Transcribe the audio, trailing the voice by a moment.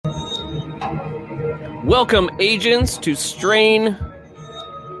Welcome, agents, to strain,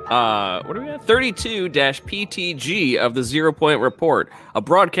 what are we at? 32-PTG of the 0 Point Report, a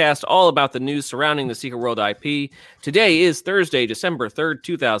broadcast all about the news surrounding the Secret World IP. Today is Thursday, December 3rd,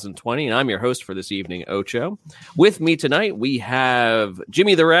 2020, and I'm your host for this evening, Ocho. With me tonight, we have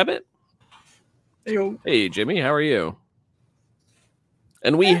Jimmy the Rabbit. Hey-o. Hey, Jimmy, how are you?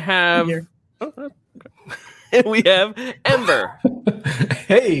 And we have... And we have Ember.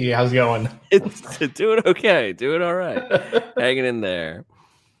 Hey, how's it going? It's doing okay. Doing all right. Hanging in there.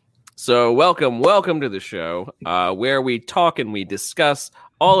 So welcome to the show where we talk and we discuss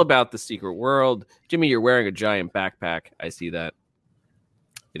all about the secret world. Jimmy, you're wearing a giant backpack. I see that.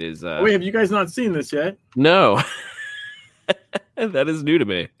 It is... Wait, have you guys not seen this yet? No. That is new to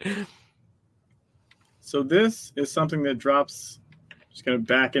me. So this is something that drops... Just going to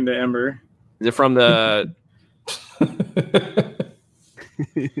back into Ember. Is it from the...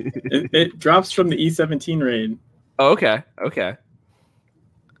 it drops from the E17 raid. Oh, okay.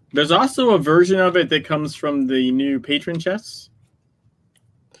 There's also a version of it that comes from the new patron chests.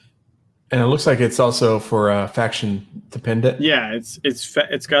 And it looks like it's also for faction dependent. Yeah,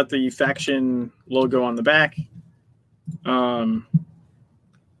 it's got the faction logo on the back.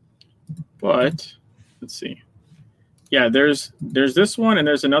 But let's see. Yeah, there's this one, and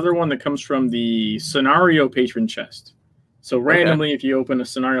there's another one that comes from the scenario patron chest. So randomly, If you open a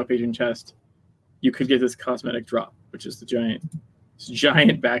scenario patron chest, you could get this cosmetic drop, which is the giant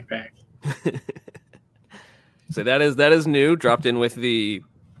backpack. So that is new, dropped in with the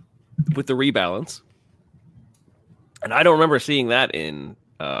rebalance. And I don't remember seeing that in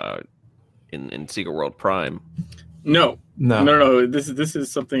Secret World Prime. No. This is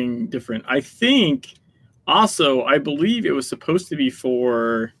something different. I think. Also, I believe it was supposed to be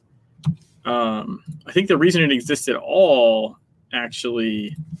for. I think the reason it exists at all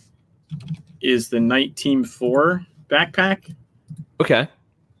actually is the Night Team 4 backpack. Okay.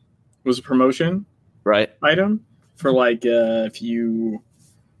 Was a promotion item for like if you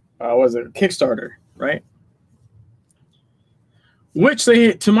was it Kickstarter, right? Which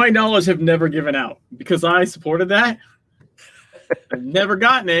they, to my knowledge, have never given out because I supported that. I've never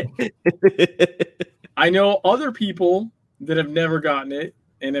gotten it. I know other people that have never gotten it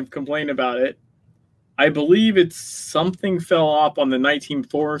and have complained about it. I believe it's something fell off on the Night Team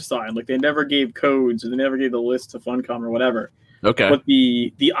 4 side. Like they never gave codes or they never gave the list to Funcom or whatever. Okay. But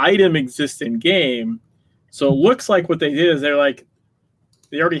the item exists in game. So it looks like what they did is they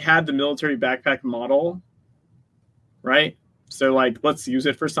already had the military backpack model, right? So like, let's use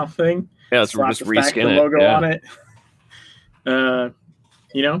it for something. Yeah, let's just reskin the logo on it.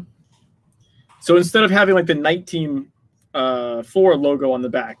 So instead of having like the Night Team 4 logo on the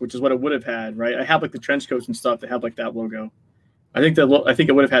back, which is what it would have had, right? I have like the trench coats and stuff that have like that logo. I think it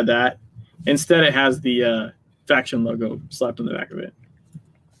would have had that. Instead, it has the faction logo slapped on the back of it.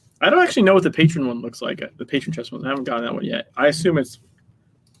 I don't actually know what the patron one looks like. The patron chest one. I haven't gotten that one yet. I assume it's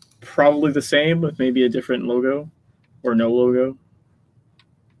probably the same with maybe a different logo or no logo.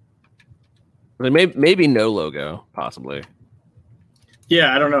 Maybe no logo, possibly.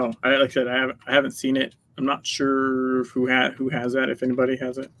 Yeah, I don't know. Like I said, I haven't seen it. I'm not sure who has that. If anybody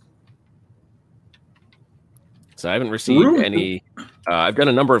has it. So I haven't received any. I've done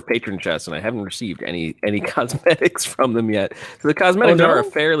a number of patron chests, and I haven't received any cosmetics from them yet. So the cosmetics are a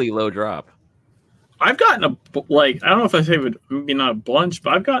fairly low drop. I've gotten I don't know if I say maybe not a bunch,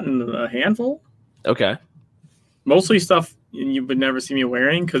 but I've gotten a handful. Okay. Mostly stuff you would never see me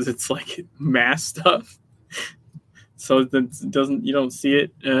wearing because it's like mass stuff. So you don't see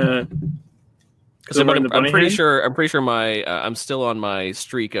it. Because I'm pretty sure I'm still on my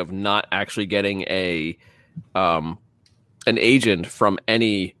streak of not actually getting an agent from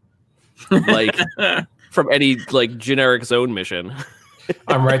any generic zone mission.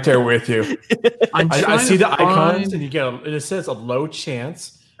 I'm right there with you. I see the icons and it says a low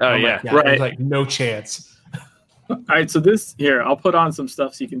chance. Oh yeah, right. It's like no chance. All right, so this here, I'll put on some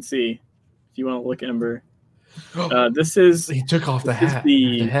stuff so you can see if you want to look, Ember. This is he took off the hat,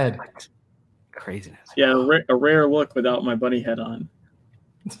 the head. Craziness. Yeah, a rare look without my bunny head on.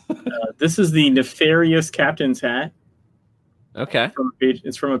 This is the Nefarious Captain's hat. Okay.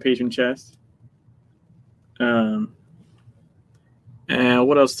 It's from a patron chest. And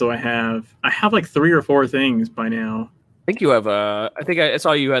what else do I have? I have like 3 or 4 things by now. I think you have I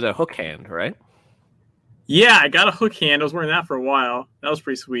saw you had a hook hand, right? Yeah, I got a hook hand. I was wearing that for a while. That was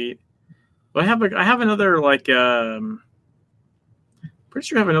pretty sweet. But I have another pretty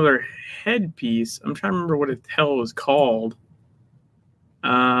sure I have another headpiece. I'm trying to remember what the hell it was called.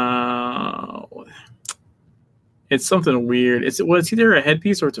 It's something weird. It's either a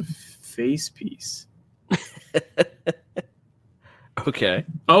headpiece or it's a face piece. Okay.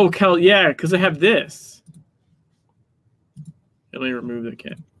 Oh, Cal, yeah, because I have this. Let me remove the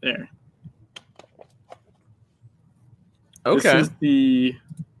kit. There. Okay. This is the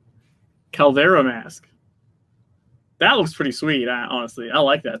Calvera mask. That looks pretty sweet. Honestly, I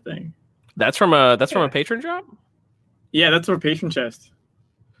like that thing. That's from a patron drop. Yeah, that's our patron chest.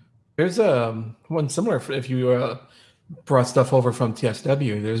 There's one similar if you brought stuff over from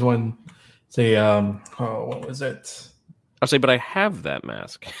TSW. There's one. Say what was it? I'll say, but I have that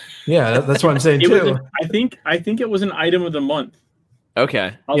mask. Yeah, that's what I'm saying too. I think it was an item of the month.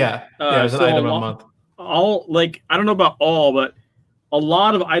 Okay. Yeah, it was an item of the month. I don't know about all, but a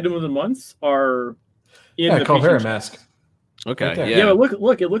lot of item of the months are in the Calvera mask. Okay. Right yeah. Yeah, but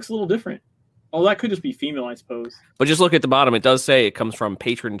look, it looks a little different. Oh, that could just be female, I suppose. But just look at the bottom. It does say it comes from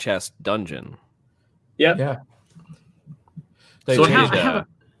Patron Chest Dungeon. Yep. Yeah. So I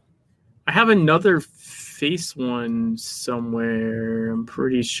have another face one somewhere. I'm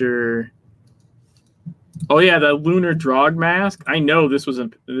pretty sure. Oh yeah, the lunar drog mask. I know this was a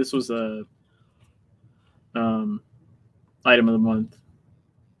item of the month.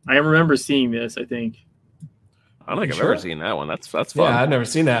 I remember seeing this. I think. I don't think I've ever seen that one. That's fun. Yeah, I've never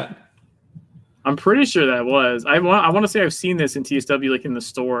seen that. I'm pretty sure that was. I want to say I've seen this in TSW, like in the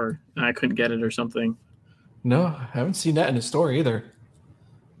store, and I couldn't get it or something. No, I haven't seen that in the store either.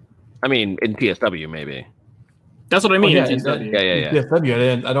 I mean, in TSW maybe. That's what I mean. Yeah, in TSW. Yeah.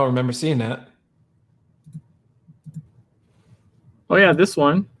 TSW, I don't remember seeing that. Oh yeah, this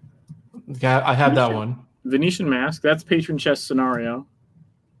one. Yeah, I have that one. Venetian mask. That's patron chest scenario.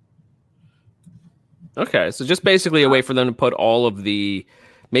 Okay, so just basically a way for them to put all of the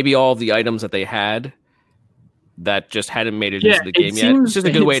items that they had that just hadn't made it into the game yet. It's just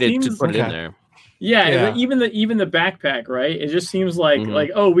a good way to put it in there. Yeah, even the backpack, right? It just seems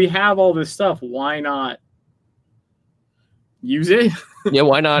like oh, we have all this stuff. Why not use it? Yeah,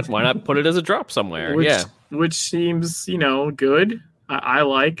 why not put it as a drop somewhere? Which seems, good. I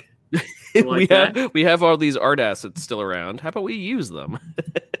like. We have all these art assets still around. How about we use them?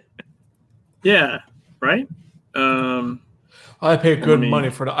 Yeah, right? I paid good money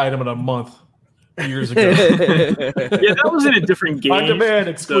for the item of the month years ago. Yeah, that was in a different game. On demand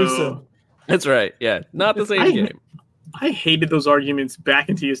exclusive. So that's right. Yeah, not the same game. I hated those arguments back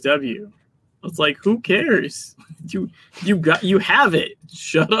in TSW. I was like, who cares? You have it.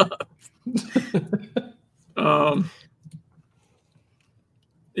 Shut up.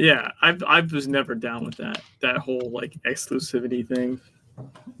 Yeah, I was never down with that whole like exclusivity thing.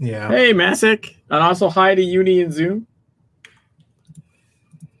 Yeah. Hey, Masick, and also hi to Uni and Zoom.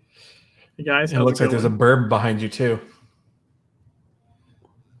 Hey guys, it looks like there's a burb behind you too.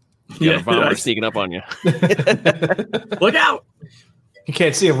 You got a vomiter sneaking up on you. Look out! You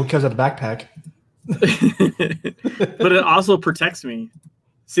can't see it because of the backpack. But it also protects me.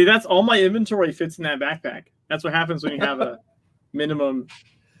 See, that's all my inventory fits in that backpack. That's what happens when you have a minimum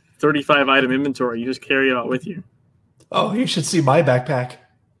 35 item inventory. You just carry it all with you. Oh, you should see my backpack.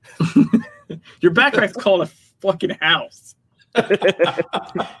 Your backpack's called a fucking house.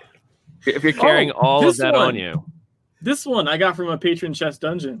 If you're carrying all of that on you. This one I got from a patron chest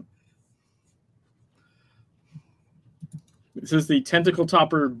dungeon. This is the Tentacle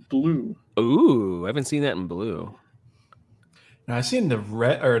Topper Blue. Ooh, I haven't seen that in blue. Now, I've seen the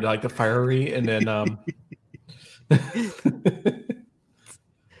red or like the fiery, and then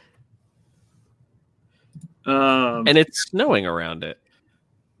and it's snowing around it.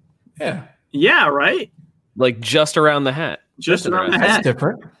 Yeah. Yeah, right? Like just around the hat. Just around the hat. That's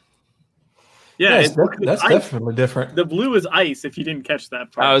different. Yeah, that's definitely different. The blue is ice. If you didn't catch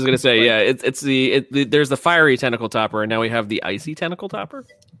that part, I was gonna say, it's there's the fiery tentacle topper, and now we have the icy tentacle topper.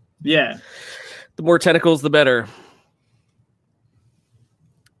 Yeah, the more tentacles, the better.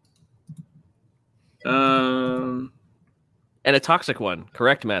 And a toxic one,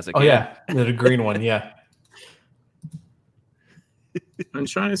 correct, Masick? Oh yeah, the green one, yeah. I'm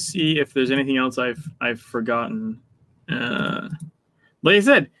trying to see if there's anything else I've forgotten. Like I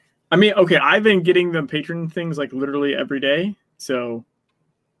said. I mean, okay, I've been getting the patron things like literally every day. So,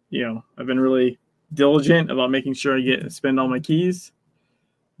 I've been really diligent about making sure I spend all my keys.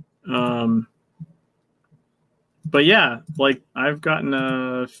 But yeah, like I've gotten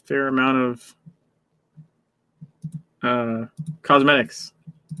a fair amount of cosmetics.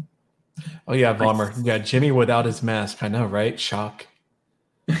 Oh yeah, Bomber. Yeah, Jimmy without his mask. I know, right? Shock.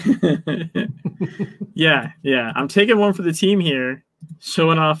 Yeah. I'm taking one for the team here.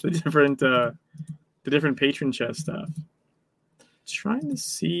 Showing off the different patron chest stuff. Trying to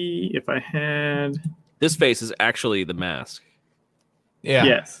see if I had. This face is actually the mask. Yeah.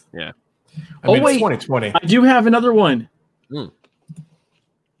 Yes. Yeah. I mean, wait. it's 2020. I do have another one.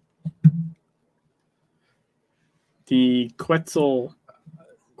 The Quetzal.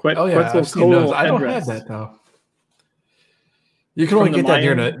 Oh yeah, I've seen those. I don't have that though. You can only get that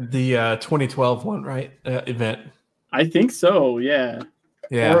during the 2012 one, right? Event. I think so. Yeah.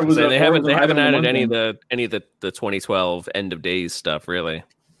 Yeah. So they haven't added any of the 2012 end of days stuff really.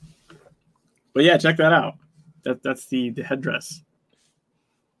 But yeah, check that out. That's the headdress.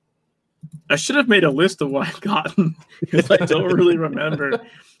 I should have made a list of what I've gotten because I don't really remember.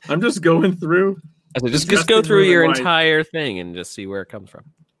 I'm just going through. So just go through your entire thing and just see where it comes from.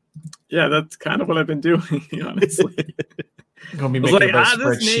 Yeah, that's kind of what I've been doing, honestly. Gonna be making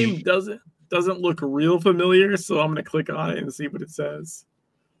this name doesn't look real familiar, so I'm gonna click on it and see what it says.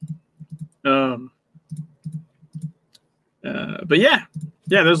 But yeah,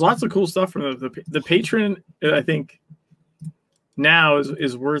 there's lots of cool stuff from the patron. I think now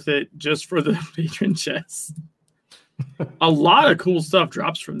is worth it just for the patron chest. A lot of cool stuff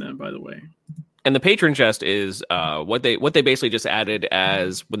drops from them, by the way. And the patron chest is what they basically just added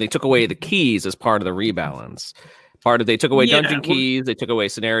as when they took away the keys as part of the rebalance. They took away dungeon keys, they took away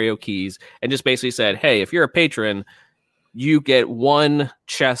scenario keys, and just basically said, hey, if you're a patron, you get one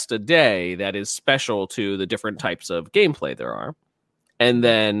chest a day that is special to the different types of gameplay there are. And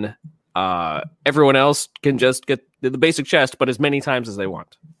then everyone else can just get the basic chest, but as many times as they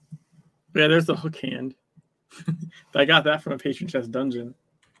want. Yeah, there's the hook hand. I got that from a patron chest dungeon.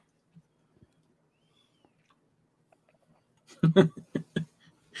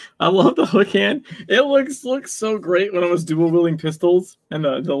 I love the hook hand. It looks so great when I was dual wielding pistols and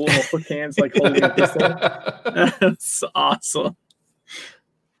the little hook hands like holding a pistol. That's awesome.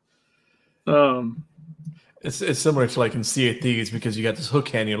 It's similar to like in Sea of Thieves because you got this hook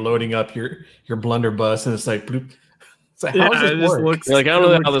hand, you're loading up your blunderbuss, and it's like bloop. It's like, how does this work? You're like, I don't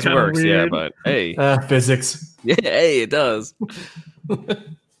know how this works. Weird. Yeah, but hey, physics. Yeah, hey, it does.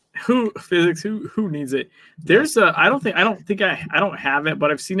 Who needs it? There's I don't have it, but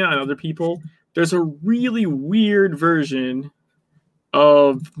I've seen it on other people. There's a really weird version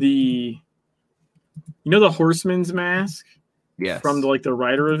of the Horseman's mask. Yes. From the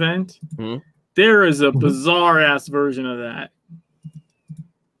Rider event. Mm-hmm. There is a bizarre ass version of that.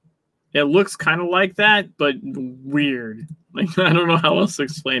 It looks kind of like that, but weird. Like, I don't know how else to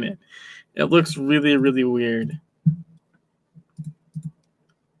explain it. It looks really, really weird.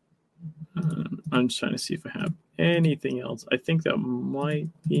 I'm just trying to see if I have anything else. I think that might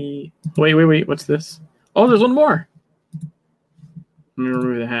be... Wait. What's this? Oh, there's one more. Let me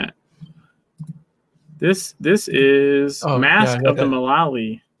remove the hat. This is Mask of the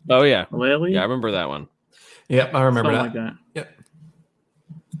Malali. Oh, yeah. Malali? Yeah, I remember that one. Yep, I remember Something that. Like that. Yep.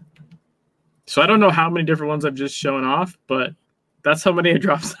 So I don't know how many different ones I've just shown off, but that's how many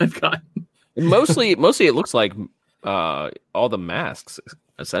drops I've gotten. Mostly it looks like all the masks,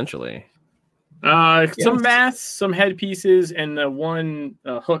 essentially. Some masks, some headpieces, and one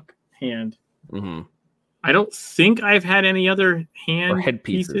hook hand. Mm-hmm. I don't think I've had any other hand or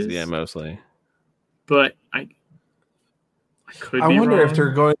headpieces. Pieces, yeah, mostly. But I could. I be wonder wrong. if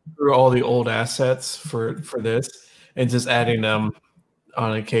they're going through all the old assets for this and just adding them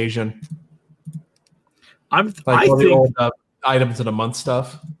on occasion. I think the old items of the month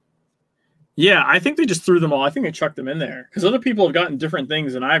stuff. Yeah, I think they just threw them all. I think they chucked them in there because other people have gotten different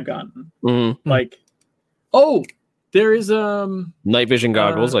things than I've gotten. Mm-hmm. Like, there is night vision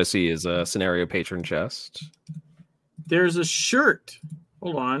goggles. I see is a scenario patron chest. There's a shirt.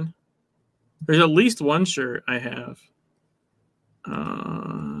 Hold on. There's at least one shirt I have.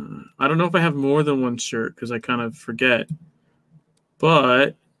 I don't know if I have more than one shirt because I kind of forget.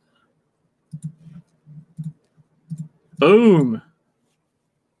 But boom.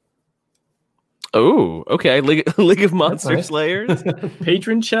 Oh, okay. League of Monster Slayers.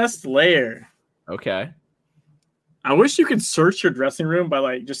 Patron chest layer. Okay. I wish you could search your dressing room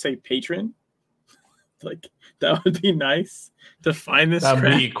by just say patron. Like that would be nice to find this.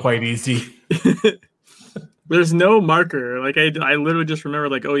 That'd be quite easy. There's no marker. Like I literally just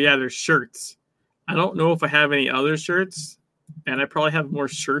remember there's shirts. I don't know if I have any other shirts, and I probably have more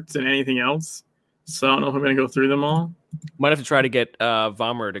shirts than anything else. So I don't know if I'm going to go through them all. Might have to try to get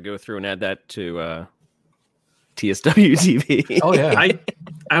Vomer to go through and add that to TSW TV. Oh yeah.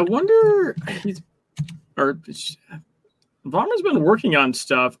 I wonder Vomer's been working on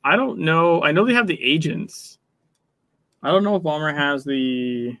stuff. I don't know. I know they have the agents. I don't know if Vomer has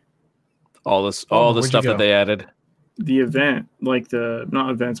all the stuff that they added. The event, not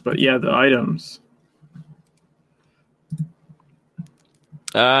events, but the items.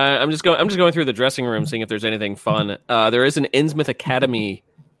 I'm just going through the dressing room, seeing if there's anything fun. There is an Innsmouth Academy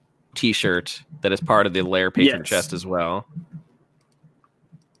T-shirt that is part of the Lair patron Yes. chest as well.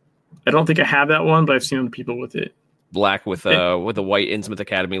 I don't think I have that one, but I've seen other people with it. Black with the white Innsmouth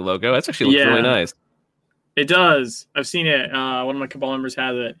Academy logo. That's actually looks really nice. It does. I've seen it. One of my cabal members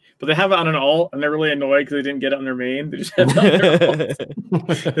has it, but they have it on an alt, and they're really annoyed because they didn't get it on their main. They just have it on their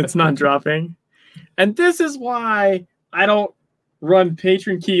alt. It's not dropping, and this is why I don't run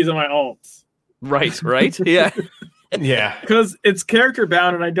patron keys on my alts. Right. Yeah. Yeah. Because it's character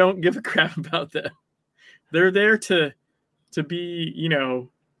bound, and I don't give a crap about them. They're there to be,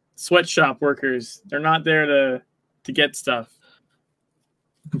 sweatshop workers. They're not there to get stuff.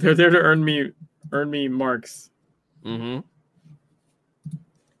 They're there to earn me marks. Mm-hmm.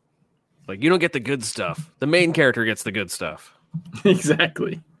 Like, you don't get the good stuff. The main character gets the good stuff.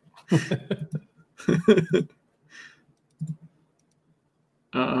 Exactly.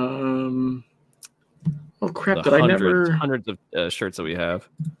 Oh crap! Did I never hundreds of shirts that we have?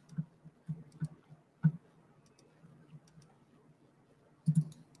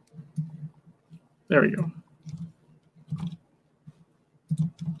 There we go.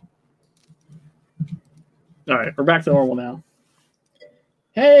 All right, we're back to normal now.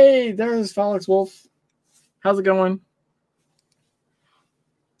 Hey, there's Felix Wolf. How's it going?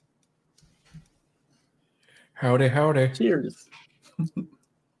 Howdy. Cheers.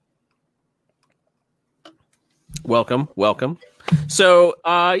 Welcome. So,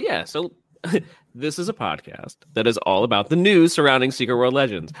 so this is a podcast that is all about the news surrounding Secret World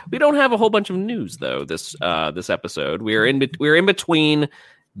Legends. We don't have a whole bunch of news though this episode. We're in between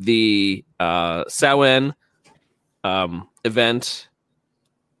the Samhain event,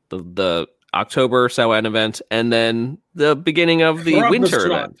 the October Samhain event, and then the beginning of the winter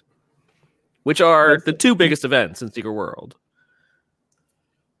event, which are the two biggest events in Secret World.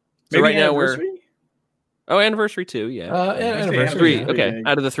 So maybe right now anniversary 2, yeah. Anniversary. 3, okay,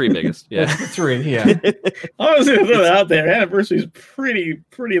 out of the 3 biggest, yeah. 3, yeah. I was going to throw that out there. Anniversary is pretty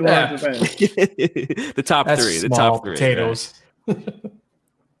large event. The top That's 3, the small top 3. potatoes.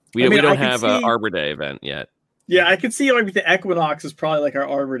 We don't have an Arbor Day event yet. Yeah, I could see like the Equinox is probably like our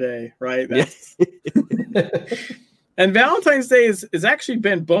Arbor Day, right? That's... And Valentine's Day is actually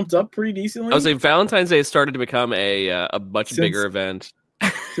been bumped up pretty decently. I would say Valentine's Day has started to become a much bigger event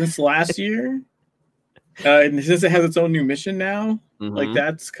since last year. And since it has its own new mission now, like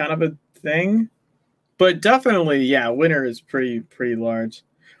that's kind of a thing. But definitely, yeah, winter is pretty large.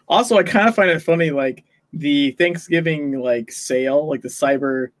 Also, I kind of find it funny, like the Thanksgiving like sale, like the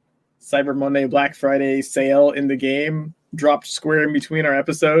Cyber Monday, Black Friday sale in the game dropped square in between our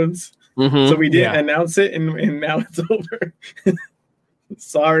episodes. So we didn't announce it, and now it's over.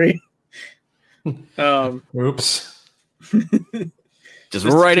 Sorry. Oops. Just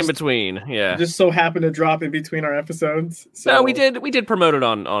right in between, yeah. Just so happened to drop in between our episodes. So no, we did promote it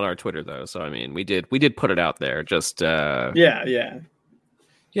on our Twitter though. So I mean, we did put it out there. Just yeah.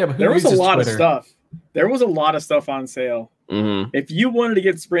 But there was a lot of stuff. There was a lot of stuff on sale. If you wanted to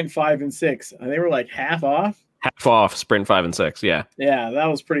get Sprint 5 and 6, they were like half off. Half off Sprint 5 and 6, yeah. Yeah, that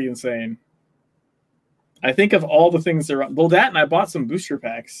was pretty insane. I think of all the things that that, and I bought some booster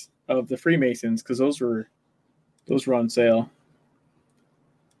packs of the Freemasons because those were on sale.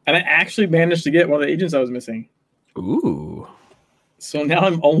 And I actually managed to get one of the agents I was missing. Ooh. So now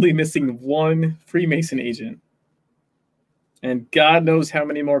I'm only missing one Freemason agent. And God knows how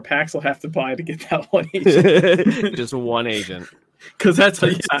many more packs I'll have to buy to get that one agent. Just one agent. Because that's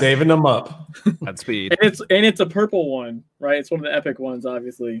saving them up at speed. And it's a purple one, right? It's one of the epic ones,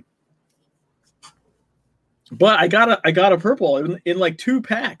 obviously. But I got a purple in like 2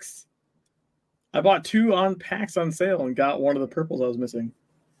 packs. I bought 2 on packs on sale and got one of the purples I was missing.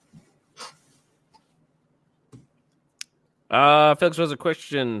 Felix has a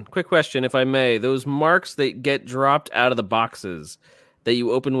quick question, if I may. Those marks that get dropped out of the boxes that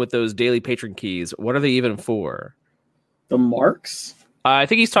you open with those daily patron keys, what are they even for? The marks? I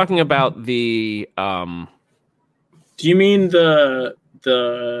think he's talking about the. Do you mean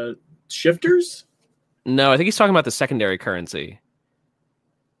the shifters? No, I think he's talking about the secondary currency.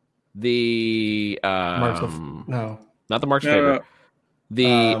 The no, not the March favor.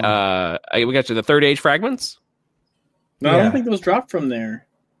 The we got you the third age fragments. No, I don't think those dropped from there.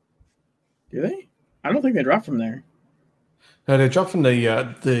 Do they? I don't think they dropped from there. No, they dropped from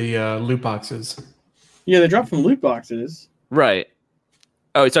the loot boxes. Yeah, they dropped from loot boxes. Right.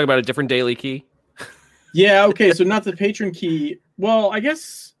 Oh, he's talking about a different daily key? Yeah, okay, so not the patron key. Well, I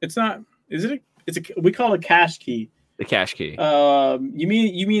guess it's not. Is it? We call it a cache key. The cache key. You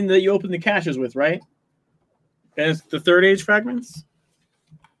mean that you open the caches with, right? And it's the third age fragments?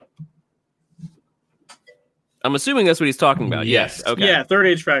 I'm assuming that's what he's talking about. Yes. Okay. Yeah, third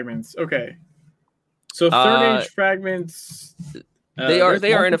age fragments. Okay. So third age fragments. They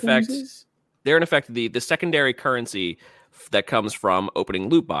are in effect. Uses? They're in effect the secondary currency that comes from opening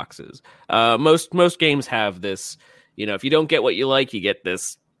loot boxes. Most games have this. If you don't get what you like, you get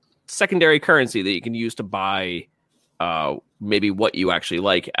this secondary currency that you can use to buy maybe what you actually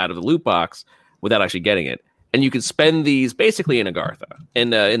like out of the loot box without actually getting it. And you can spend these basically in Agartha, in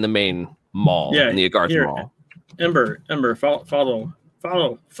the main mall, in the Agartha mall. Ember, follow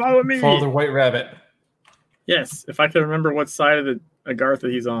me. Follow the white rabbit. Yes, if I can remember what side of the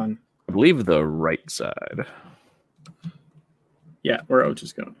Agartha he's on. I believe the right side. Yeah, where Oach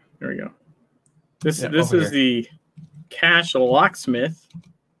is going. There we go. This is here. the cash locksmith.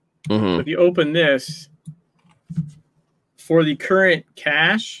 Mm-hmm. If you open this, for the current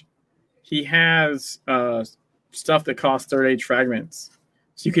cash, he has stuff that costs third age fragments.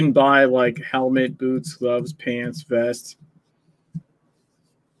 So you can buy like helmet, boots, gloves, pants, vest.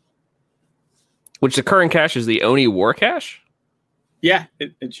 Which the current cache is the Oni War cache? Yeah,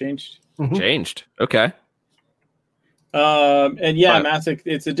 it changed. Mm-hmm. Changed. Okay. And yeah, Massic,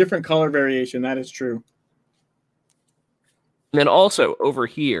 it's a different color variation. That is true. And then also over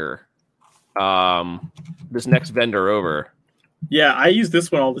here, this next vendor over. Yeah, I use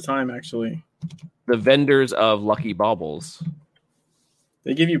this one all the time, actually. The vendors of Lucky Baubles.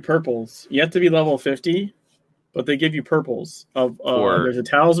 They give you purples. You have to be level 50, but they give you purples. There's a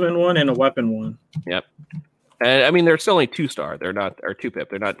talisman one and a weapon one. Yep. And I mean, they're still only 2-star. They're not, or 2-pip.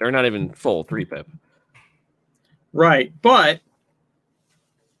 They're not even full 3-pip. Right, but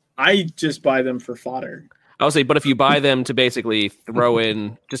I just buy them for fodder. I would say, but if you buy them to basically throw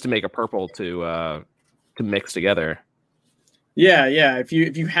in just to make a purple to mix together. Yeah. If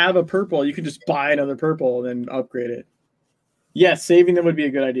you have a purple, you can just buy another purple and then upgrade it. Yeah, saving them would be a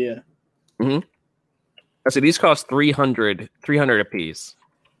good idea. Mm-hmm. I say these cost 300 a piece.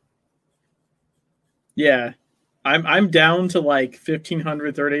 Yeah, I'm down to like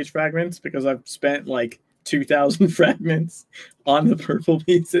 1,500 third age fragments because I've spent like 2,000 fragments on the purple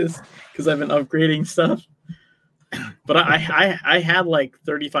pieces because I've been upgrading stuff. But I had like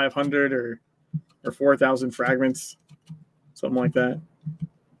 3,500 or 4,000 fragments, something like that.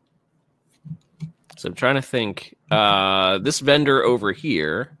 So I'm trying to think. This vendor over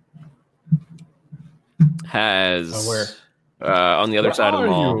here has where? On the other Where side of the are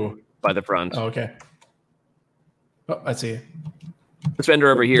mall you? by the front. Oh, okay. Oh, I see. This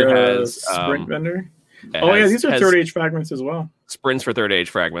vendor over here has sprint vendor. has, These are third age fragments as well. Sprints for third age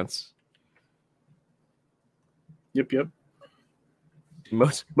fragments. Yep.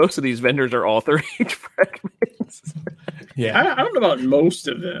 Most of these vendors are all third age fragments. Yeah. I don't know about most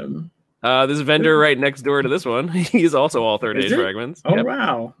of them. This vendor right next door to this one, he's also all third age fragments. Oh, Yep.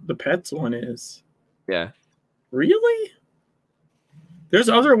 wow. The pets one is. Yeah. Really? There's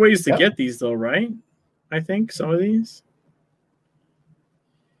other ways to get these, though, right? I think some of these.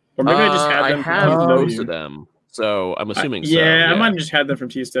 Or maybe I just had them from TSW. most of them, so I'm assuming so. Yeah, I might have just had them from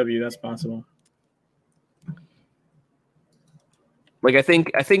TSW. That's possible. Like I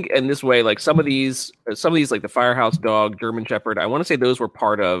think in this way, like some of these like the Firehouse Dog, German Shepherd, I want to say those were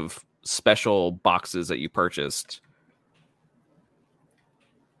part of special boxes that you purchased.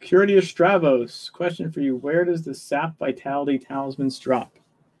 Curious Stravos, question for you. Where does the Sap Vitality Talismans drop?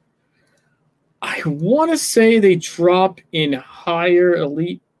 I want to say they drop in higher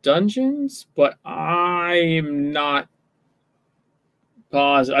elite dungeons, but I'm not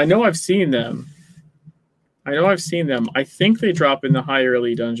positive. I know I've seen them. I think they drop in the higher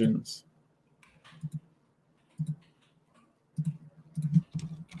elite dungeons.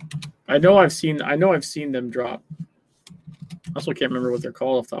 I know I've seen them drop. I also can't remember what they're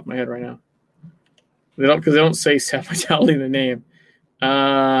called off the top of my head right now. They don't say Sap Vitality in the name.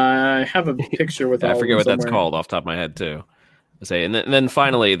 I have a picture with. I forget what somewhere. that's called off the top of my head too. I say, and then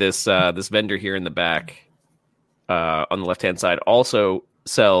finally this vendor here in the back, on the left hand side, also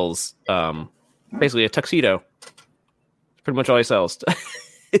sells basically a tuxedo. Pretty much all he sells.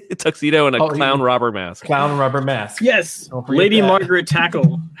 Tuxedo and a clown robber mask. Clown rubber mask. Yes, Lady Margaret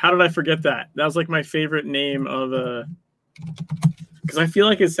Tackle. How did I forget that? That was like my favorite name of because I feel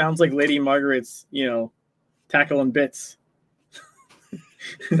like it sounds like Lady Margaret's, tackle and bits.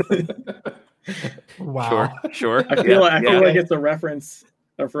 Wow. Sure. I feel like it's a reference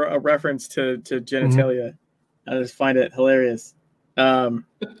to genitalia. I just find it hilarious. But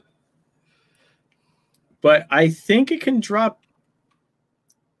I think it can drop.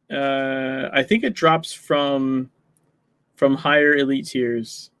 I think it drops from higher elite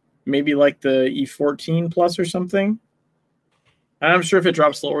tiers, maybe like the E14 plus or something. I'm not sure if it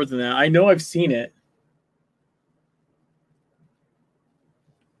drops lower than that. I know I've seen it.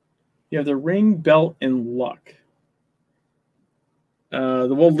 You have the ring, belt, and luck.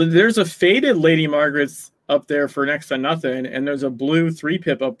 There's a faded Lady Margaret's up there for next to nothing, and there's a blue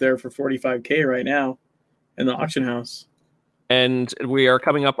 3-pip up there for 45K right now in the auction house. And we are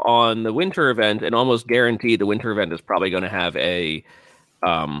coming up on the winter event, and almost guaranteed the winter event is probably going to have a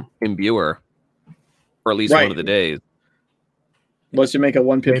imbuer for at least one of the days. Let's just make a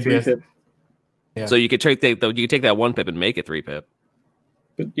 1-pip, 3-pip. Yeah. So you could take that 1-pip and make it 3-pip.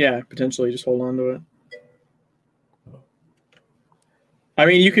 But yeah, potentially just hold on to it. I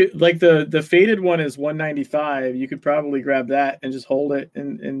mean, you could, like, the faded one is 195. You could probably grab that and just hold it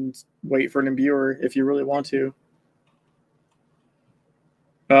and wait for an imbuer if you really want to.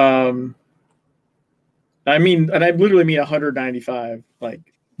 I mean, and I literally mean 195. Like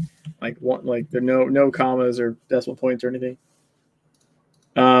there are no commas or decimal points or anything.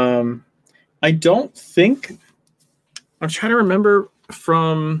 I don't think. I'm trying to remember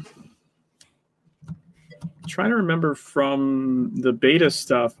from the beta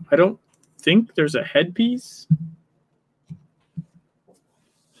stuff. I don't think there's a headpiece.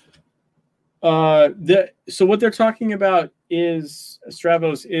 So what they're talking about is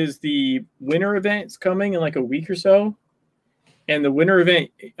Stravos is the winter event's coming in like a week or so, and the winter event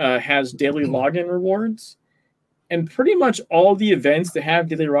has daily login rewards, and pretty much all the events that have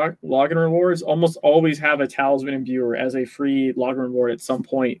daily login rewards almost always have a talisman imbuer as a free login reward at some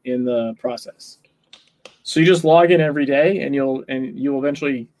point in the process. So you just log in every day, and you'll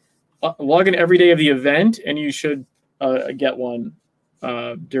eventually log in every day of the event, and you should get one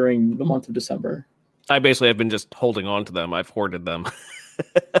during the month of December. I basically have been just holding on to them. I've hoarded them.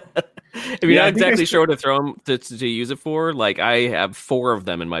 If you're not exactly sure what to throw them to use it for, like I have 4 of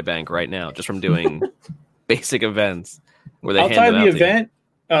them in my bank right now, just from doing basic events where they outside the event,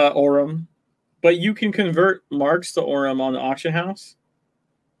 Aurum, but you can convert marks to Aurum on the auction house,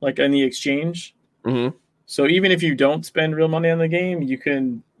 like in the exchange. Mm-hmm. So even if you don't spend real money on the game, you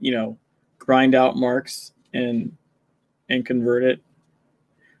can, grind out marks and convert it.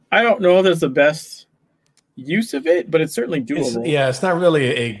 I don't know if that's the best use of it, but it's certainly doable. It's not really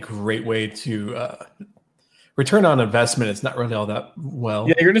a great way to return on investment. It's not really all that well.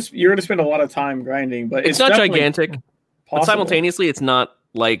 Yeah, you're gonna spend a lot of time grinding, but it's not gigantic. But simultaneously, it's not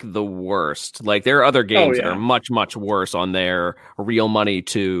like the worst. Like there are other games that are much, much worse on their real money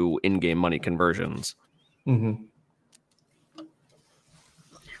to in-game money conversions. Mm-hmm.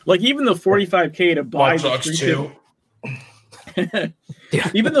 Like even the 45K to buy the 3-pip.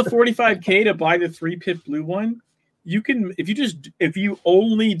 Even the 45K to buy the 3-pip blue one, you can if you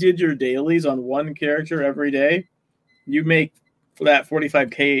only did your dailies on one character every day, you make that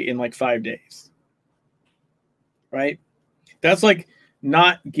 45K in like 5 days. Right? That's like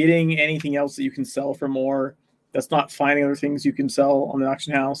not getting anything else that you can sell for more. That's not finding other things you can sell on the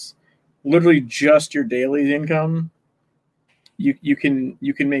auction house. Literally just your daily income. You can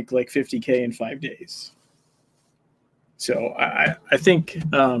make like 50K in 5 days. So I think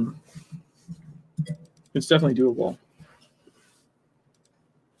it's definitely doable.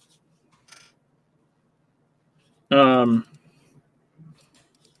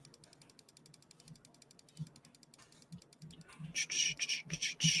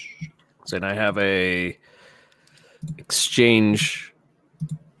 So I have a exchange.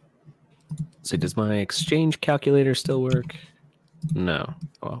 So does my exchange calculator still work? No.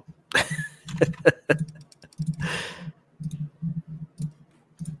 Well.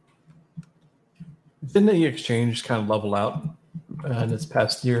 Didn't the exchange kind of level out in this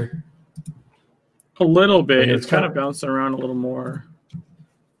past year? A little bit. It's kind of bouncing around a little more.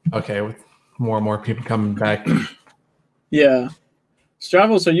 Okay, with more and more people coming back. Yeah.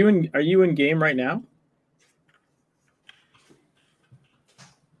 Stravos, are you in game right now?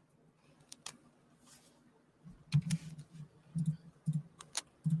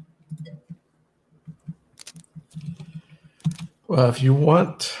 Well, if you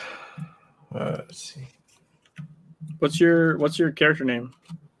want, let's see. What's your character name?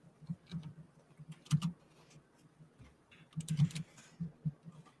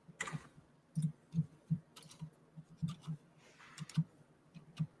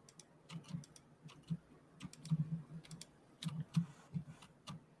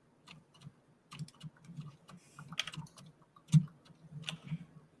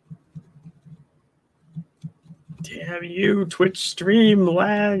 Damn you, Twitch stream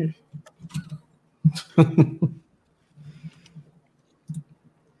lag.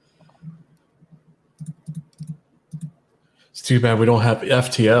 It's too bad we don't have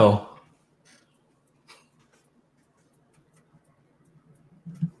FTL.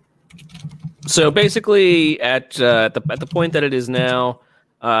 So basically, at the point that it is now,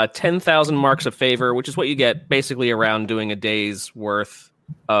 10,000 marks of favor, which is what you get basically around doing a day's worth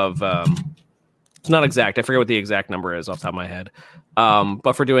of. It's not exact. I forget what the exact number is off the top of my head.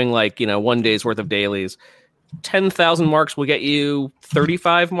 But for doing 1 day's worth of dailies, 10,000 marks will get you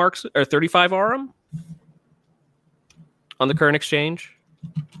 35 marks or 35 RM on the current exchange.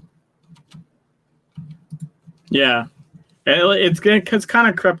 Yeah, it's kind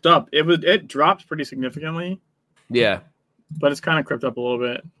of crept up. It dropped pretty significantly. Yeah, but it's kind of crept up a little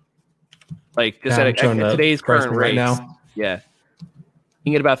bit. Like just at today's current rates, now. Yeah, you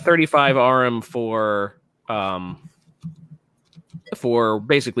can get about 35 RM for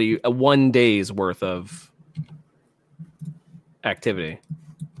basically a 1 day's worth of activity.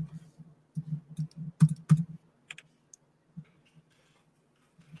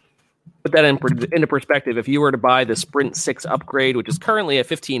 Put that into perspective. If you were to buy the Sprint 6 upgrade, which is currently at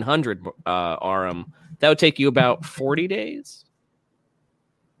 1,500 RM, that would take you about 40 days.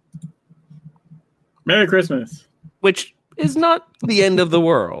 Merry Christmas. Which is not the end of the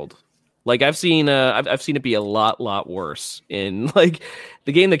world. Like I've seen it be a lot worse. In like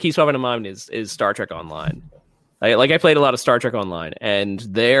the game that keeps popping in mind is Star Trek Online. I played a lot of Star Trek Online, and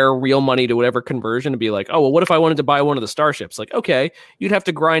their real money to whatever conversion to be like, oh, well, what if I wanted to buy one of the starships? Like, okay, you'd have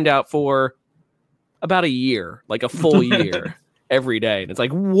to grind out for about a year, like a full year every day. And it's like,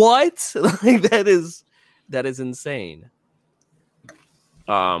 what? Like that is insane.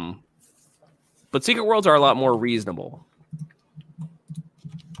 But Secret Worlds are a lot more reasonable.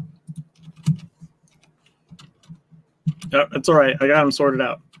 Yeah, it's all right. I got them sorted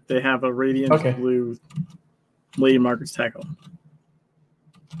out. They have a radiant blue Lady Margaret's tackle.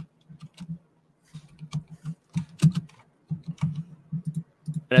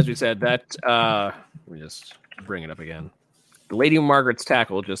 And as we said, that let me just bring it up again. The Lady Margaret's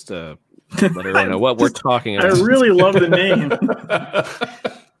tackle, just to let everyone know what we're talking about. I really love the name.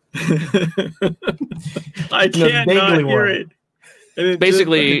 I can't not hear it.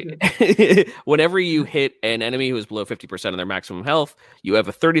 Basically, whenever you hit an enemy who is below 50% of their maximum health, you have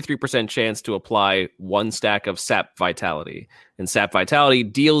a 33% chance to apply 1 stack of Sap Vitality. And Sap Vitality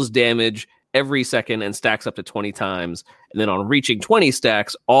deals damage every second and stacks up to 20 times. And then on reaching 20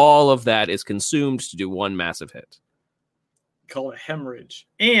 stacks, all of that is consumed to do 1 massive hit. Call it hemorrhage.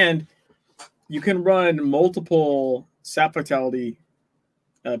 And you can run multiple Sap Vitality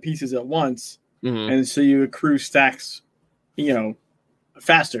pieces at once. Mm-hmm. And so you accrue stacks,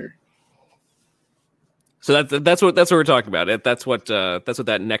 faster. So that's what we're talking about. That's what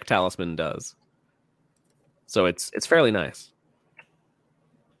that neck talisman does. So it's fairly nice.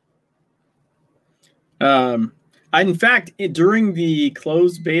 In fact, during the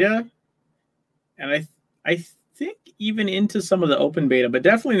closed beta, and I think even into some of the open beta, but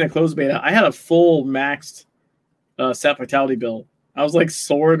definitely in the closed beta, I had a full maxed Sap Vitality build. I was like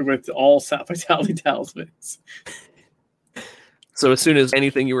sword with all Sap Vitality talismans. So as soon as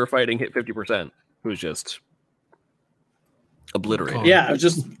anything you were fighting hit 50%, it was just obliterated. Yeah,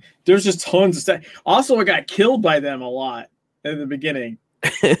 there's just tons of stuff. Also, I got killed by them a lot in the beginning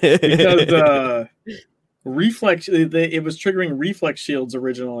because reflex. It was triggering reflex shields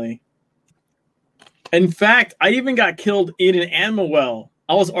originally. In fact, I even got killed in an ammo well.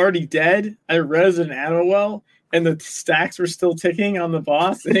 I was already dead. I res in an ammo well, and the stacks were still ticking on the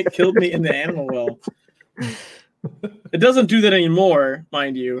boss, and it killed me in the ammo well. It doesn't do that anymore,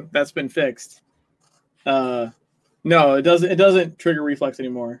 mind you. That's been fixed. No, it doesn't. It doesn't trigger reflex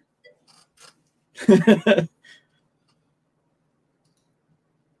anymore.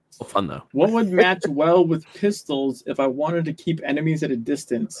 Fun though. What would match well with pistols if I wanted to keep enemies at a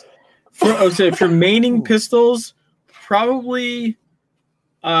distance? For maining pistols, probably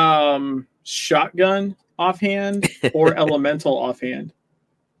shotgun offhand or elemental offhand.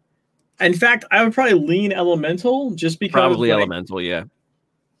 In fact, I would probably lean elemental just because elemental, yeah.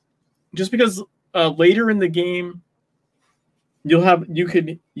 Just because later in the game, you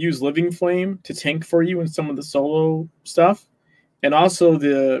could use Living Flame to tank for you in some of the solo stuff, and also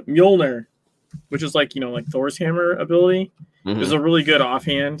the Mjolnir, which is like Thor's hammer ability, is a really good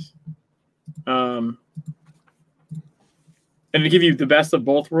offhand. And to give you the best of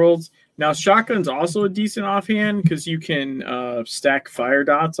both worlds. Now, shotgun's also a decent offhand because you can stack fire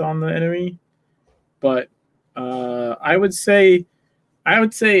dots on the enemy. But I would say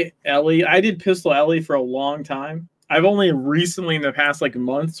Ellie. I did pistol Ellie for a long time. I've only recently, in the past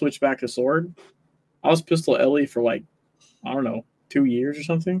month, switched back to sword. I was pistol Ellie for 2 years or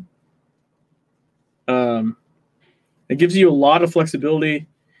something. It gives you a lot of flexibility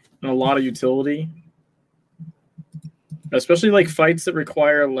and a lot of utility. Especially fights that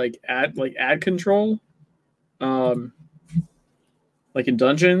require ad control. like in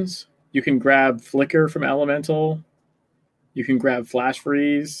dungeons, you can grab Flicker from Elemental. You can grab Flash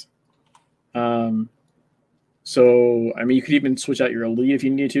Freeze. So, I mean, you could even switch out your Elite if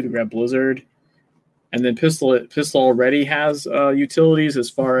you needed to grab Blizzard. And then Pistol already has utilities as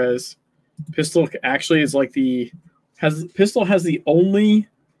far as Pistol actually is like Pistol has the only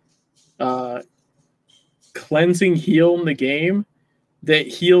cleansing heal in the game that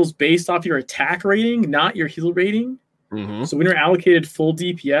heals based off your attack rating, not your heal rating. Mm-hmm. So when you're allocated full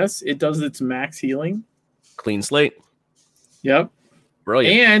DPS, it does its max healing. Clean slate. Yep.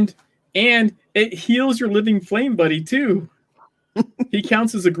 Brilliant. And it heals your living flame buddy too. He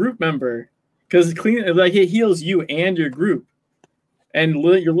counts as a group member because it heals you and your group. And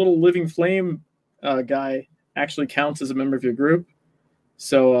your little living flame guy actually counts as a member of your group.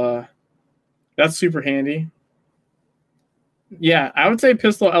 So that's super handy. Yeah, I would say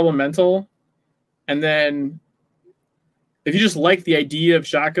Pistol Elemental. And then if you just like the idea of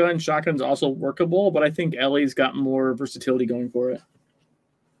Shotgun, Shotgun's also workable, but I think Ellie's got more versatility going for it.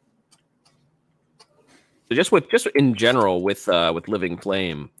 So just in general with Living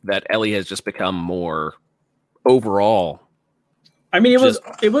Flame, that Ellie has just become more overall. I mean,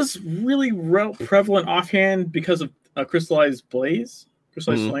 it was really prevalent offhand because of Crystallized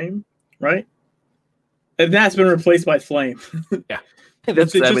Flame, right? And that's been replaced by Flame. Yeah,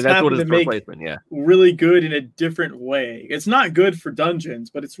 that's what it's replacement. Yeah, really good in a different way. It's not good for dungeons,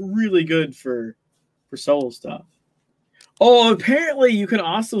 but it's really good for solo stuff. Oh, apparently you can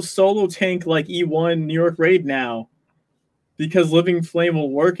also solo tank like E1 New York Raid now, because Living Flame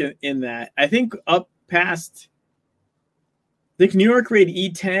will work in that. I think up past, New York Raid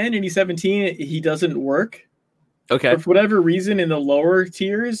E10 and E17 he doesn't work. Okay. But for whatever reason, in the lower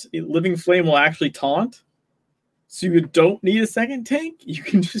tiers, Living Flame will actually taunt. So you don't need a second tank. You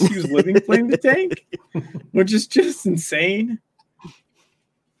can just use Living Flame to tank, which is just insane.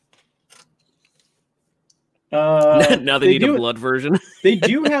 Now they need a blood version. They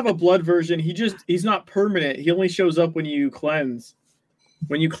do have a blood version. He's not permanent. He only shows up when you cleanse.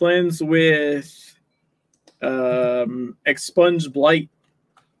 When you cleanse with Expunge Blight.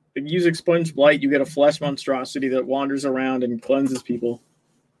 If you use Expunge Blight, you get a flesh monstrosity that wanders around and cleanses people.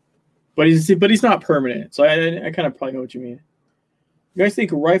 But he's not permanent. So I kind of probably know what you mean. You guys think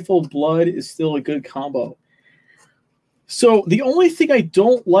Rifle Blood is still a good combo? So the only thing I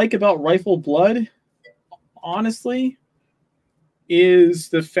don't like about Rifle Blood, honestly, is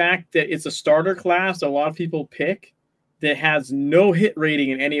the fact that it's a starter class that a lot of people pick that has no hit rating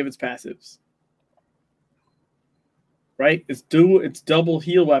in any of its passives. Right? It's double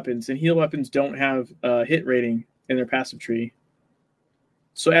heal weapons, and heal weapons don't have hit rating in their passive tree.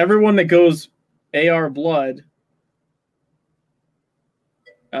 So everyone that goes AR Blood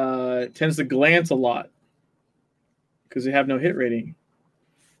tends to glance a lot because they have no hit rating.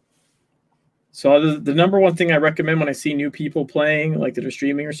 So the number one thing I recommend when I see new people playing, like that are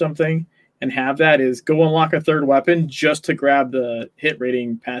streaming or something, and have that is go unlock a third weapon just to grab the hit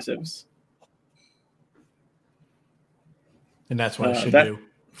rating passives. And that's what I should do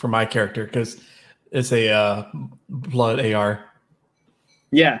for my character because it's a blood AR.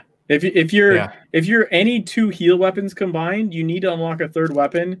 Yeah, if you're any two heal weapons combined, you need to unlock a third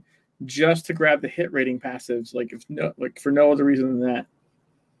weapon just to grab the hit rating passives. Like for no other reason than that.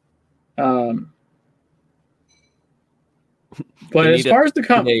 But as far as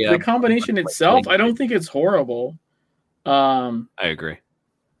the combination itself, I don't think it's horrible. I agree.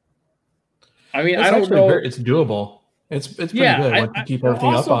 I mean, I don't know. It's doable. It's pretty good once you keep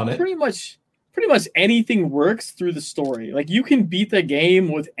everything up on it. Pretty much anything works through the story. Like you can beat the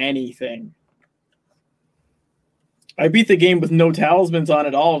game with anything. I beat the game with no talismans on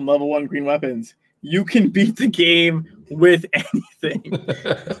at all in level 1 green weapons. You can beat the game with anything.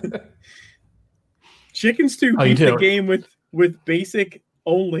 Chicken Stew beat the game with basic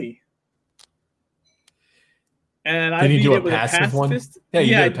only. And I beat it with a pacifist.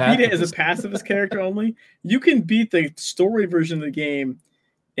 I beat it as a pacifist character only. You can beat the story version of the game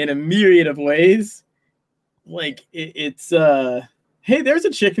in a myriad of ways. Like it's hey, there's a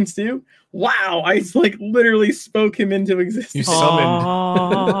Chicken Stew. Wow, I literally spoke him into existence. You summoned.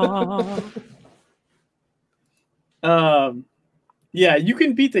 Yeah, you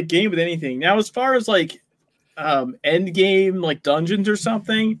can beat the game with anything. Now, as far as end game, like dungeons or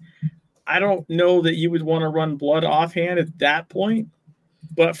something, I don't know that you would want to run blood offhand at that point.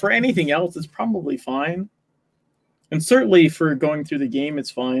 But for anything else, it's probably fine. And certainly for going through the game,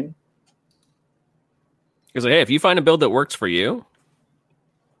 it's fine. Because hey, if you find a build that works for you,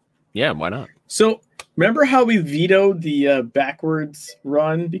 yeah, why not? So remember how we vetoed the backwards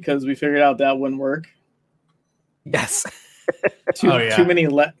run because we figured out that wouldn't work? Yes. Too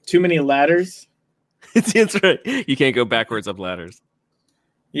many ladders. That's right. You can't go backwards up ladders.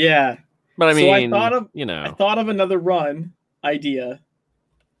 Yeah. But I mean, I thought of another run idea,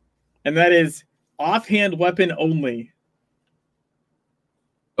 and that is offhand weapon only.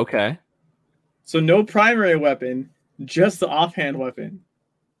 Okay. So no primary weapon, just the offhand weapon.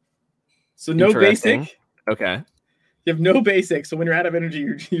 So no basic. Okay. You have no basic. So when you're out of energy,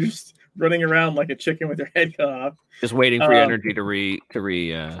 you're just running around like a chicken with your head cut off, just waiting for your energy to re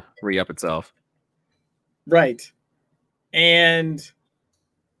up itself. Right. And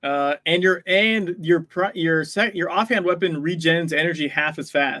your offhand weapon regens energy half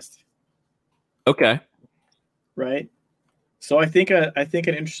as fast. Okay. Right. So I think an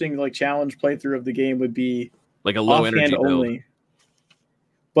interesting like challenge playthrough of the game would be like a low energy build. Only.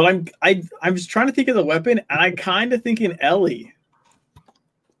 But I'm just trying to think of the weapon, and I kind of thinking Ellie.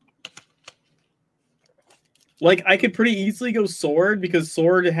 Like I could pretty easily go sword because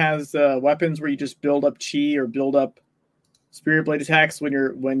sword has weapons where you just build up chi or build up spirit blade attacks when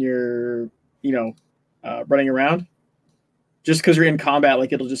you're running around. Just because you're in combat,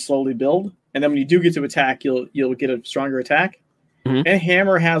 like it'll just slowly build, and then when you do get to attack, you'll get a stronger attack. Mm-hmm. And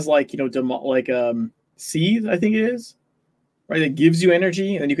hammer has seethe, I think it is, right? That gives you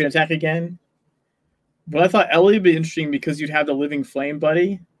energy, and then you can attack again. But I thought Ellie would be interesting because you'd have the living flame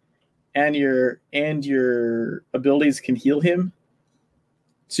buddy, and your abilities can heal him.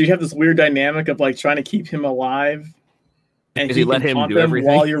 So you'd have this weird dynamic of like trying to keep him alive, and he let him do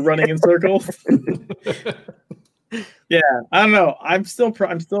everything while you're running in circles. Yeah, I don't know. I'm still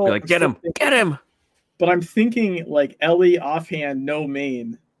like, get him. But I'm thinking like Ellie offhand, no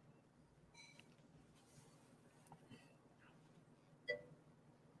main.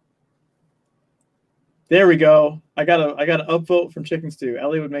 There we go. I got a upvote from Chicken Stew.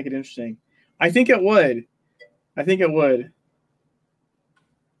 Ellie would make it interesting. I think it would.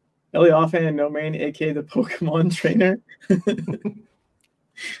 Ellie offhand, no main, aka the Pokemon trainer.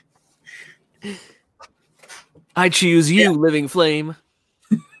 I choose you, Living Flame.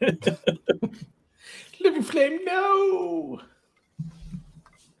 Living Flame, no.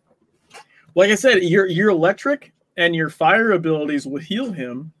 Like I said, your electric and your fire abilities will heal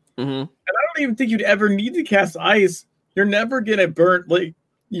him. Mm-hmm. And I don't even think you'd ever need to cast ice. You're never gonna burn. Like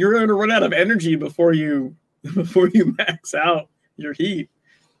you're gonna run out of energy before you max out your heat.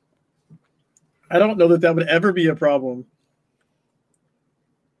 I don't know that would ever be a problem.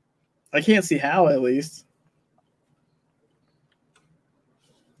 I can't see how, at least.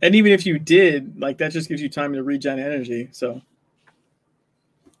 And even if you did, like that just gives you time to regen energy. So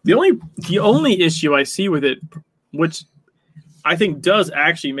the only issue I see with it, which I think does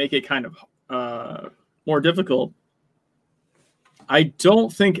actually make it kind of more difficult, I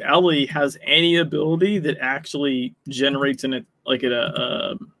don't think Ellie has any ability that actually generates an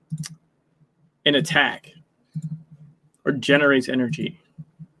attack or generates energy.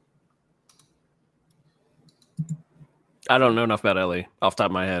 I don't know enough about Ellie off the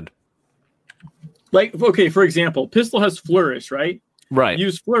top of my head. Like, okay, for example, pistol has flourish, right? Right.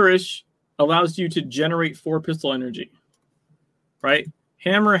 Use flourish allows you to generate 4 pistol energy, right?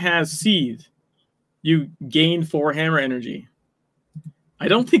 Hammer has seethe. You gain 4 hammer energy. I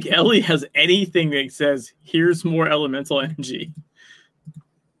don't think Ellie has anything that says, here's more elemental energy.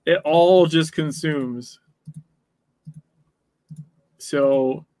 It all just consumes.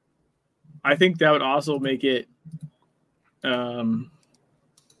 So I think that would also make it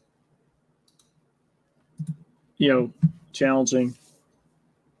challenging.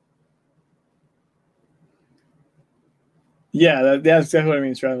 Yeah, that's exactly what I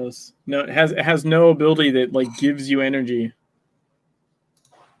mean, Travis. No, it has no ability that like gives you energy.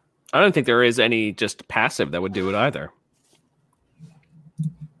 I don't think there is any just passive that would do it either.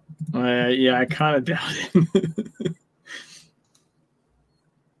 Yeah, I kind of doubt it.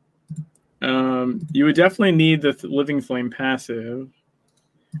 You would definitely need the living flame passive.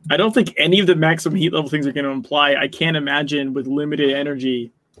 I don't think any of the maximum heat level things are going to imply. I can't imagine with limited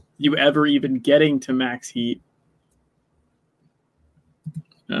energy you ever even getting to max heat.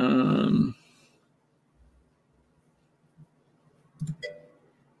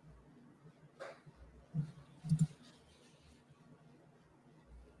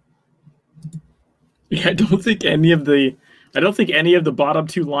 Yeah, I don't think any of the bottom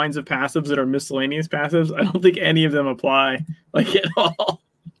 2 lines of passives that are miscellaneous passives, I don't think any of them apply like at all.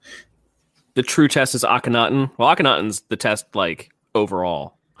 The true test is Akhenaten. Well, Akhenaten's the test like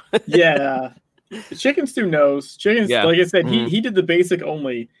overall. Yeah. Chicken Stew knows. Like I said, he did the basic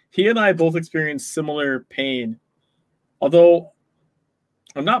only. He and I both experienced similar pain. Although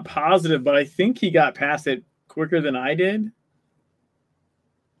I'm not positive, but I think he got past it quicker than I did.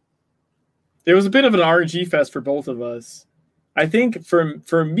 it was a bit of an RNG fest for both of us. I think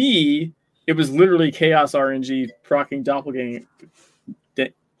for me, it was literally chaos RNG proccing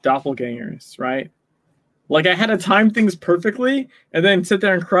doppelgangers, right? Like I had to time things perfectly and then sit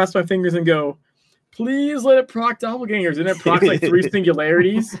there and cross my fingers and go, please let it proc doppelgangers. And it procs like 3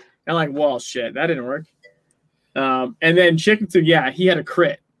 singularities. And like, well, shit, that didn't work. And then Chicken Soup, yeah, he had a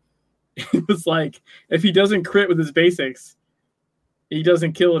crit. It was like, if he doesn't crit with his basics, he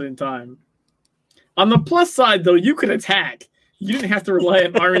doesn't kill it in time. On the plus side, though, you could attack. You didn't have to rely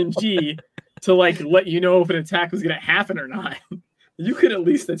on RNG to like let you know if an attack was going to happen or not. You could at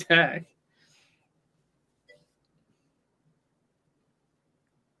least attack.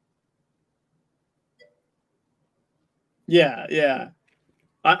 Yeah.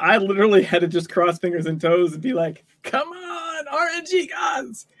 I literally had to just cross fingers and toes and be like, come on, RNG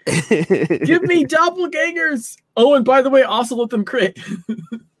gods! Give me doppelgangers! Oh, and by the way, also let them crit.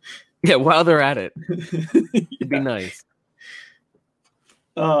 Yeah, while they're at it. It'd be nice.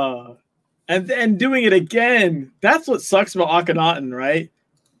 And then doing it again. That's what sucks about Akhenaten, right?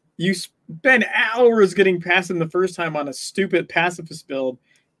 You spend hours getting past him the first time on a stupid pacifist build,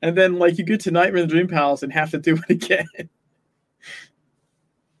 and then like you get to Nightmare in the Dream Palace and have to do it again.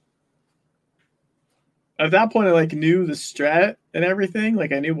 At that point, I like knew the strat and everything.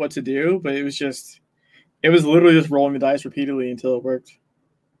 Like I knew what to do, but it was literally just rolling the dice repeatedly until it worked.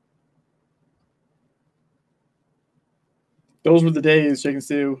 Those were the days, Chicken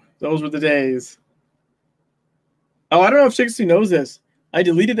Stew. Those were the days. Oh, I don't know if Chicken Stew knows this. I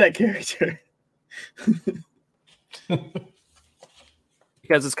deleted that character.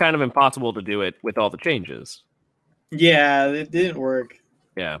 Because it's kind of impossible to do it with all the changes. Yeah, it didn't work.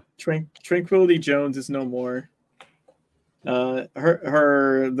 Yeah. Tranquility Jones is no more.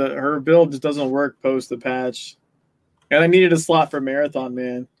 Her build just doesn't work post the patch. And I needed a slot for Marathon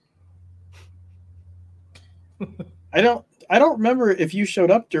Man. I don't remember if you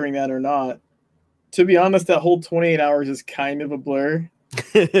showed up during that or not. To be honest, that whole 28 hours is kind of a blur.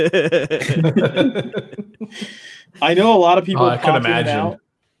 I know a lot of people I could imagine. out,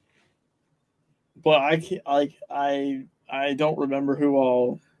 but I can't, I don't remember who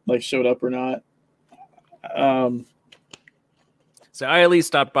all like showed up or not. So I at least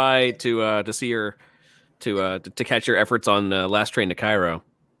stopped by to see your to catch your efforts on Last Train to Cairo.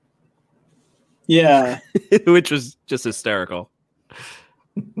 Yeah, which was just hysterical.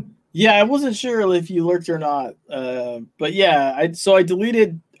 Yeah, I wasn't sure if you lurked or not, but yeah, I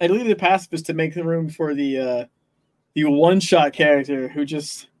deleted the pacifist to make room for the one-shot character who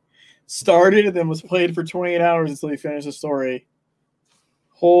just started and then was played for 28 hours until he finished the story.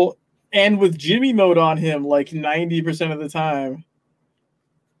 And with Jimmy mode on him like 90% of the time.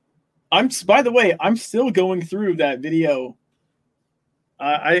 By the way, I'm still going through that video.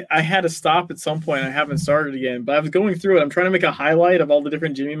 I had to stop at some point. I haven't started again, but I was going through it. I'm trying to make a highlight of all the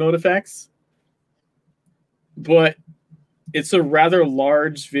different Jimmy mode effects, but it's a rather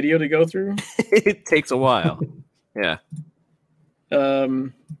large video to go through. It takes a while. Yeah.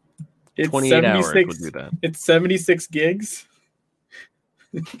 It's 28 hours will do that. It's 76 gigs.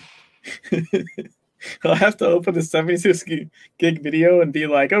 I'll have to open the 76 gig video and be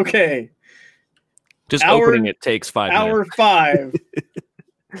like, okay. Just opening it takes 5 minutes. Hour 5.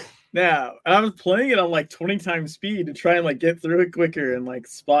 Now, I was playing it on like 20 times speed to try and like get through it quicker and like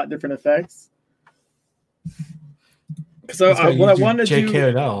spot different effects. So what I want to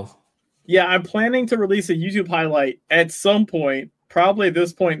do, yeah, I'm planning to release a YouTube highlight at some point, probably at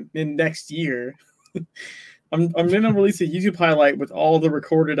this point in next year. I'm going to release a YouTube highlight with all the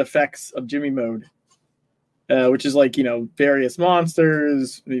recorded effects of Jimmy mode, which is like, various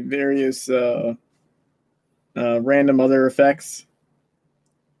monsters, various random other effects.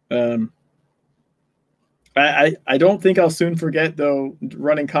 I don't think I'll soon forget though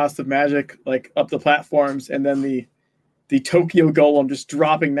running Cost of Magic like up the platforms and then the Tokyo Golem just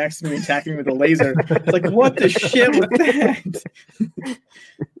dropping next to me attacking me with a laser. It's like, what the shit was that?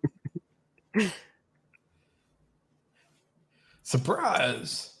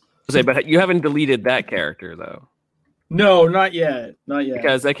 Surprise. But you haven't deleted that character though. No, not yet. Not yet.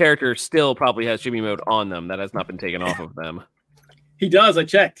 Because that character still probably has Jimmy mode on them. That has not been taken off of them. He does. I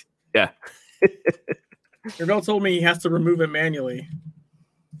checked. Yeah. Your girl told me he has to remove it manually.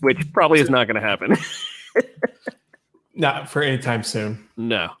 Which probably is not going to happen. Not for any time soon.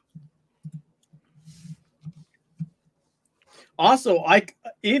 No. Also,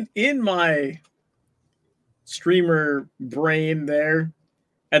 in my streamer brain there,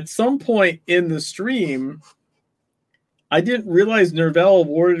 at some point in the stream, I didn't realize Nervell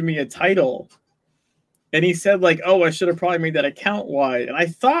awarded me a title and he said like, "Oh, I should have probably made that account wide." And I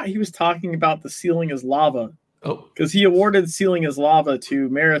thought he was talking about the Ceiling is Lava. Oh, because he awarded Ceiling is Lava to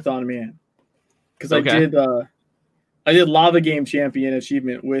Marathon Man. Because I did Lava Game Champion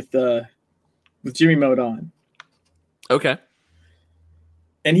achievement with Jimmy Mode on. Okay.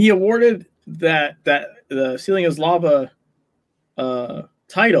 And he awarded that the Ceiling is Lava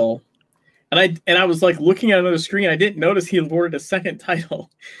title. And I was like looking at another screen. I didn't notice he awarded a second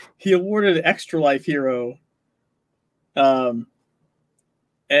title. He awarded Extra Life Hero. And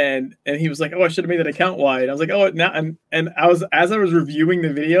he was like, "Oh, I should have made that account wide." I was like, "Oh, now," and I was, as I was reviewing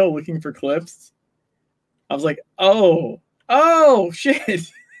the video, looking for clips, I was like, "Oh shit!"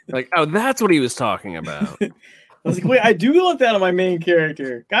 Like, oh, that's what he was talking about. I was like, "Wait, I do want that on my main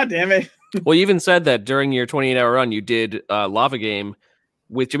character. God damn it!" Well, you even said that during your 28-hour run, you did Lava Game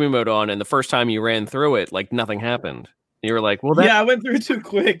with Jimmy Mode on, and the first time you ran through it, like nothing happened. You were like, "Well, yeah, I went through too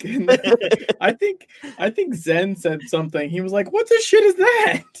quick." And I think Zen said something. He was like, "What the shit is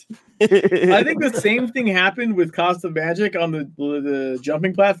that?" I think the same thing happened with Cost of Magic on the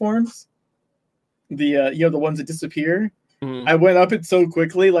jumping platforms. The the ones that disappear. Mm-hmm. I went up it so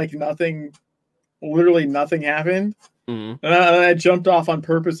quickly, like literally nothing happened. Mm-hmm. And I jumped off on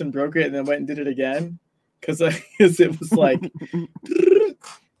purpose and broke it, and then went and did it again because it was like.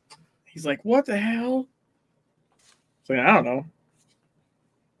 He's like, "What the hell?" So I don't know.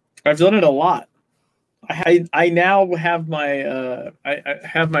 I've done it a lot. I now have my I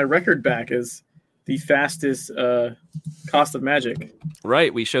have my record back as the fastest Cost of Magic.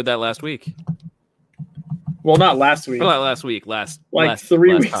 Right, we showed that last week. Well, not last week. Well, not last week. Last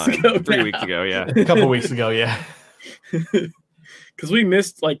 3 weeks time. ago. 3 weeks ago, yeah. a couple weeks ago, yeah. Because we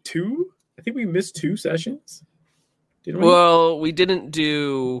missed like two. I think we missed 2 sessions. Didn't we? Well, we didn't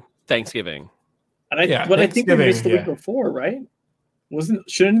do Thanksgiving. And I think we missed the week before, right?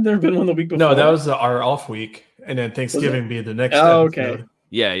 Shouldn't there have been one the week before? No, that was our off week, and then Thanksgiving be the next. Oh, okay. Episode.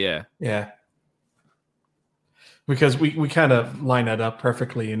 Yeah. Because we kind of line that up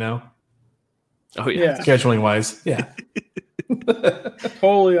perfectly, you know. Oh yeah. Scheduling wise, yeah.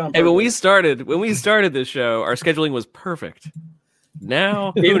 Totally on purpose. Hey, when we started this show, our scheduling was perfect.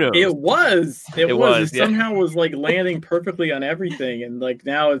 Now, who knows? It was. It somehow was like landing perfectly on everything, and like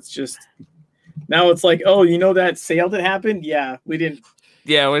now it's like, oh, you know that sale that happened? Yeah, we didn't.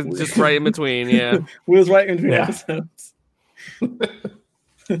 Yeah, it was just right in between. Yeah, we was right in between episodes.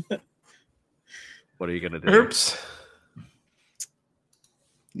 What are you gonna do? Oops.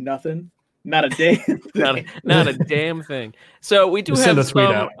 Nothing. Not a damn. not a damn thing. So we do have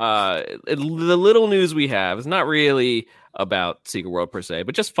some. The little news we have is not really about Secret World per se,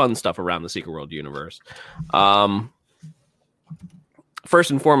 but just fun stuff around the Secret World universe.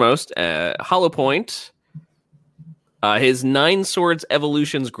 First and foremost, Hollow Point, his Nine Swords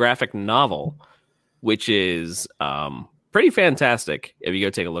Evolutions graphic novel, which is pretty fantastic if you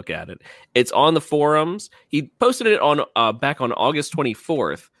go take a look at it. It's on the forums. He posted it on back on August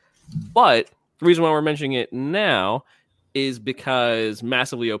 24th, but the reason why we're mentioning it now is because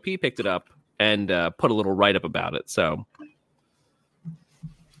Massively OP picked it up and put a little write-up about it. So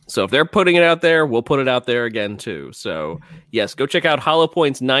if they're putting it out there, we'll put it out there again too. So yes, go check out Hollow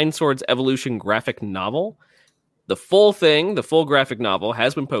Point's Nine Swords Evolution graphic novel. The full graphic novel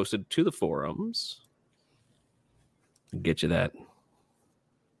has been posted to the forums. Get you that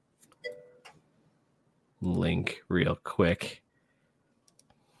link real quick.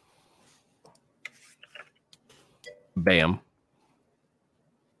 Bam.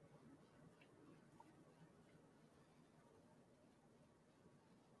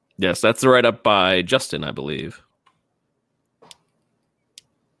 Yes, that's the write-up by Justin, I believe.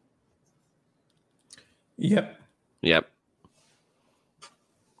 Yep.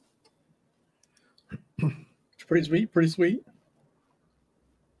 It's pretty sweet.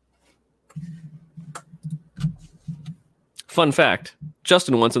 Fun fact,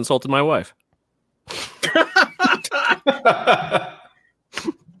 Justin once insulted my wife.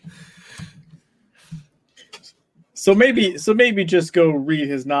 So maybe just go read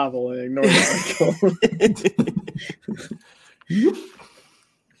his novel and ignore the article.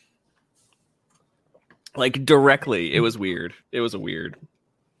 Like directly, it was weird. It was a weird.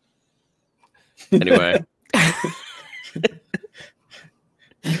 Anyway,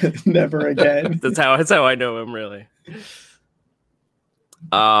 never again. That's how I know him, really.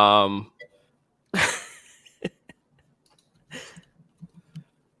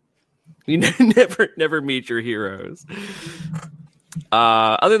 You never meet your heroes.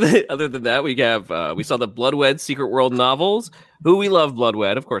 Other than that, we saw the Bloodwed Secret World novels. Who we love,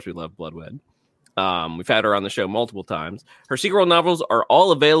 Bloodwed. Of course, we love Bloodwed. We've had her on the show multiple times. Her Secret World novels are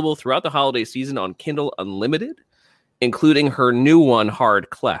all available throughout the holiday season on Kindle Unlimited, including her new one, Hard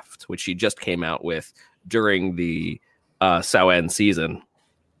Cleft, which she just came out with during the Samhain season.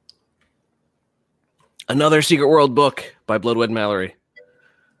 Another Secret World book by Bloodwed Mallory.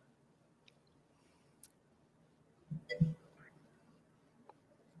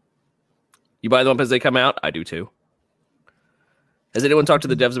 You buy them up as they come out? I do too. Has anyone talked to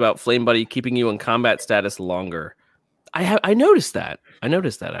the devs about Flame Buddy keeping you in combat status longer? I noticed that. I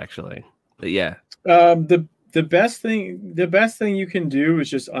noticed that actually. But yeah. The best thing you can do is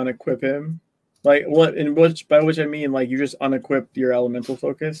just unequip him. Like by which I mean like you just unequip your elemental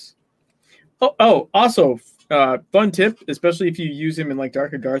focus. Also, fun tip, especially if you use him in like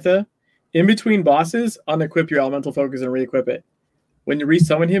Dark Agartha, in between bosses, unequip your elemental focus and re-equip it. When you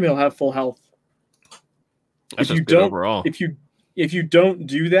resummon him, he'll have full health. That's just good overall. If you don't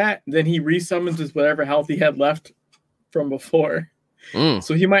do that, then he resummons with whatever health he had left from before.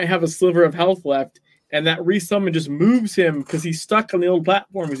 So he might have a sliver of health left, and that resummon just moves him because he's stuck on the old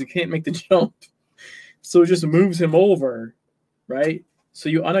platform because he can't make the jump. So it just moves him over, right? So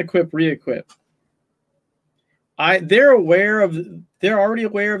you unequip, re-equip. They're already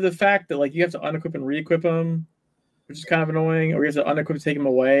aware of the fact that like you have to unequip and re-equip him, which is kind of annoying, or you have to unequip to take him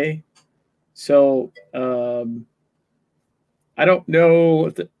away. So I don't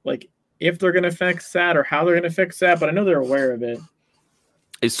know if they're going to fix that or how they're going to fix that, but I know they're aware of it.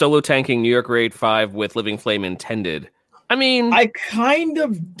 Is solo tanking New York Raid 5 with Living Flame intended? I mean, I kind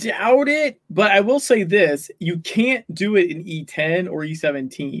of doubt it, but I will say this: you can't do it in E10 or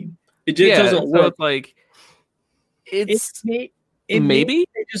E17. It just doesn't work. It's like it's maybe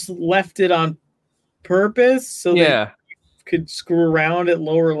they just left it on purpose so they could screw around at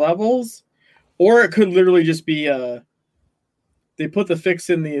lower levels, or it could literally just be they put the fix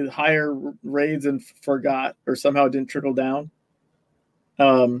in the higher raids and forgot, or somehow it didn't trickle down.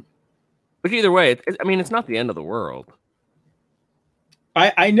 But either way, it's not the end of the world.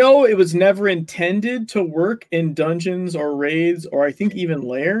 I know it was never intended to work in dungeons or raids, or I think even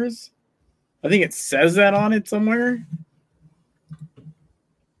lairs. I think it says that on it somewhere.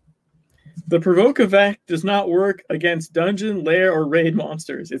 The provoke effect does not work against dungeon, lair, or raid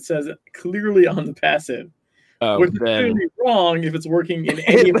monsters. It says it clearly on the passive. Which is clearly wrong if it's working in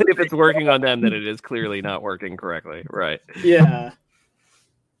any But if it's working on them, then it is clearly not working correctly. Right. Yeah.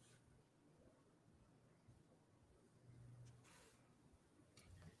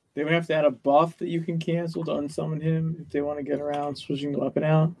 They would have to add a buff that you can cancel to unsummon him if they want to get around switching the weapon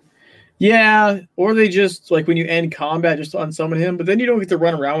out. Yeah, or they just, like, when you end combat, just to unsummon him, but then you don't get to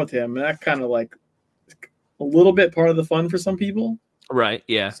run around with him, and that kind of, like, a little bit part of the fun for some people. Right,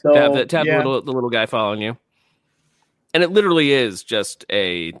 yeah. So, to have the little guy following you. And it literally is just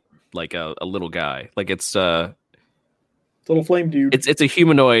a little guy. Like, it's little flame dude. It's a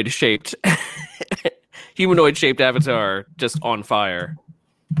humanoid-shaped avatar just on fire.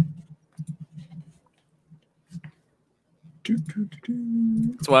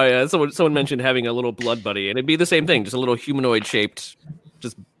 That's why someone mentioned having a little blood buddy, and it'd be the same thing, just a little humanoid-shaped,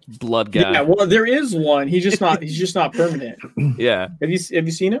 just blood guy. Yeah, well, there is one. He's just not permanent. Yeah. Have you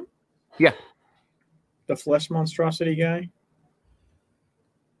seen him? Yeah. The flesh monstrosity guy.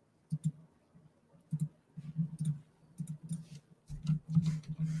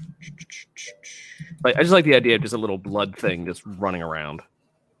 I just like the idea of just a little blood thing just running around,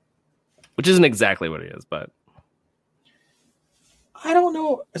 which isn't exactly what it is, but. I don't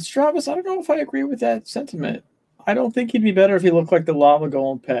know, Stravis. I don't know if I agree with that sentiment. I don't think he'd be better if he looked like the lava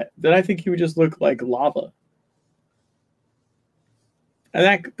golem pet. Then I think he would just look like lava,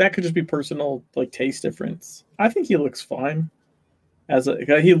 and that could just be personal, like, taste difference. I think he looks fine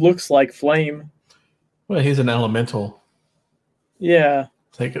he looks like flame. Well, he's an elemental. Yeah,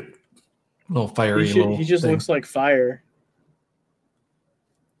 Take a little fiery. He just looks like fire.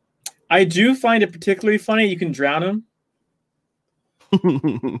 I do find it particularly funny. You can drown him.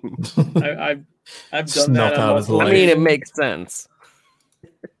 I've done that. I mean, it makes sense.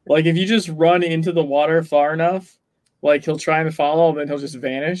 Like, if you just run into the water far enough, like, he'll try and follow, and then he'll just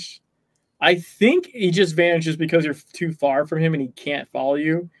vanish. I think he just vanishes because you're too far from him and he can't follow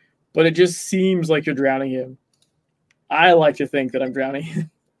you, but it just seems like you're drowning him. I like to think that I'm drowning him.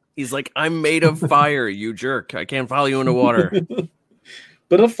 He's like, I'm made of fire, you jerk. I can't follow you into water.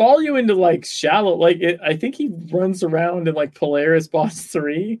 But he'll follow you into, like, shallow. Like, I think he runs around in, like, Polaris Boss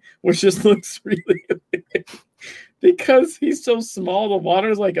 3, which just looks really weird. Because he's so small, the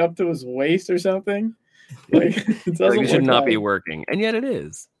water's, like, up to his waist or something. Like, it doesn't should not be working. And yet it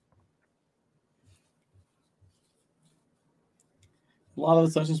is. A lot of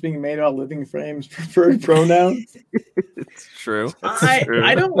assumptions being made about Living Flame's preferred pronouns. It's true.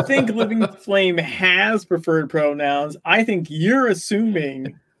 I don't think Living Flame has preferred pronouns. I think you're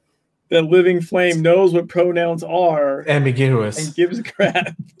assuming that Living Flame knows what pronouns are Ambiguous. and gives a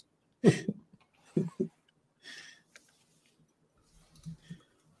crap.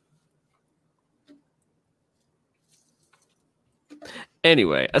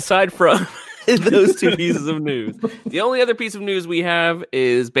 Anyway, aside from those two pieces of news, the only other piece of news we have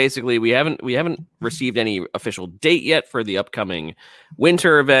is basically we haven't received any official date yet for the upcoming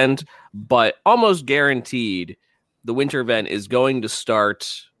winter event, but almost guaranteed the winter event is going to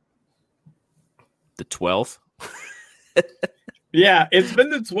start the 12th. Yeah, it's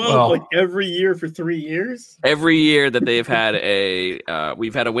been the 12th like every year for 3 years. Every year that they've had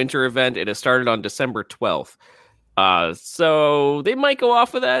we've had a winter event. It has started on December 12th. So they might go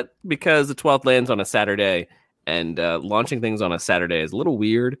off of that because the 12th lands on a Saturday, and launching things on a Saturday is a little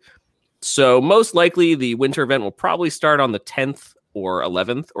weird. So most likely the winter event will probably start on the 10th or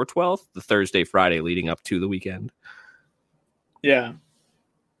 11th or 12th, the Thursday, Friday leading up to the weekend. Yeah.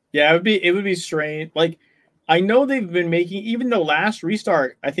 Yeah, it would be strange. Like, I know they've been making, even the last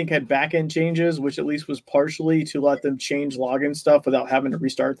restart, I think had back-end changes, which at least was partially to let them change login stuff without having to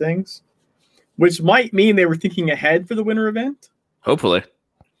restart things, which might mean they were thinking ahead for the winter event. Hopefully.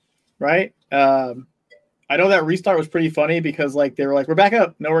 Right? I know that restart was pretty funny because like they were like, we're back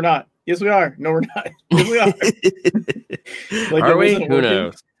up. No, we're not. Yes, we are. No, we're not. Yes, we are. Like, are we? Who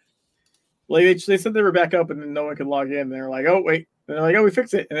knows? Like they said they were back up and then no one could log in. And they were like, oh, wait. And they're like, oh, we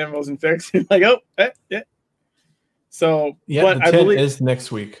fixed it. And then it wasn't fixed. Like, oh, yeah. So, yeah, but the 10th I believe is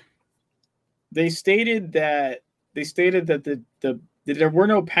next week. They stated that the there were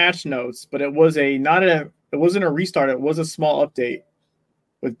no patch notes, but it wasn't a restart. It was a small update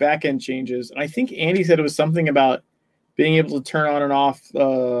with back-end changes. And I think Andy said it was something about being able to turn on and off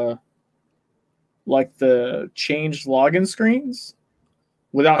like the changed login screens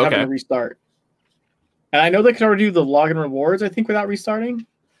without having to restart. And I know they could already do the login rewards, I think, without restarting.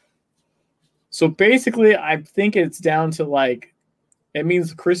 So basically, I think it's down to like, it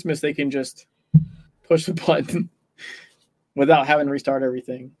means Christmas they can just push the button without having to restart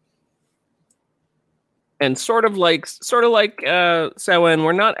everything. And sort of like Samhain,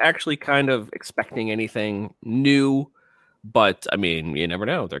 we're not actually kind of expecting anything new, but I mean, you never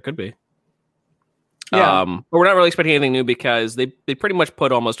know. There could be. Yeah. But we're not really expecting anything new because they pretty much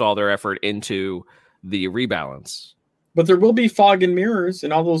put almost all their effort into the rebalance. But there will be fog and mirrors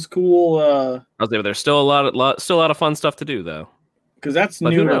and all those cool. There's still a lot of fun stuff to do though. Because that's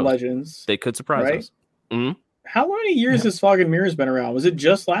new in Legends. They could surprise us. Mm-hmm. How many years has Fog and Mirrors been around? Was it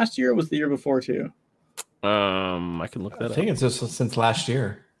just last year or was it the year before too? I can look that up. I think it's just since last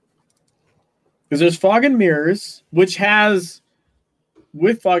year. Because there's Fog and Mirrors, which has,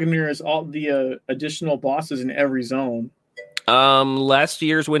 with Fog and Mirrors, all the additional bosses in every zone. Last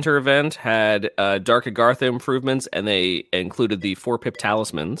year's winter event had Dark Agartha improvements, and they included the 4-pip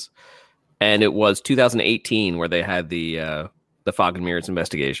talismans. And it was 2018 where they had the Fog and Mirrors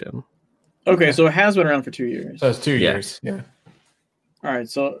investigation. Okay, so it has been around for 2 years. So it's 2 years. Yeah. All right,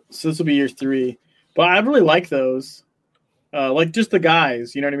 so this will be year 3. But I really like those. Like just the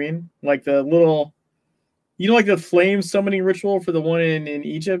guys, you know what I mean? Like the little, like the flame summoning ritual for the one in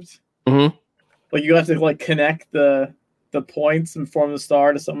Egypt? Mm-hmm. Like you have to like connect the points and form the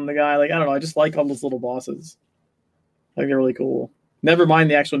star to summon the guy. Like, I don't know. I just like all those little bosses. I think they're really cool. Never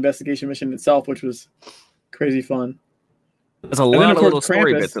mind the actual investigation mission itself, which was crazy fun. There's a lot of little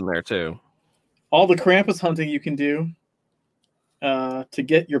story bits in there too. All the Krampus hunting you can do to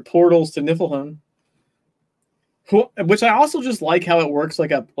get your portals to Niflheim. Which I also just like how it works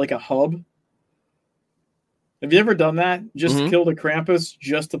like a hub. Have you ever done that? Just killed a Krampus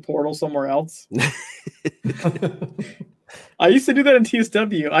just to portal somewhere else? I used to do that in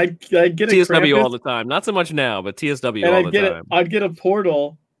TSW. I'd get a TSW Krampus, all the time. Not so much now, but TSW all the time. I'd get a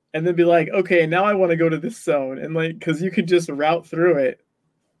portal and then be like, okay, now I want to go to this zone. And like, because you could just route through it.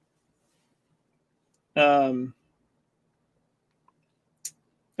 And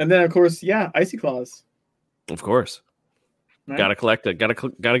then, of course, Icy Claws. Of course. Right? Gotta collect it.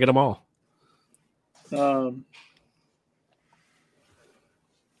 Gotta get them all.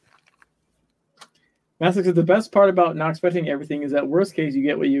 Master said the best part about not expecting everything is that worst case you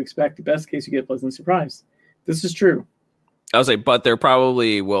get what you expect. The best case you get pleasantly surprised. This is true. I would say, but there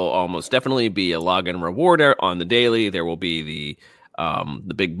probably will almost definitely be a login reward on the daily. There will be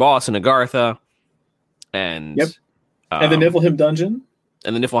the big boss in Agartha, and and the Niflheim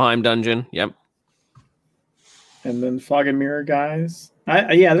dungeon, Yep. And then Fog and Mirror guys.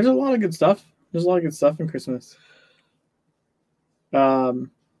 There's a lot of good stuff. There's a lot of good stuff in Christmas.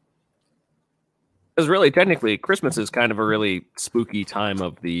 Um, Because really, technically, Christmas is kind of a really spooky time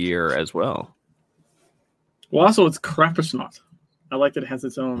of the year as well. well, also it's Krampusnacht. I like that it has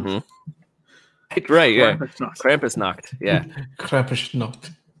its own. Mm-hmm. Right, yeah. Krampusnacht. Krampusnacht, yeah.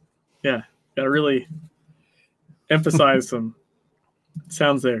 Krampusnacht. Yeah, gotta really emphasize some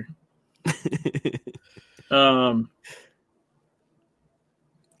sounds there.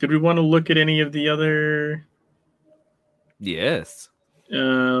 Did we want to look at any of the other? Yes.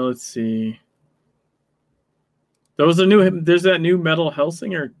 Let's see. There's that new Metal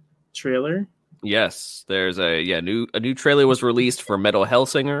Hellsinger trailer. Yes, there's a new trailer was released for Metal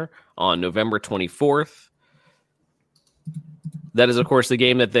Hellsinger on November 24th. That is, of course, the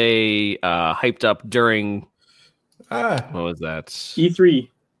game that they hyped up during. What was that? E3,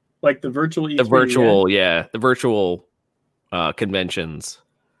 like the virtual E3. The virtual, the virtual conventions.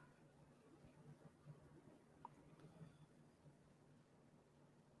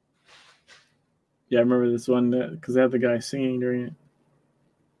 Yeah, I remember this one because they had the guy singing during it.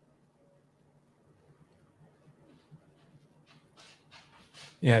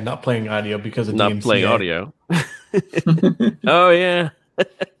 Yeah, not playing audio because of not DMCA. Playing audio. Oh yeah.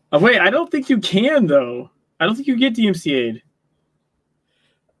 Oh, wait, I don't think you can though. I don't think you get DMCA'd.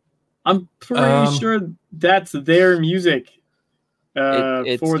 I'm pretty sure that's their music for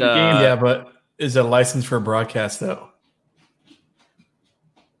the game. Yeah, but is it licensed for broadcast though?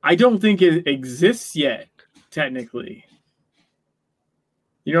 I don't think it exists yet, technically.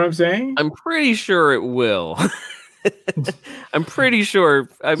 You know what I'm saying? I'm pretty sure it will. I'm pretty sure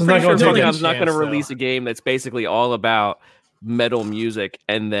Capcom's not going to release a game that's basically all about metal music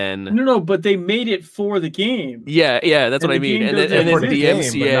and then no, but they made it for the game. Yeah, that's what I mean. And then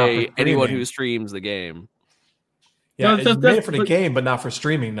DMCA anyone who streams the game. Yeah, it's made it for the game, but not for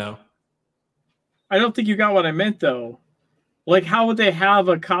streaming. No, I don't think you got what I meant though. Like, how would they have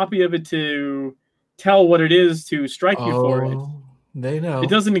a copy of it to tell what it is to strike you for it? They know it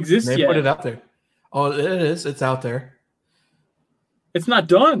doesn't exist yet. They put it out there. Oh, it is. It's out there. It's not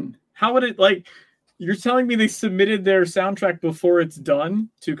done. How would it like? You're telling me they submitted their soundtrack before it's done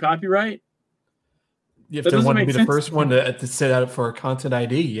to copyright? If they want to be the first one to set out for a content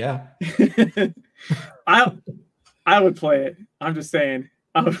ID, yeah. I would play it. I'm just saying.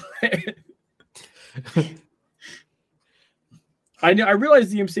 I would play it. I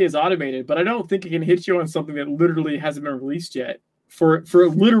realize DMCA is automated, but I don't think it can hit you on something that literally hasn't been released yet. For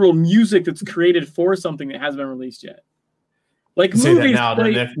literal music that's created for something that hasn't been released yet. Like say movies that now,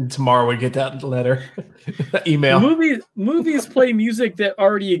 then tomorrow we get that letter, that email. Movies play music that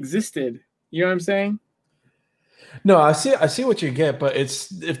already existed. You know what I'm saying? No, I see what you get, but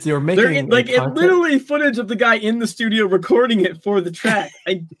it's if they're making it literally footage of the guy in the studio recording it for the track.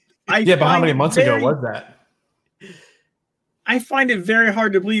 But how many months ago was that? I find it very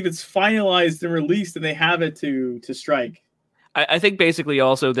hard to believe it's finalized and released and they have it to strike. I think basically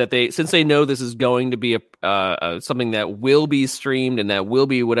also that since they know this is going to be a something that will be streamed and that will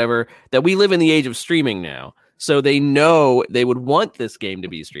be whatever, that we live in the age of streaming now. So they know they would want this game to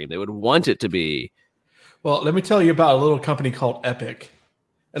be streamed. They would want it to be. Well, let me tell you about a little company called Epic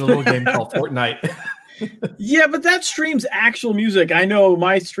and a little game called Fortnite. Yeah, but that streams actual music. I know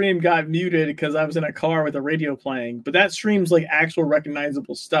my stream got muted because I was in a car with a radio playing, but that streams like actual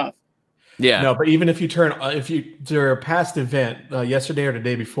recognizable stuff. Yeah. No, but even if you do a past event yesterday or the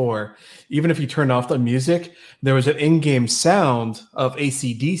day before, even if you turn off the music, there was an in-game sound of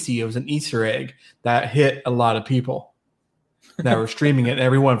AC/DC. It was an Easter egg that hit a lot of people that were streaming it, and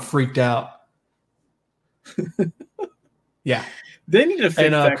everyone freaked out. Yeah. They need to fix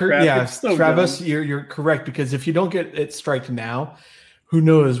that crap. Yeah, so Travis, you're correct, because if you don't get it striked now, who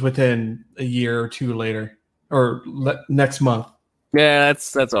knows within a year or two later or next month. Yeah,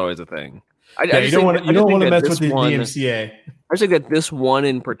 that's always a thing. You don't want to mess with the DMCA. I just think that this one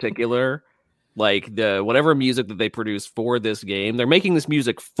in particular, like the whatever music that they produce for this game, they're making this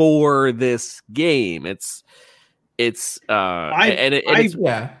music for this game. And it's going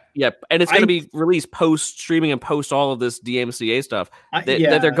to be released post streaming and post all of this DMCA stuff.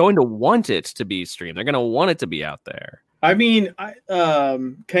 That they're going to want it to be streamed. They're going to want it to be out there. I mean,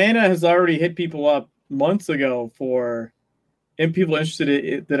 Kayana has already hit people up months ago and people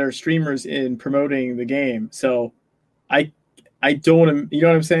interested that are streamers in promoting the game. So I don't want to, you know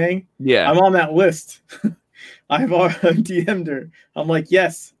what I'm saying? Yeah. I'm on that list. I've DM'd her. I'm like,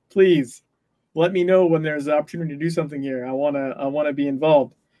 yes, please let me know when there's an opportunity to do something here. I want to be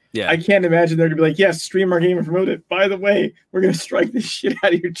involved. Yeah. I can't imagine they're going to be like, yes, stream our game and promote it. By the way, we're going to strike this shit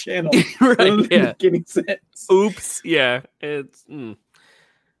out of your channel. Right. Yeah. Getting sense. Oops. Yeah. I'm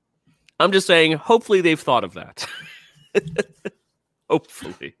just saying, hopefully they've thought of that.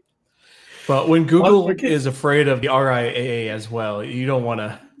 Hopefully. But when Google is afraid of the RIAA as well, you don't want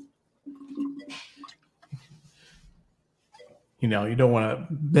to, you don't want to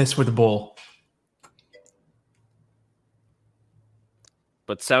mess with the bull.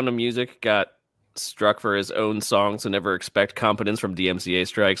 But Sound of Music got struck for his own song, so never expect competence from DMCA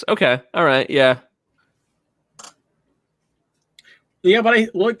strikes. Okay, all right, yeah. Yeah, but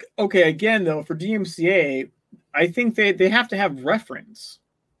again, though, for DMCA, I think they have to have reference.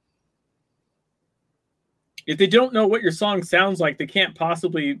 If they don't know what your song sounds like, they can't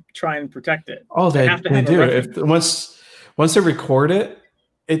possibly try and protect it. Oh, they do. If once they record it,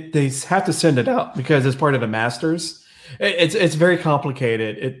 they have to send it out because it's part of the masters. It's very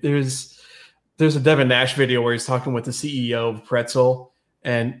complicated. There's a Devin Nash video where he's talking with the CEO of Pretzel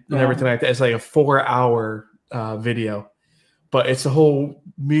and everything like that. It's like a 4-hour video, but it's a whole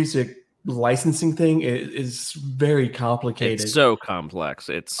music licensing thing. It is very complicated. It's so complex.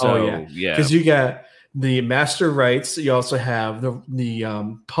 It's so because you got the master rights. You also have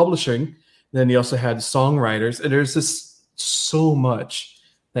the publishing. Then you also had songwriters, and there's just so much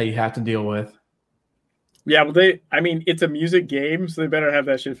that you have to deal with. Yeah, well, it's a music game, so they better have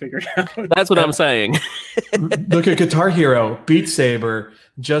that shit figured out. That's what I'm saying. Look at Guitar Hero, Beat Saber,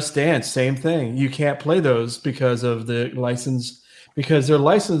 Just Dance, same thing. You can't play those because of the license, because they're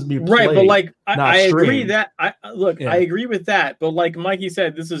licensed to be played, right. But like, I agree that I agree with that. But like Mikey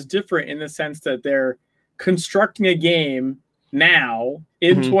said, this is different in the sense that they're constructing a game now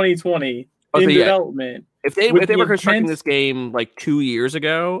in 2020 in development. If they were constructing this game like 2 years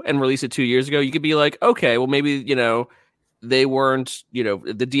ago and released it 2 years ago, you could be like, okay, well maybe they weren't, the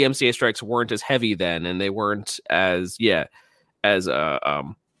DMCA strikes weren't as heavy then, and they weren't as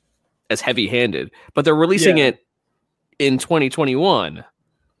heavy-handed. But they're releasing it in 2021,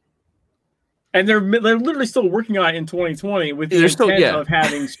 and they're literally still working on it in 2020 with the intent of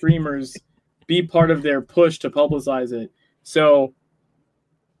having streamers be part of their push to publicize it. So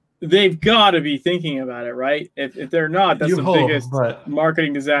they've got to be thinking about it, right? If they're not, that's the biggest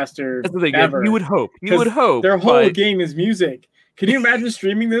marketing disaster ever. You would hope. Their whole game is music. Can you imagine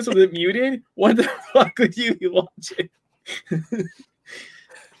streaming this with it muted? What the fuck would you be watching?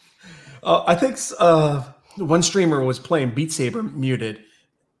 I think one streamer was playing Beat Saber muted.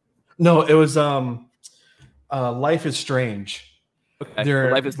 No, it was Life is Strange. Okay.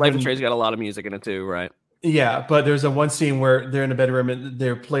 Life is Strange got a lot of music in it too, right? Yeah, but there's one scene where they're in a bedroom and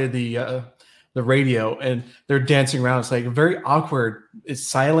they play the radio and they're dancing around. It's like very awkward. It's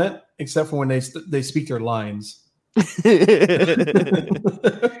silent except for when they speak their lines. I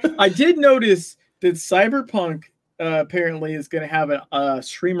did notice that Cyberpunk apparently is going to have a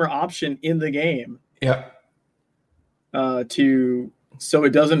streamer option in the game. Yeah. So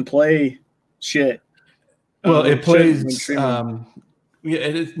it doesn't play shit. Well, it plays.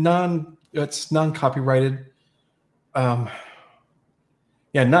 It's non-copyrighted. The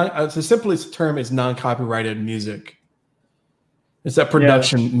simplest term is non-copyrighted music. It's that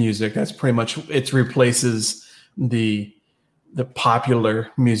production music. That's pretty much it replaces the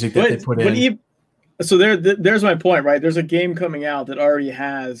popular music that they put in. There's my point, right? There's a game coming out that already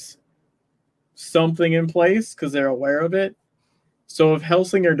has something in place because they're aware of it. So if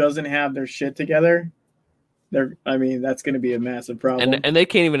Hellsinger doesn't have their shit together, that's going to be a massive problem. And they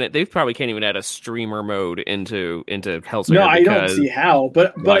probably can't even add a streamer mode into Hellsinger. No, I don't see how.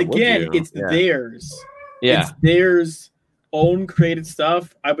 But again, it's theirs. Yeah. It's theirs own created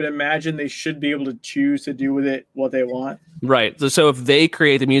stuff. I would imagine they should be able to choose to do with it what they want. Right. So if they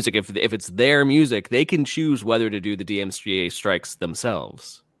create the music, if it's their music, they can choose whether to do the DMCA strikes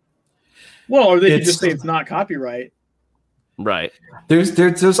themselves. Well, or they could just say it's not copyright. Right.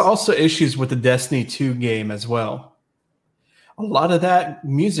 There's also issues with the Destiny 2 game as well. A lot of that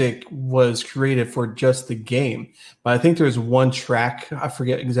music was created for just the game, but I think there's one track, I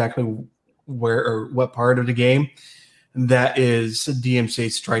forget exactly where or what part of the game, that is DMCA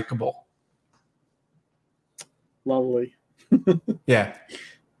strikeable. Lovely. Yeah.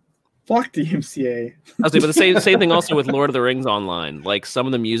 Fuck DMCA. But the same thing also with Lord of the Rings Online. Like some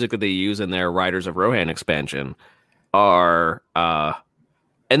of the music that they use in their Riders of Rohan expansion are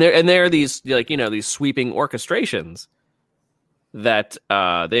and they're these these sweeping orchestrations that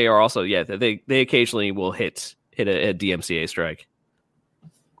they are also they occasionally will hit a DMCA strike.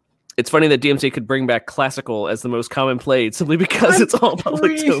 It's funny that DMCA could bring back classical as the most common played simply because it's all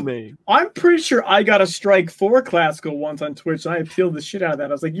public domain. I'm pretty sure I got a strike for classical once on Twitch and I appealed the shit out of that.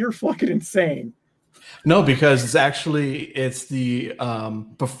 I was like, you're fucking insane. No, because it's the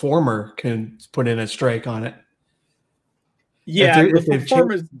performer can put in a strike on it. Yeah, the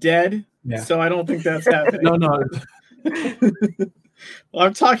performer's dead, so I don't think that's happening. No. Well,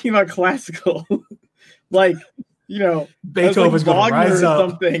 I'm talking about classical, like Beethoven's like going to rise or up.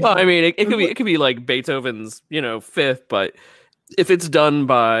 something. Well, I mean, it could be like Beethoven's, fifth, but if it's done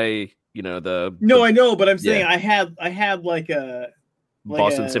by, I know, but I'm saying Yeah. I had like a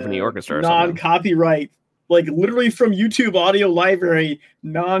Boston Symphony Orchestra or something. non-copyright, like literally from YouTube Audio Library,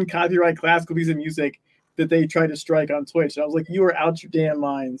 non-copyright classical piece of music that they tried to strike on Twitch. And I was like, you are out your damn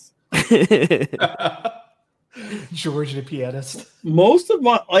minds. George the pianist. Most of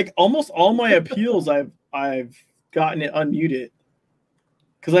my, like almost all my appeals, I've gotten it unmuted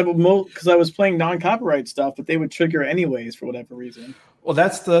because I was playing non-copyright stuff, but they would trigger anyways for whatever reason. Well,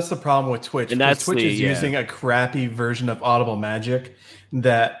 that's the problem with Twitch. And that's Twitch is using a crappy version of Audible Magic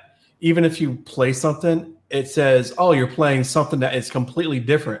that even if you play something, it says, "Oh, you're playing something that is completely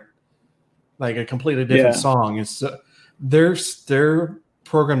different, like a completely different song." And so their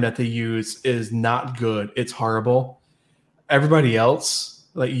program that they use is not good. It's horrible. Everybody else,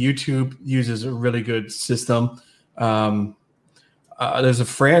 like YouTube, uses a really good system. There's a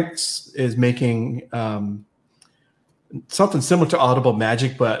France is making something similar to Audible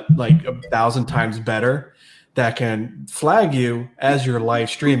Magic, but like 1,000 times better, that can flag you as you're live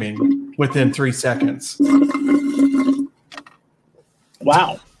streaming within 3 seconds.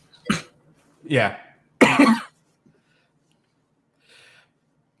 Wow. Yeah.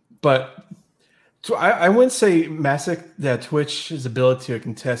 But I wouldn't say Masick that Twitch's ability to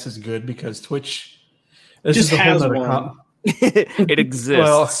contest is good because Twitch just has one. It exists.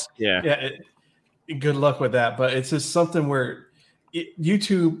 Well, yeah. Good luck with that. But it's just something where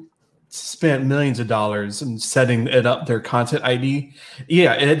YouTube spent millions of dollars in setting it up, their content ID.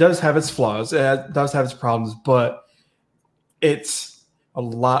 Yeah, it does have its flaws. It does have its problems, but it's a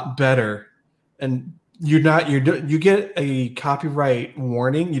lot better. And you get a copyright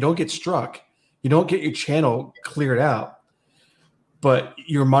warning. You don't get struck. You don't get your channel cleared out. But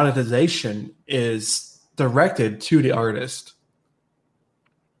your monetization is directed to the artist.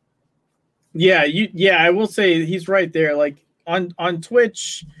 Yeah, I will say he's right there. Like on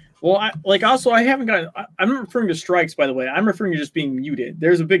Twitch, well, I haven't gotten. I'm not referring to strikes, by the way. I'm referring to just being muted.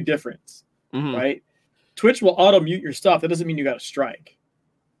 There's a big difference, right? Twitch will auto mute your stuff. That doesn't mean you got a strike.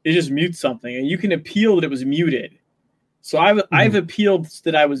 It just mutes something, and you can appeal that it was muted. So I've appealed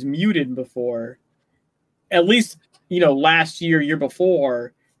that I was muted before, at least last year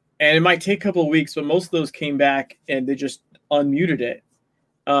before, and it might take a couple of weeks, but most of those came back and they just unmuted it.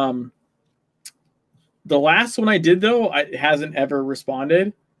 The last one I did, though, it hasn't ever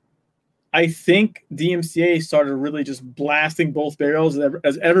responded. I think DMCA started really just blasting both barrels,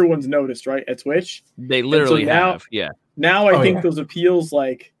 as everyone's noticed, right, at Twitch. They literally have, yeah. Now I think those appeals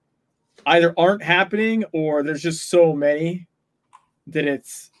like either aren't happening or there's just so many that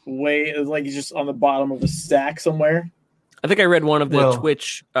it's just on the bottom of a stack somewhere. I think I read one of the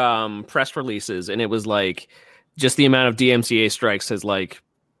Twitch press releases, and it was like just the amount of DMCA strikes has like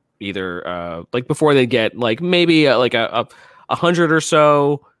either like before they get like maybe like a 100 or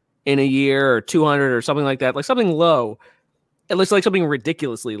so in a year or 200 or something like that, like something low. It looks like something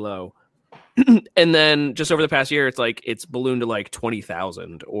ridiculously low. And then just over the past year, it's ballooned to like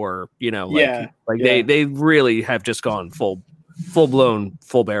 20,000 or they really have just gone full blown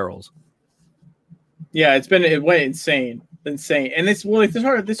full barrels. Yeah, it went insane, and they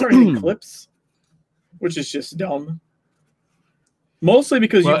started hitting clips, which is just dumb. Mostly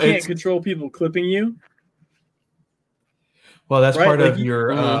because you can't control people clipping you. Well, that's right? Part of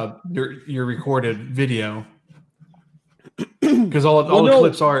your recorded video. Because all the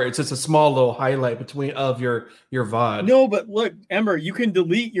clips it's just a small little highlight of your VOD. No, but look, Ember, you can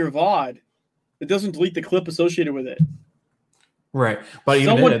delete your VOD. It doesn't delete the clip associated with it. Right. But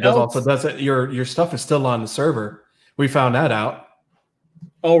even then, it does your stuff is still on the server. We found that out.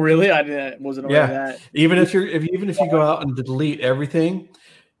 Oh, really? I wasn't aware of that. Even if you go out and delete everything,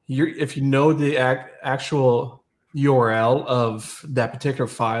 if you know the actual URL of that particular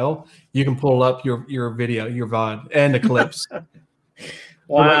file, you can pull up your video, your VOD, and the clips.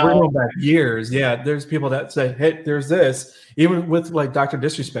 Wow. We're going back years. Yeah, there's people that say, "Hey, there's this." Even with like Dr.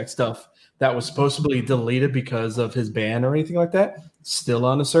 Disrespect stuff that was supposed to be deleted because of his ban or anything like that, still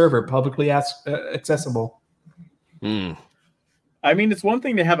on the server, publicly accessible. I mean, it's one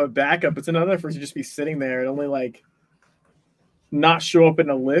thing to have a backup. It's another for it to just be sitting there and only like not show up in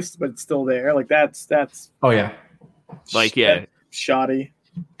a list, but it's still there. Like that's. Oh yeah. Like yeah, shoddy.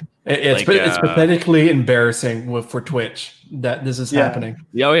 It's pathetically embarrassing for Twitch that this is happening.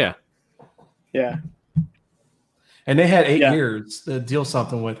 Oh yeah. Yeah. And they had 8 years to deal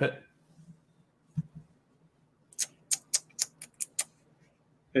something with it.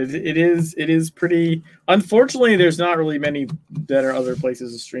 It is pretty. Unfortunately, there's not really many that are other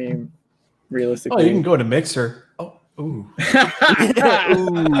places to stream. Realistically, Oh, you can go to Mixer. Oh, ooh.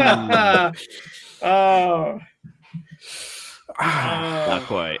 Oh. Not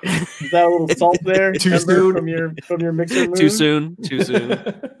quite. Is that a little salt there? Too Ember, soon. from your Mixer move? Too soon. Too soon.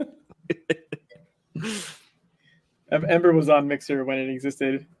 Ember was on Mixer when it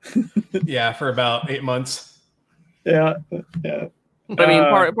existed. Yeah, for about 8 months. Yeah. But I mean,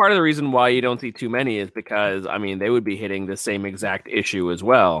 part of the reason why you don't see too many is because, I mean, they would be hitting the same exact issue as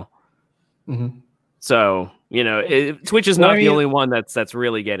well. Mm-hmm. So, Twitch is not the only one that's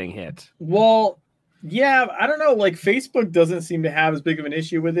really getting hit. Well, yeah, I don't know. Like, Facebook doesn't seem to have as big of an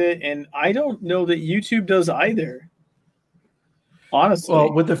issue with it, and I don't know that YouTube does either. Honestly.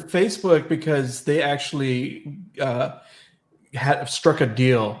 Well, with the Facebook, because they actually had struck a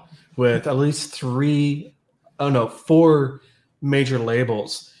deal with at least 4 major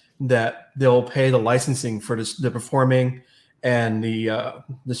labels that they'll pay the licensing for the performing and the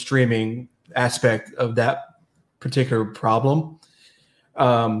streaming aspect of that particular problem.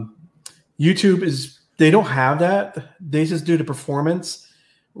 YouTube they don't have that. They just do the performance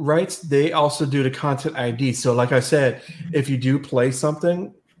rights. They also do the content ID. So like I said, if you do play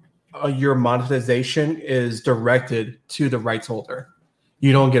something, your monetization is directed to the rights holder.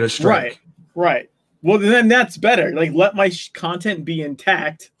 You don't get a strike. Right. Well, then that's better. Like, let my content be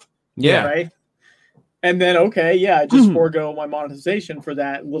intact. Yeah. Right. And then, okay, yeah, just forego my monetization for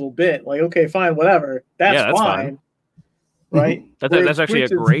that little bit. Like, okay, fine, whatever. That's fine. Right. That's actually a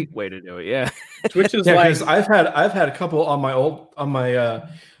great way to do it. Yeah. Twitch is because I've had a couple on my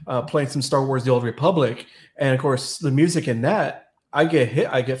playing some Star Wars: The Old Republic, and of course the music in that I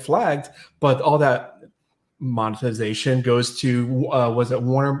get flagged, but all that monetization goes to was it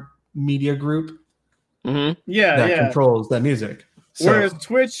Warner Media Group? Mm-hmm. Yeah, controls that music. Whereas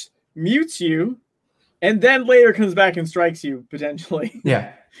Twitch mutes you, and then later comes back and strikes you potentially.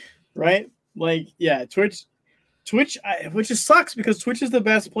 Yeah. Right. Like, yeah, Twitch, which just sucks because Twitch is the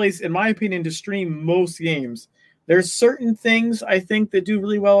best place, in my opinion, to stream most games. There's certain things I think that do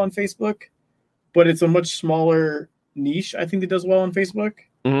really well on Facebook, but it's a much smaller niche. I think that does well on Facebook.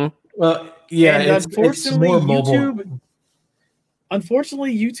 Mm-hmm. Well, yeah, and unfortunately, it's more mobile.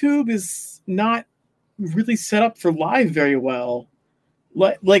 YouTube is not really set up for live very well.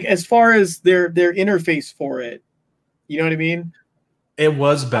 Like as far as their interface for it, you know what I mean? It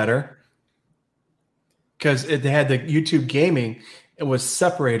was better because they had the YouTube gaming. It was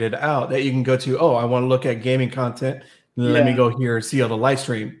separated out that you can go to. Oh, I want to look at gaming content. Let me go here and see all the live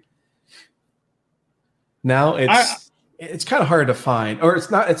stream. Now it's kind of hard to find, or it's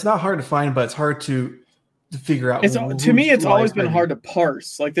not hard to find, but it's hard to figure out. To me, it's always been hard to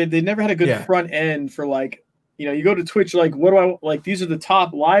parse. Like they never had a good front end for like. You go to Twitch, like, what do I like? These are the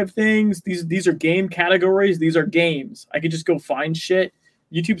top live things. These are game categories. These are games. I could just go find shit.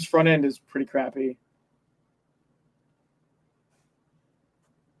 YouTube's front end is pretty crappy.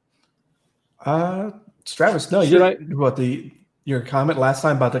 Travis, no, your comment last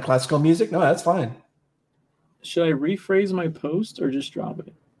time about the classical music? No, that's fine. Should I rephrase my post or just drop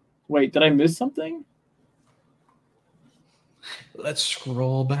it? Wait, did I miss something? Let's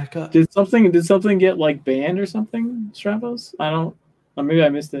scroll back up. Did something get like banned or something, Stravos? I don't. Or maybe I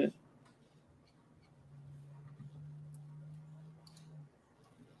missed it.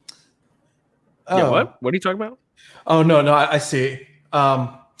 Yeah, what are you talking about? Oh no, I see.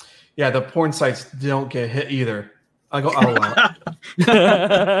 Yeah, the porn sites don't get hit either. I go, oh wow.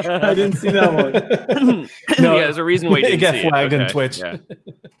 I didn't see that one. No, yeah, there's a reason why you didn't get flagged in Twitch. Yeah.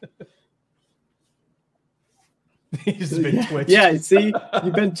 He's been twitched. Yeah, see,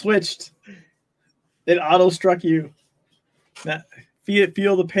 you've been twitched. It auto struck you.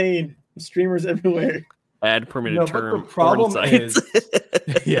 Feel the pain. Streamers everywhere. Add permitted term. The problem is,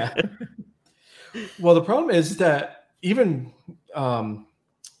 yeah. Well, the problem is that even Pornhub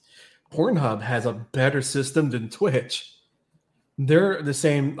has a better system than Twitch. They're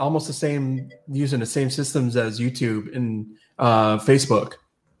almost the same, using the same systems as YouTube and Facebook.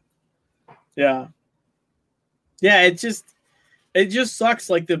 Yeah. Yeah, it just sucks.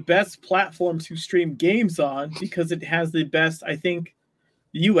 Like the best platform to stream games on because it has the best, I think,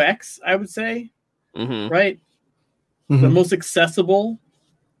 UX, I would say. Mm-hmm. Right? Mm-hmm. The most accessible.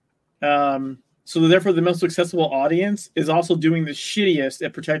 So therefore the most accessible audience is also doing the shittiest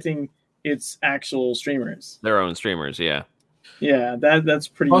at protecting its actual streamers. Their own streamers, yeah. Yeah, that's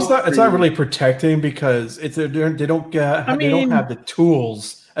pretty. Well, it's not really protecting because they don't have the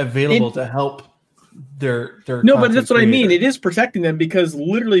tools available to help their no, but that's what I mean. creator. It is protecting them because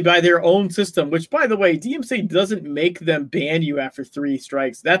literally by their own system, which by the way, DMCA doesn't make them ban you after 3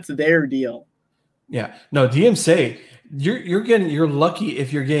 strikes. That's their deal. Yeah, no, DMCA, you're lucky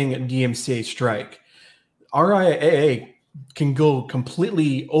if you're getting a DMCA strike. RIAA can go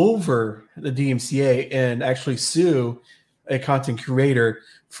completely over the DMCA and actually sue a content creator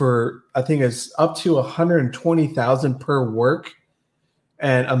for, I think it's up to $120,000 per work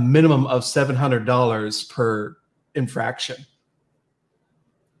and a minimum of $700 per infraction.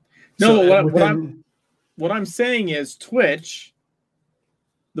 No, So but what I'm saying is Twitch,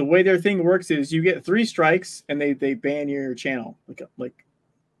 the way their thing works is you get 3 strikes and they ban your channel, like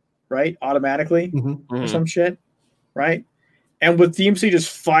right, automatically or some shit, right? And with DMC just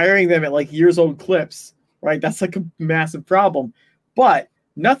firing them at like years old clips, right? That's like a massive problem. But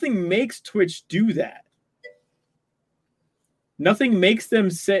nothing makes Twitch do that. Nothing makes them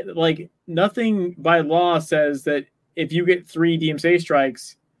say, like, nothing by law says that if you get 3 DMCA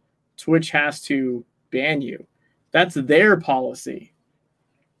strikes, Twitch has to ban you. That's their policy,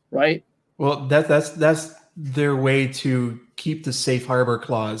 right? Well, that's their way to keep the safe harbor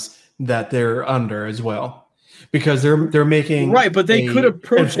clause that they're under as well, because they're making right, but they could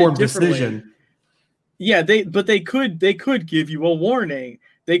approach it differently. Decision. Yeah, they could give you a warning.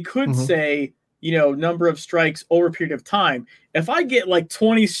 They could say, you know, number of strikes over a period of time. If I get like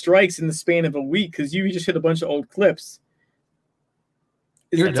 20 strikes in the span of a week because you just hit a bunch of old clips,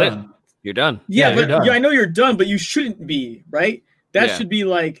 you're done. You're done. Yeah, but done. Yeah, I know you're done, but you shouldn't be, right? That should be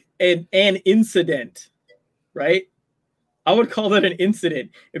like an incident, right? I would call that an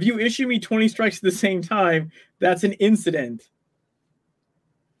incident. If you issue me 20 strikes at the same time, that's an incident.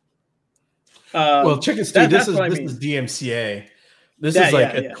 Well, Chicken Steve, this is DMCA. This is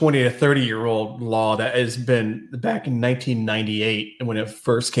like a 20 to 30-year-old law that has been back in 1998 when it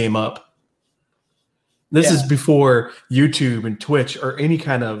first came up. This is before YouTube and Twitch or any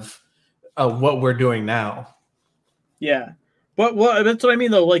kind of what we're doing now. Yeah. But well, that's what I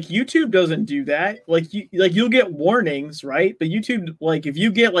mean though. Like YouTube doesn't do that. You'll get warnings, right? But YouTube, like if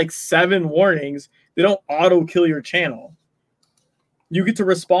you get like 7 warnings, they don't auto kill your channel. You get to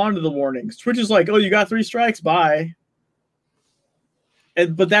respond to the warnings. Twitch is like, oh, you got 3 strikes, bye.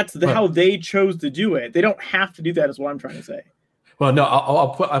 But that's how they chose to do it. They don't have to do that, is what I'm trying to say. Well, no, I'll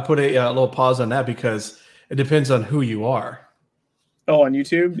put a little pause on that because it depends on who you are. Oh, on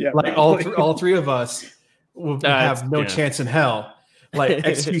YouTube, yeah. Like all three of us will have no chance in hell. Like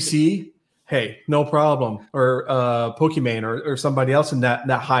XQC, hey, no problem, or Pokimane, or somebody else in that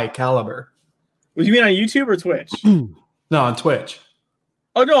high caliber. What do you mean on YouTube or Twitch? No, on Twitch.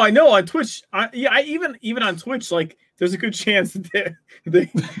 Oh no, I know on Twitch. Even on Twitch, like there's a good chance that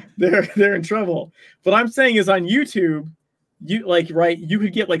they're in trouble. What I'm saying is on YouTube, you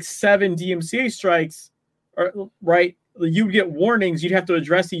could get like 7 DMCA strikes, or right, you would get warnings. You'd have to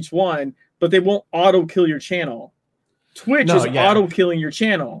address each one, but they won't auto kill your channel. Twitch is auto killing your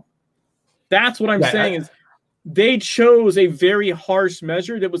channel. That's what I'm saying is they chose a very harsh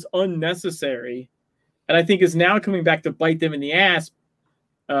measure that was unnecessary, and I think is now coming back to bite them in the ass.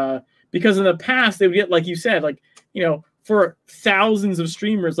 Because in the past they would get, like you said, like, you know, for thousands of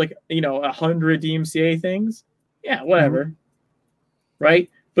streamers, like, you know, 100 DMCA things. Yeah, whatever. Right?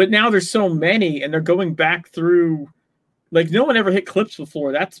 But now there's so many and they're going back through, like no one ever hit clips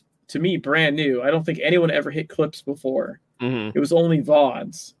before. That's, to me, brand new. I don't think anyone ever hit clips before. It was only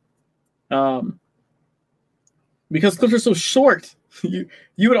VODs. Because clips are so short.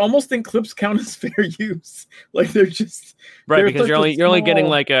 You would almost think clips count as fair use. Like they're just right, because you're only getting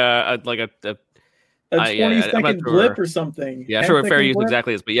like a 20-second blip or something. Yeah, I'm sure what fair use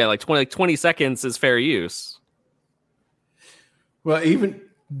exactly is, but yeah, like 20 seconds is fair use. Well, even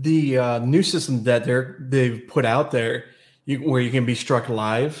the new system that they've put out there, where you can be struck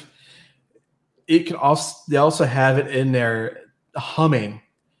live, they also have it in there. Humming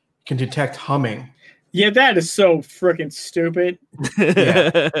can detect humming. Yeah, that is so freaking stupid.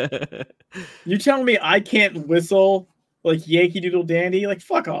 Yeah. You telling me I can't whistle like Yankee Doodle Dandy? Like,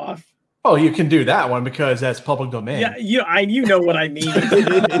 fuck off. Oh, you can do that one because that's public domain. Yeah, you know what I mean.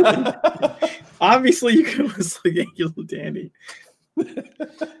 Obviously, you can whistle Yankee Doodle Dandy.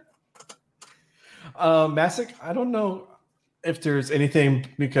 Masick, I don't know if there's anything,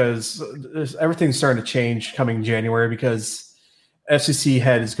 because everything's starting to change coming January because FCC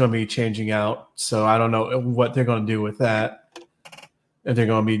head is going to be changing out, so I don't know what they're going to do with that. If they're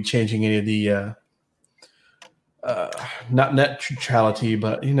going to be changing any of the not net neutrality,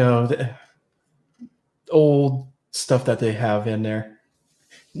 but you know, the old stuff that they have in there.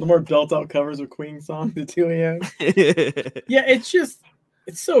 No more belt out covers of Queen song, the 2 a.m. Yeah, it's just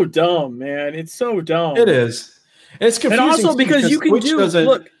It's so dumb, man. It's so dumb. It is. It's confusing. And also because you can Twitch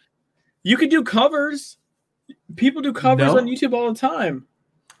you can do covers. People do covers on YouTube all the time.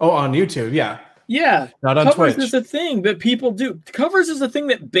 Oh, on YouTube, yeah. Yeah. Not on covers Twitch. is a thing that people do. Covers is a thing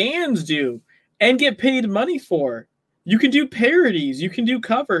that bands do and get paid money for. You can do parodies. You can do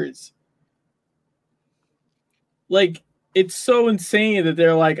covers. Like, it's so insane that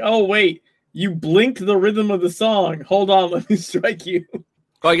they're like, oh, wait, you blinked the rhythm of the song. Hold on, let me strike you.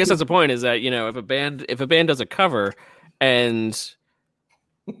 Well, I guess that's the point, is that, if a band does a cover, and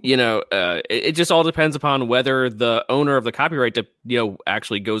it just all depends upon whether the owner of the copyright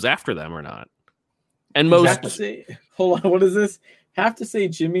actually goes after them or not. And hold on, what is this? Have to say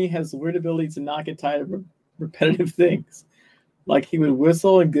Jimmy has the weird ability to not get tired of repetitive things. Like he would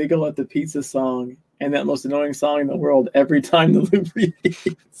whistle and giggle at the pizza song and that most annoying song in the world every time the loop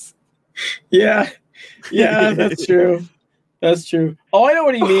repeats. Yeah, that's true. That's true. Oh, I know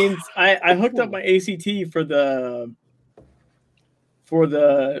what he means. I hooked up my ACT for the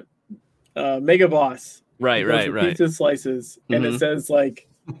Mega Boss. Right. Pizza slices, and it says like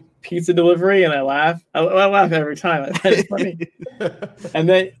pizza delivery, and I laugh. I laugh every time. That's funny. And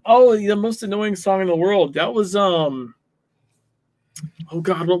then the most annoying song in the world. That was oh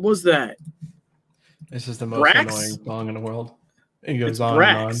God, what was that? This is the most annoying song in the world. It goes on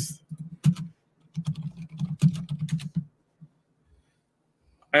Brax.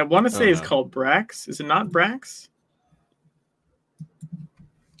 and on. I want to say it's called Brax. Is it not Brax?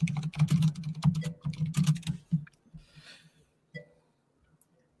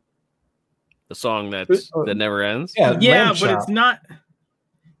 The song that never ends. Yeah, but it's not.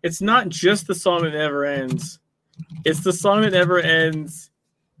 It's not just the song that never ends. It's the song that never ends.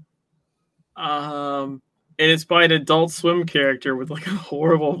 And it's by an Adult Swim character with like a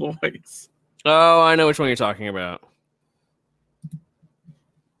horrible voice. Oh, I know which one you're talking about.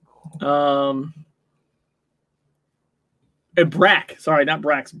 Brack. Sorry, not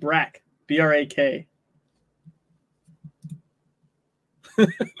Brax. Brack. BRAK.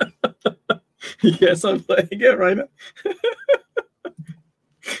 Yes, I'm playing it right now.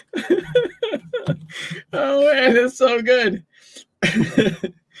 Oh man, it's so good.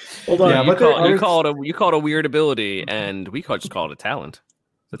 Hold on. Yeah, you call it a weird ability, and we just call it a talent.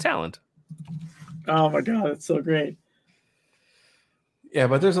 It's a talent. Oh my god, it's so great. Yeah,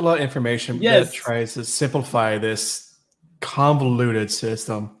 but there's a lot of information that tries to simplify this convoluted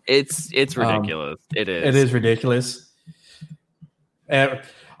system. It's ridiculous. It is. It is ridiculous. And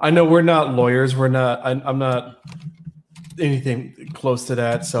I know we're not lawyers. I'm not anything close to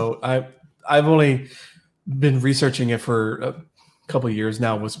that. So I've only been researching it for a couple of years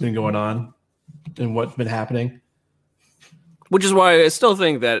now. What's been going on and what's been happening. Which is why I still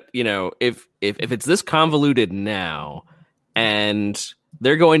think that if it's this convoluted now, and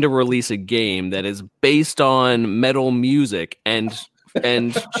they're going to release a game that is based on metal music and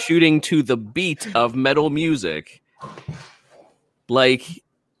shooting to the beat of metal music, like.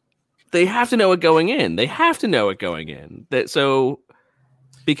 They have to know it going in.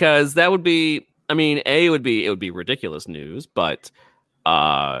 Because that would be, it would be ridiculous news, but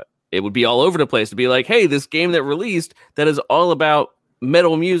it would be all over the place to be like, hey, this game that released that is all about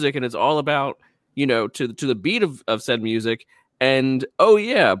metal music and it's all about, to the beat of said music. And oh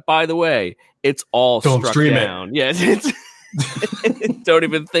yeah, by the way, it's all don't struck stream down. It. Yeah, don't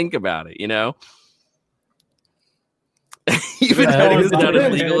even think about it. Even though it's not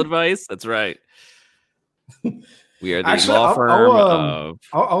legal advice. That's right. We are the law firm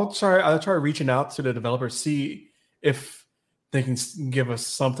I'll try reaching out to the developers, see if they can give us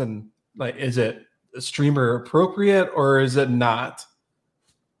something like, is it a streamer appropriate or is it not?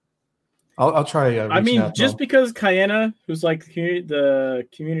 I'll try. Just because Kayena, who's like the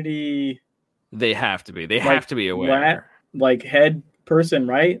community, they have to be. They have to be aware. Head person,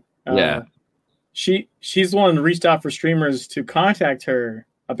 right? Yeah. She's the one who reached out for streamers to contact her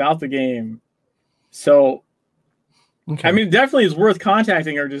about the game. So, okay. Definitely is worth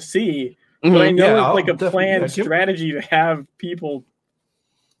contacting her to see. But I know it's like a planned strategy to have people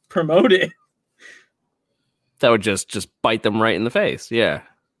promote it. That would just bite them right in the face. Yeah.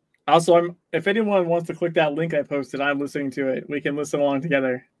 Also, if anyone wants to click that link I posted, I'm listening to it. We can listen along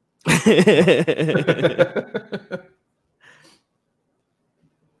together.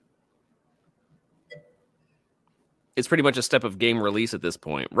 It's pretty much a step of game release at this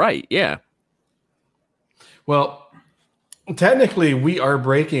point. Right, yeah. Well, technically, we are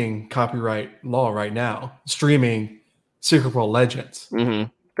breaking copyright law right now, streaming Secret World Legends. Mm-hmm.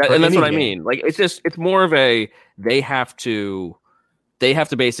 And that's what I mean. Like, it's more of a, they have to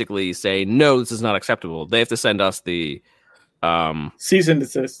basically say, no, this is not acceptable. They have to send us the cease and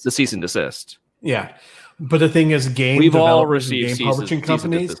desist. The cease and desist. Yeah. But the thing is, We've all received game publishing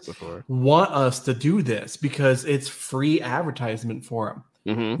companies before. want us to do this because it's free advertisement for them.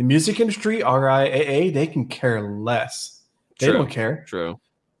 Mm-hmm. The music industry, RIAA, they can care less. They don't care. True.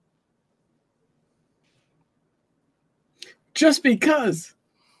 Just because.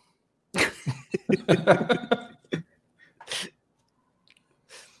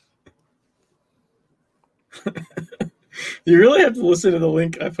 You really have to listen to the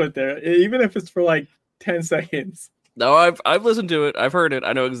link I put there, even if it's for like 10 seconds. No, I've listened to it. I've heard it.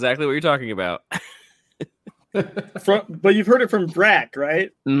 I know exactly what you're talking about. But you've heard it from Brack, right?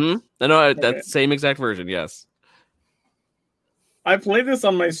 Mm-hmm. I know that same exact version. Yes. I played this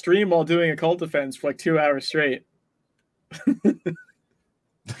on my stream while doing Occult Defense for like 2 hours straight.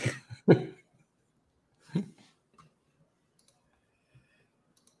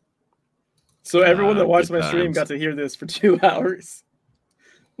 So everyone that watched my stream got to hear this for 2 hours.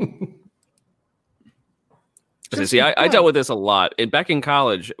 See, I dealt with this a lot. And back in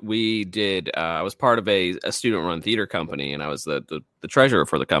college, we did. I was part of a student-run theater company, and I was the treasurer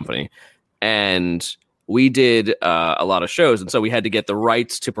for the company. And we did a lot of shows, and so we had to get the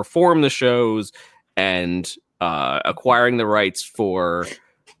rights to perform the shows and acquiring the rights to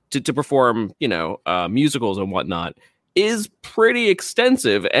perform, musicals and whatnot is pretty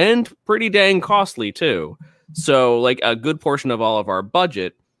extensive and pretty dang costly too. So, like a good portion of all of our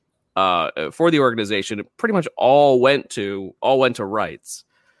budget for the organization pretty much all went to rights.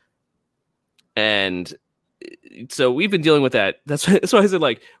 And so we've been dealing with that. That's why I said,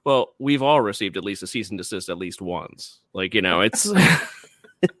 like, well, we've all received at least a cease and desist at least once. Like, it's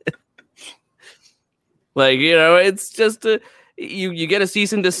like, it's just you get a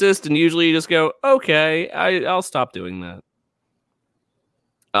cease and desist, and usually you just go, okay, I'll stop doing that.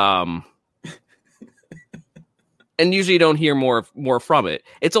 And usually you don't hear more from it.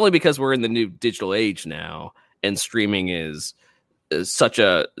 It's only because we're in the new digital age now, and streaming is such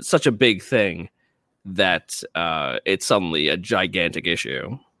a big thing that it's suddenly a gigantic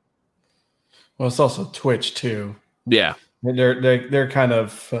issue. Well, it's also Twitch too. Yeah, they're kind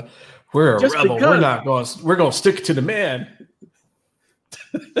of we're a Just rebel. because. We're going to stick to the man.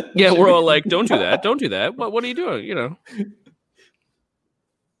 Yeah, we're all like, don't do that. Don't do that. What are you doing?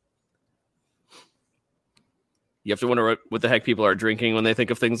 You have to wonder what the heck people are drinking when they think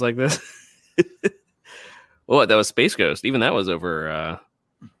of things like this. Oh, that was Space Ghost. Even that was over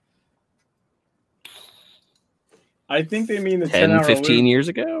I think they mean the 10, 15 years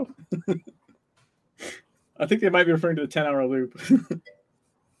ago. I think they might be referring to the 10-hour loop.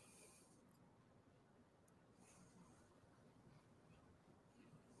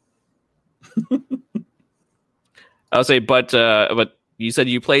 I'll say, but you said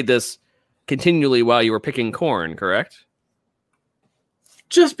you played this continually while you were picking corn, correct?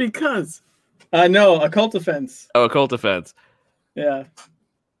 Just because. No, Occult Defense. Oh, Occult Defense. Yeah.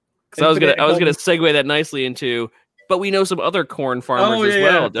 So I was gonna segue that nicely into, but we know some other corn farmers as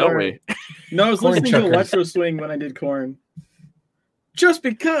well, don't we? No, I was Corn listening chuckers. to Electro Swing when I did corn. Just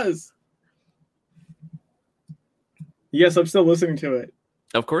because. Yes, I'm still listening to it.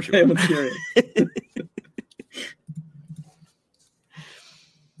 Of course you I are. am curious.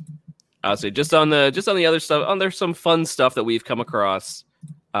 I'll say just on the other stuff. There's some fun stuff that we've come across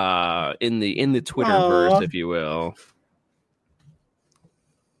in the Twitterverse, if you will.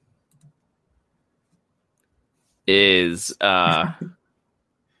 Is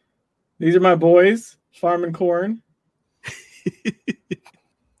these are my boys farming corn.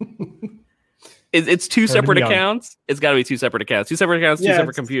 It's two separate accounts. It's got to be two separate accounts. Two separate accounts. Yeah, two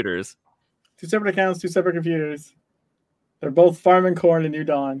separate computers. Two separate accounts. Two separate computers. They're both farming corn in New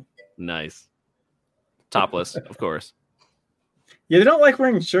Dawn. Nice. Topless, of course. Yeah, they don't like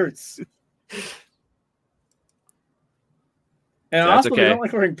wearing shirts. And That's also, okay. they don't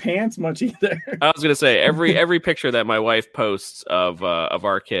like wearing pants much either. I was gonna say every picture that my wife posts of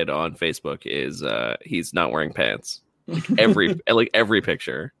our kid on Facebook is he's not wearing pants. Like every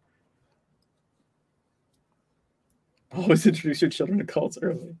picture. Always introduce your children to cults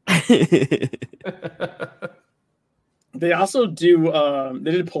early. They also do.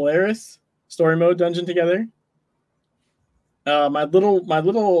 They did Polaris story mode dungeon together. My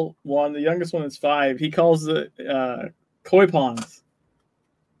little one, the youngest one is 5. He calls it koi ponds.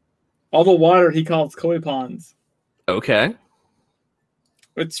 All the water he calls koi ponds. Okay.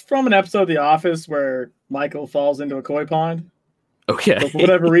 It's from an episode of The Office where Michael falls into a koi pond. Okay. So for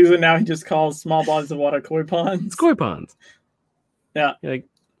whatever reason, now he just calls small bodies of water koi ponds. It's koi ponds. Yeah. Like,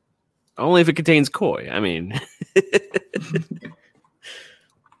 only if it contains koi. I mean.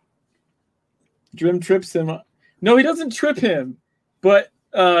 Dream trips him. No, he doesn't trip him, but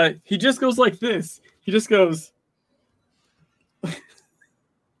he just goes like this. He just goes.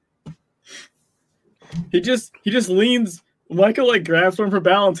 he just leans. Michael like grabs one for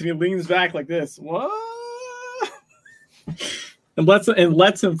balance and he leans back like this. What? and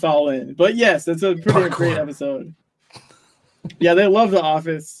lets him fall in. But yes, it's a pretty great episode. Yeah, they love The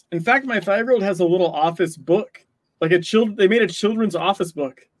Office. In fact, my 5-year-old has a little office book, like they made a children's office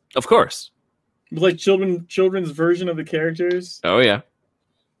book. Of course, it was like children's version of the characters. Oh yeah.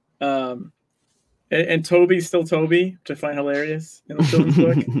 And Toby's still Toby, which I find hilarious in the children's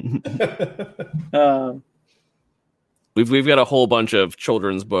book. We've got a whole bunch of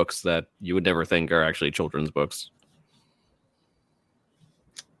children's books that you would never think are actually children's books.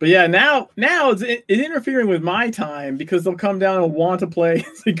 But yeah, now it's interfering with my time because they'll come down and want to play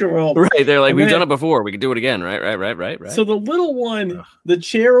Secret World. Right, they're like, we've done it before. We can do it again, right? So the little one, the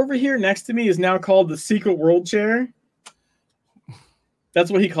chair over here next to me is now called the Secret World chair.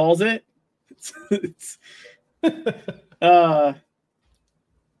 That's what he calls it.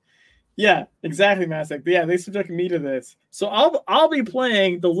 Yeah, exactly, Masek. Yeah, they subject me to this. So I'll be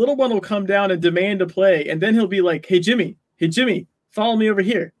playing. The little one will come down and demand to play, and then he'll be like, "Hey Jimmy, follow me over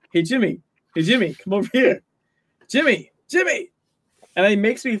here. Hey Jimmy, come over here. Jimmy." And he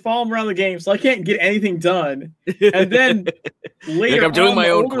makes me follow him around the game, so I can't get anything done. And then later, like I'm doing my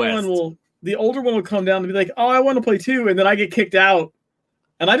own quest. The older one will come down and be like, "Oh, I want to play too," and then I get kicked out.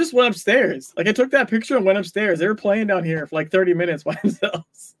 And I just went upstairs. Like I took that picture and went upstairs. They were playing down here for like 30 minutes by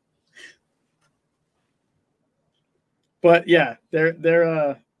themselves. But yeah, they're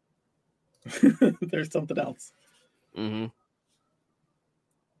there's something else. Mm-hmm.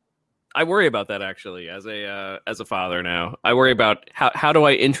 I worry about that actually as a father now. I worry about how do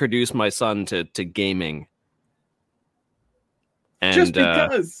I introduce my son to gaming. And just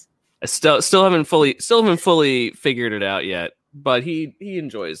because I still haven't fully figured it out yet, but he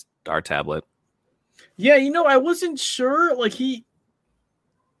enjoys our tablet. Yeah, I wasn't sure. Like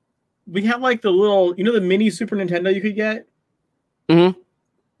we have like the little, the mini Super Nintendo you could get. Mm-hmm.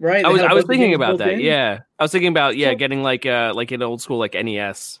 Right. I was thinking about that. Yeah, I was thinking about getting like an old school like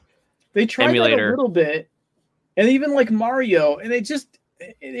NES. They tried emulator. That a little bit, and even like Mario, and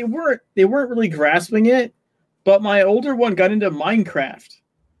they weren't really grasping it. But my older one got into Minecraft,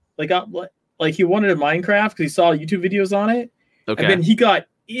 like he wanted a Minecraft because he saw YouTube videos on it. Okay. And then he got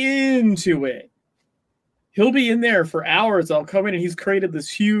into it. He'll be in there for hours. I'll come in and he's created this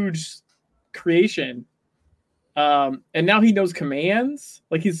huge creation. And now he knows commands.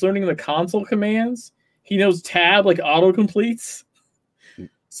 Like he's learning the console commands. He knows tab, like auto-completes.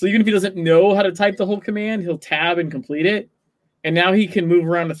 So even if he doesn't know how to type the whole command, he'll tab and complete it. And now he can move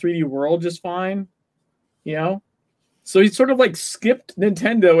around a 3D world just fine. So he sort of like skipped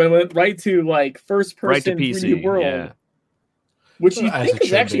Nintendo and went right to like first person right to PC, 3D world. Yeah. Which you think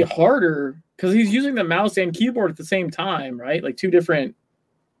is actually harder because he's using the mouse and keyboard at the same time, right? Like two different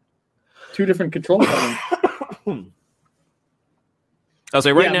control buttons. I'll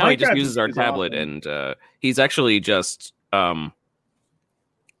say now he just uses our tablet, awesome. And he's actually just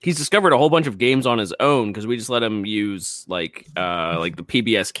he's discovered a whole bunch of games on his own because we just let him use like the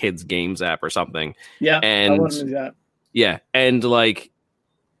PBS Kids Games app or something. Yeah, and I want to use that. Yeah, and like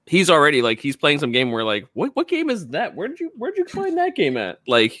he's already like he's playing some game where like what game is that? Where'd you find that game at?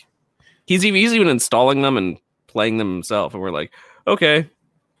 Like he's even installing them and playing them himself, and we're like, okay,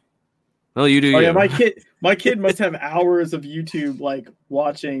 well you do. Oh yeah, my kid must have hours of YouTube like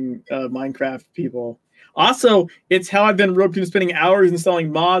watching Minecraft people. Also, it's how I've been roped into spending hours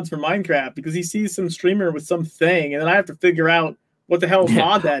installing mods for Minecraft because he sees some streamer with something, and then I have to figure out what the hell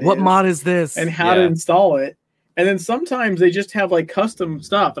mod that is. What mod is this? And how to install it. And then sometimes they just have like custom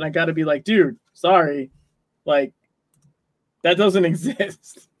stuff, and I got to be like, dude, sorry, like that doesn't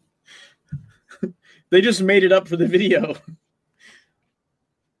exist. They just made it up for the video.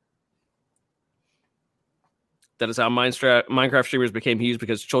 That is how Minecraft streamers became huge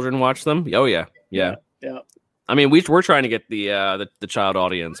because children watch them. Oh yeah. I mean, we're trying to get the child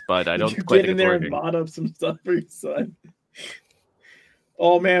audience, but I don't quite get in there and mod up some stuff for your son.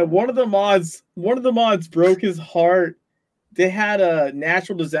 Oh man, one of the mods broke his heart. They had a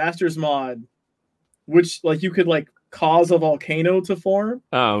natural disasters mod, which like you could like cause a volcano to form.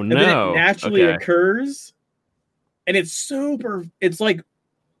 Oh no! And then it naturally occurs, and it's like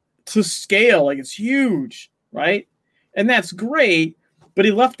to scale, like it's huge, right? And that's great. But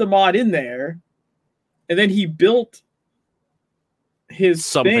he left the mod in there, and then he built his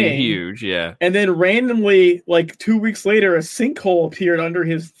something thing, huge, yeah. And then randomly, like 2 weeks later, a sinkhole appeared under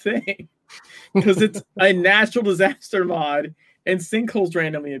his thing because it's a natural disaster mod, and sinkholes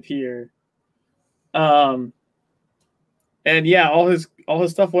randomly appear. And yeah, all his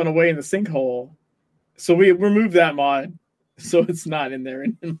stuff went away in the sinkhole. So we removed that mod, so it's not in there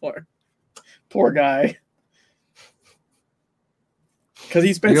anymore. Poor guy. Because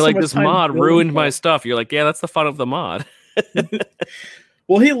he spent You're so like, much this time mod ruined my it. stuff. You're like, yeah, that's the fun of the mod.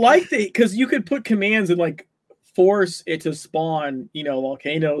 Well, he liked it because you could put commands and like force it to spawn,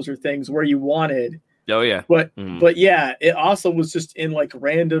 volcanoes or things where you wanted. Oh yeah. But yeah, it also was just in like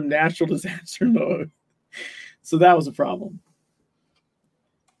random natural disaster mode. So that was a problem.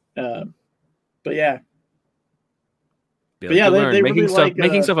 But yeah. But yeah, they making really stuff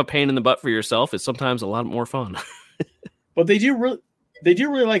making stuff a pain in the butt for yourself is sometimes a lot more fun. But they do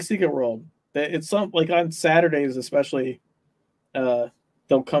really like Secret World. It's some like on Saturdays especially,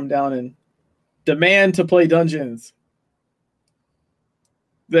 they'll come down and demand to play dungeons.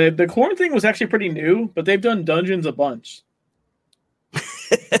 The corn thing was actually pretty new, but they've done dungeons a bunch.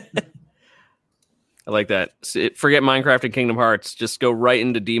 I like that. Forget Minecraft and Kingdom Hearts. Just go right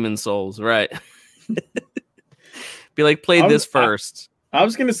into Demon Souls, right? Be like, play this first. I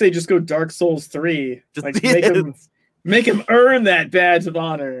was gonna say just go Dark Souls 3. Like make him earn that badge of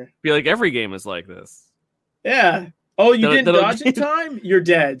honor. Be like, every game is like this. Yeah. Oh, you didn't dodge in time? You're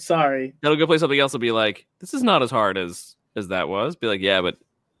dead. Sorry. That'll go play something else and be like, this is not as hard as that was. Be like, yeah, but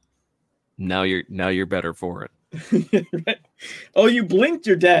now you're better for it. Right. Oh, you blinked,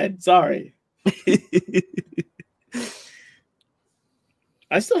 you're dead. Sorry.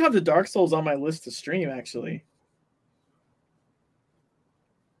 I still have the Dark Souls on my list to stream, actually.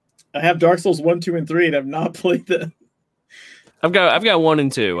 I have Dark Souls 1, 2, and 3, and I've not played them. I've got 1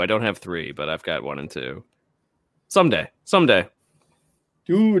 and 2. I don't have 3, but I've got 1 and 2. Someday.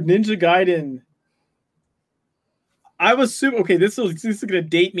 Dude, Ninja Gaiden. I was super okay. This is gonna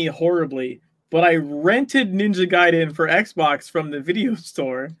date me horribly, but I rented Ninja Gaiden for Xbox from the video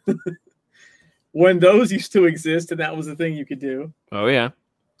store when those used to exist, and that was the thing you could do. Oh yeah.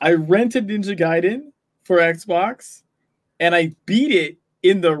 I rented Ninja Gaiden for Xbox, and I beat it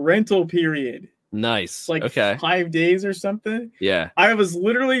in the rental period. Nice. Like okay. 5 days or something. Yeah. I was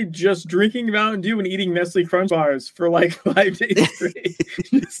literally just drinking Mountain Dew and eating Nestle Crunch bars for like 5 days straight.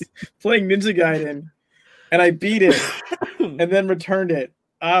 Just playing Ninja Gaiden. And I beat it and then returned it.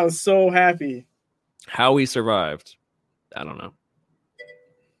 I was so happy. How we survived, I don't know.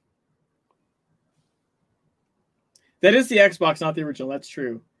 That is the Xbox, not the original. That's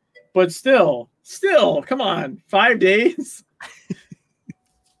true. But still, come on. 5 days?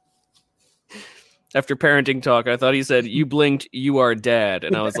 After parenting talk, I thought he said, you blinked, you are dad.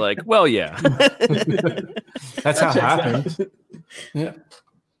 And I was like, well, yeah. That's how it happened. Yeah.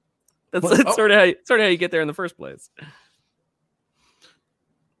 That's sort of how you get there in the first place.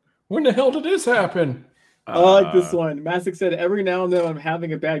 When the hell did this happen? I like this one. Masick said, every now and then I'm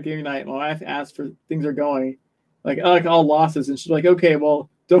having a bad game night. My wife asks for things are going. Like all losses. And she's like, okay, well,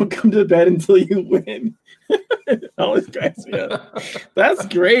 don't come to bed until you win. Always cracks me up. That's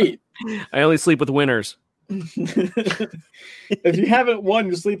great. I only sleep with winners. If you haven't won,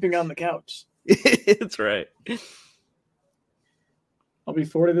 you're sleeping on the couch. That's right. I'll be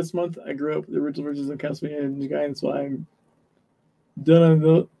 40 this month. I grew up with the original versions of Castlevania and Giant, so I'm done on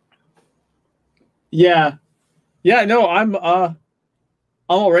the. Yeah. No, I'm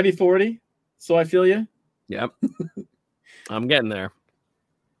already 40, so I feel you. Yep. I'm getting there.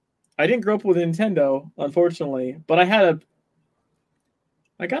 I didn't grow up with Nintendo, unfortunately, but I got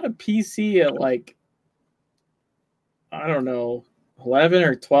a PC at like, I don't know, 11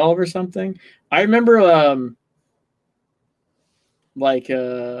 or 12 or something. I remember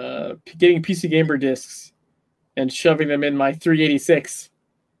getting PC Gamer discs and shoving them in my 386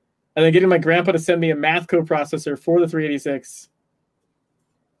 and then getting my grandpa to send me a math coprocessor for the 386.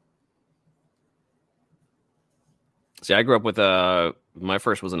 See, I grew up with my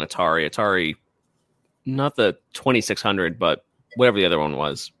first was an Atari, not the 2600, but whatever the other one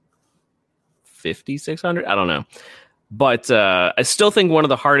was, 5600. I don't know, but I still think one of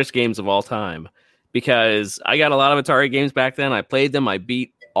the hardest games of all time because I got a lot of Atari games back then. I played them. I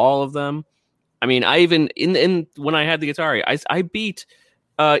beat all of them. I mean, I even in when I had the Atari, I beat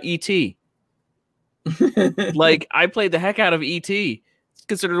E.T. Like I played the heck out of E.T. It's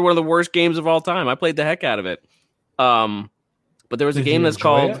considered one of the worst games of all time. I played the heck out of it. But there was a game that's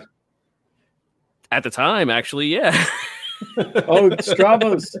called at the time, actually, yeah. Oh,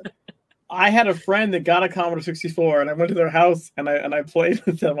 Stravos. I had a friend that got a Commodore 64 and I went to their house and I played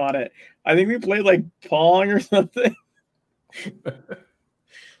with them on it. I think we played like Pong or something.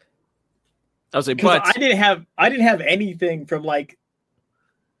 I was like, but I didn't have anything from like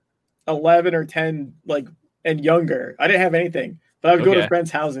 11 or 10 like and younger. I didn't have anything, but I would go to friends'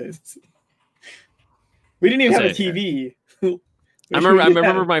 houses. We didn't even have a TV. I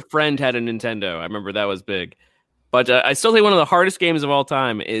remember my friend had a Nintendo. I remember that was big. But I still think one of the hardest games of all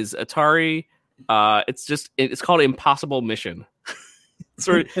time is Atari. It's called Impossible Mission.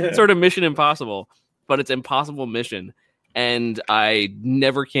 sort of Mission Impossible, but it's Impossible Mission, and I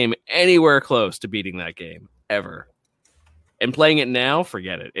never came anywhere close to beating that game ever. And playing it now,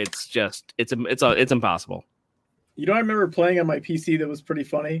 forget it. It's impossible. You know, I remember playing on my PC that was pretty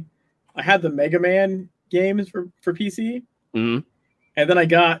funny. I had the Mega Man games for PC, mm-hmm. and then I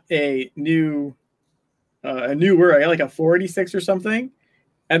got a newer. I got like a 486 or something,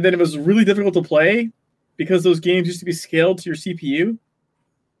 and then it was really difficult to play because those games used to be scaled to your CPU.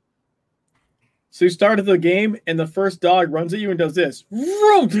 So you started the game, and the first dog runs at you and does this,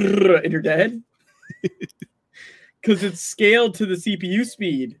 and you're dead because it's scaled to the CPU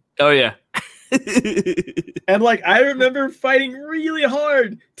speed. Oh yeah. And like I remember fighting really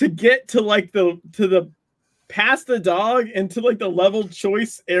hard to get to like the past the dog and to like the level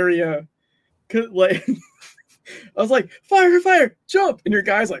choice area. Cause like I was like, fire, jump, and your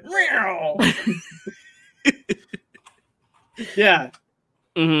guy's like, meow. Yeah.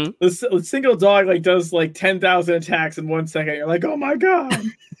 Mm-hmm. The single dog like does like 10,000 attacks in 1 second. You're like, oh my god.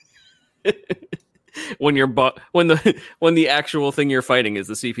 when the actual thing you're fighting is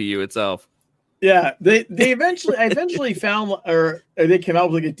the CPU itself. Yeah, I eventually found, or they came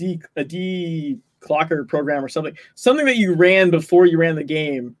out with like a declocker program or something that you ran before you ran the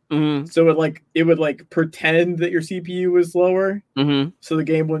game. Mm-hmm. So it would pretend that your CPU was slower, mm-hmm. so the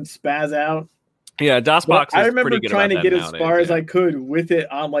game wouldn't spaz out. Yeah, DOSBox. I remember pretty good trying to get nowadays, as far as I could with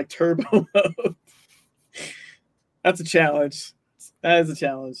it on like turbo mode. That's a challenge. That is a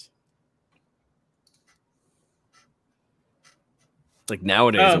challenge. Like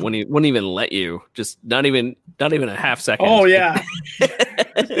nowadays, it wouldn't even let you. Just not even a half second. Oh yeah.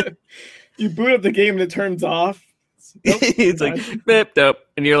 You boot up the game and it turns off. Nope, it's like beep, dope,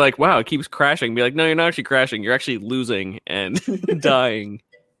 and you're like, wow, it keeps crashing. Be like, no, you're not actually crashing. You're actually losing and dying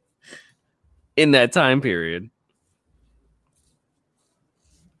in that time period.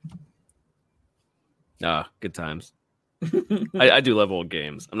 Good times. I do love old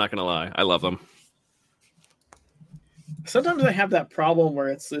games. I'm not gonna lie, I love them. Sometimes I have that problem where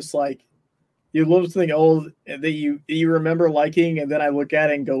it's just like you love something old that you remember liking, and then I look at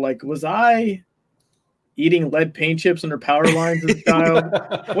it and go like, was I eating lead paint chips under power lines as a child?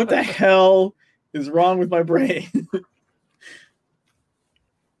 What the hell is wrong with my brain?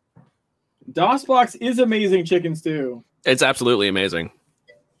 DOSBox is amazing chicken stew. It's absolutely amazing,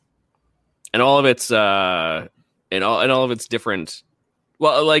 and all of its and all of its different.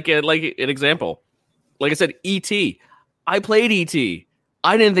 Well, like an example, like I said, E.T. I played E.T.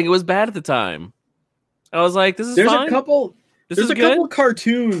 I didn't think it was bad at the time. I was like, "This is fine." There's a couple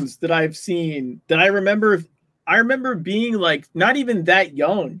cartoons that I've seen that I remember. I remember being like not even that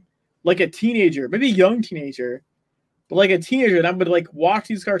young, like a teenager, maybe a young teenager, but like a teenager, and I would like watch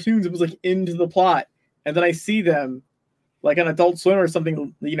these cartoons. It was like into the plot, and then I see them like on Adult Swim or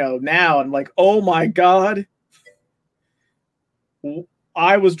something, now I'm like, oh my god,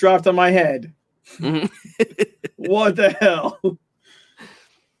 I was dropped on my head. What the hell?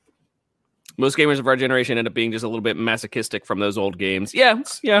 Most gamers of our generation end up being just a little bit masochistic from those old games. Yeah,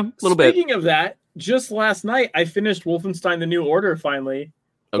 a little bit. Speaking of that, just last night I finished Wolfenstein: The New Order finally.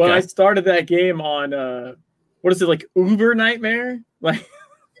 Okay. But I started that game on what is it, like Uber Nightmare? Like,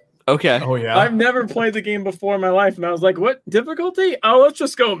 okay. Oh yeah. I've never played the game before in my life, and I was like, what difficulty? Oh, let's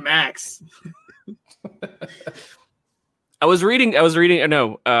just go max. I was listening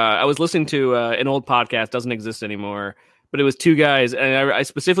to an old podcast, doesn't exist anymore, but it was two guys, and I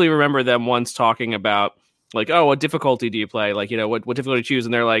specifically remember them once talking about like, oh, what difficulty do you play? Like, what difficulty to choose?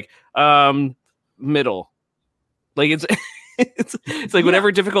 And they're like, middle. Like it's like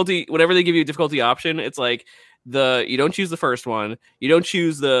whatever they give you a difficulty option, it's like you don't choose the first one, you don't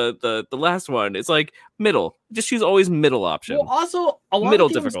choose the last one. It's like middle. Just choose always middle option. Well, also a lot middle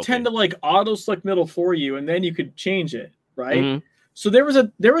of games difficulty tend to like auto select middle for you, and then you could change it, right? Mm-hmm. So there was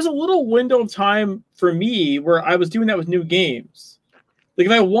a little window of time for me where I was doing that with new games. Like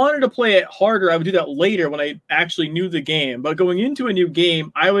if I wanted to play it harder, I would do that later when I actually knew the game. But going into a new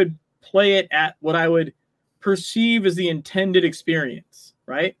game, I would play it at what I would perceive as the intended experience,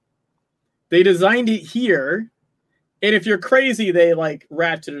 right? They designed it here, and if you're crazy, they like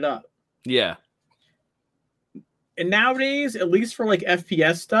ratchet it up. Yeah. And nowadays, at least for like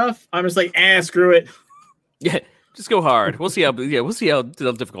FPS stuff, I'm just like, screw it. Yeah, just go hard. We'll see how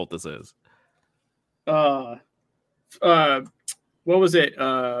difficult this is. What was it?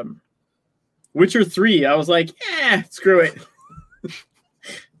 Witcher 3. I was like, screw it.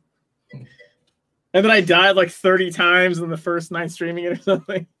 And then I died like 30 times in the first night streaming it or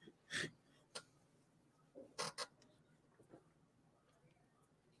something.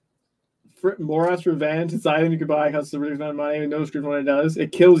 Moras Revenge, it's item you could buy, costs a ridiculous amount of money, and no script when it does.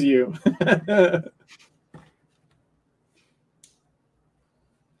 It kills you.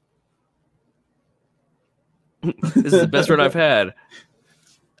 This is the best run I've had.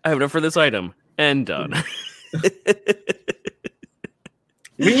 I have enough for this item. And done.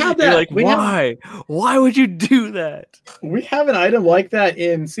 We have that. You're like, why? Why would you do that? We have an item like that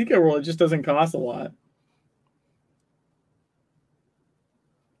in Seeker World. It just doesn't cost a lot.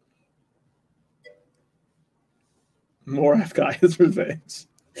 More Guy's Revenge.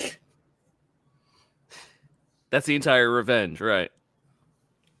 That's the entire revenge, right?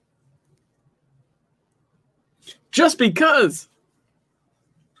 Just because.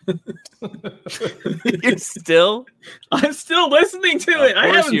 You're still? I'm still listening to it. I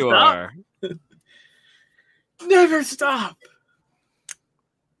haven't stopped. Never stop.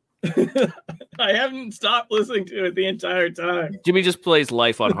 I haven't stopped listening to it the entire time. Jimmy just plays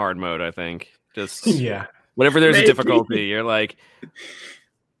life on hard mode, I think. Just yeah. Whenever there's a difficulty, you're like,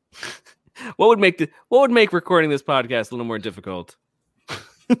 what would make recording this podcast a little more difficult?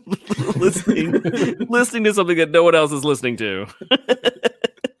 listening to something that no one else is listening to.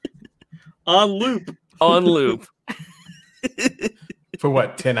 On loop. For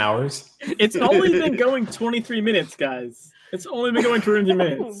what, 10 hours? It's only been going 23 minutes, guys. It's only been going 23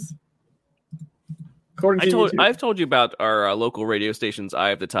 minutes. I've told you about our local radio station's Eye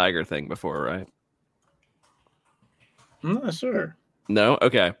of the Tiger thing before, right? I'm not sure. No?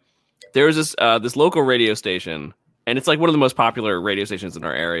 Okay. There was this local radio station, and it's like one of the most popular radio stations in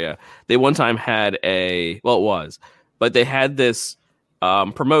our area. They one time had they had this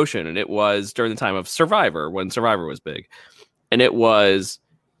promotion, and it was during the time of Survivor, when Survivor was big. And it was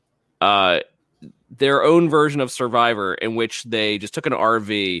their own version of Survivor, in which they just took an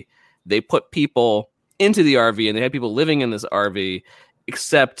RV, they put people into the RV, and they had people living in this RV,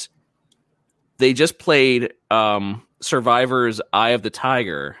 except they just played Survivor's Eye of the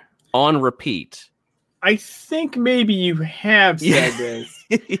Tiger on repeat. I think maybe you have said this.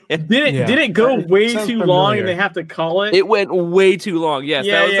 Yeah. Did it go way too long and they have to call it? It went way too long. Yes.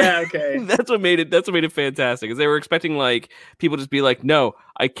 Okay. That's what made it fantastic. Because they were expecting like people just be like, no,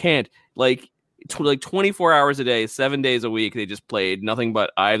 I can't. Like 24 hours a day, 7 days a week, they just played nothing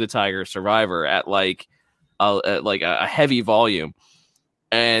but Eye of the Tiger Survivor at a heavy volume.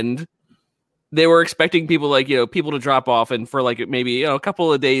 And they were expecting people people to drop off, and for maybe a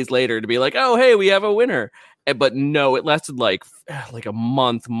couple of days later to be like, oh, hey, we have a winner. But no, it lasted like a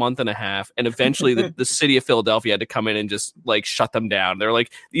month and a half. And eventually the city of Philadelphia had to come in and just shut them down. They're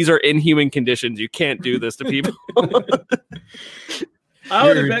like, these are inhuman conditions. You can't do this to people. I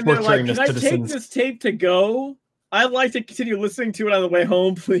would have been there like, can I take this tape to go? I'd like to continue listening to it on the way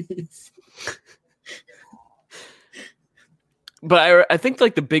home, please. But I think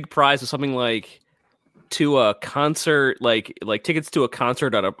the big prize was something to a concert, like tickets to a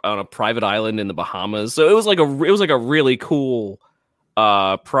concert on a private island in the Bahamas. So it was a really cool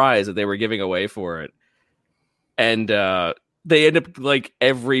prize that they were giving away for it. And they ended up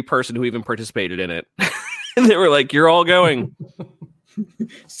every person who even participated in it. And they were like, you're all going.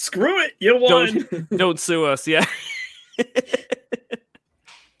 Screw it, you won. Don't sue us, yeah.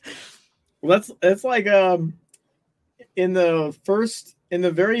 Well, that's like in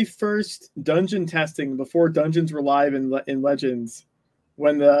the very first dungeon testing, before dungeons were live in Legends,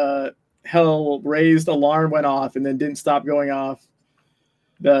 when the hell raised alarm went off and then didn't stop going off,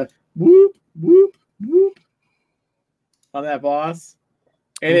 the whoop whoop whoop on that boss,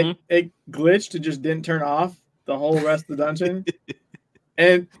 and it glitched and just didn't turn off the whole rest of the dungeon.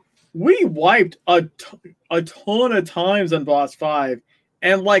 And we wiped a ton of times on boss 5.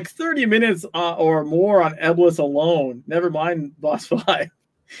 And 30 minutes or more on Eblis alone. Never mind boss 5.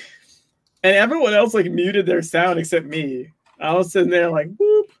 And everyone else muted their sound except me. I was sitting there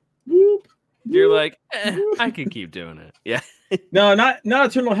whoop, whoop. You're like, I can keep doing it. Yeah. No, not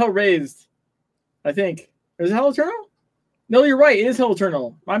Eternal Hell Raised. I think. Is it Hell Eternal? No, you're right. It is Hell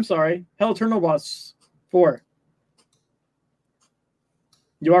Eternal. I'm sorry. Hell Eternal boss 4.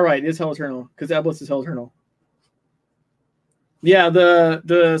 You are right. It is Hell Eternal because Eblis is Hell Eternal. Yeah,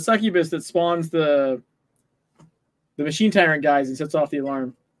 the succubus that spawns the machine tyrant guys and sets off the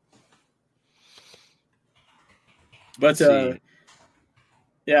alarm. But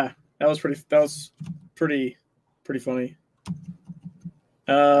yeah, that was pretty funny.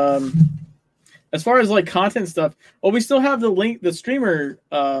 As far as content stuff, we still have the streamer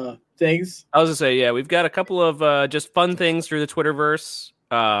things. I was gonna say, yeah, we've got a couple of just fun things through the Twitterverse.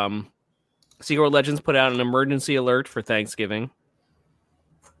 Secret World Legends put out an emergency alert for Thanksgiving.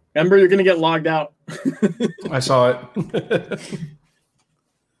 Ember, you're gonna get logged out. I saw it.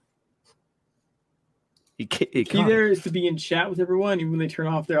 Key there is to be in chat with everyone, even when they turn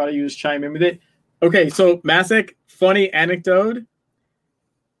off their audio, just chime in with it. Okay, so Masek, funny anecdote.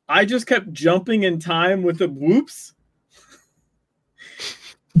 I just kept jumping in time with the whoops.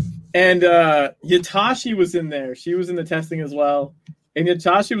 And Yatashi was in there. She was in the testing as well. And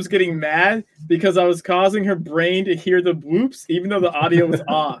Yatashi was getting mad because I was causing her brain to hear the whoops, even though the audio was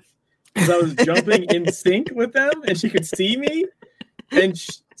off. Because I was jumping in sync with them, and she could see me. And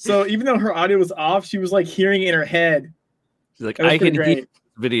so even though her audio was off, she was like hearing in her head. She's like, I can hear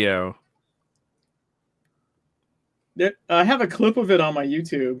video. I have a clip of it on my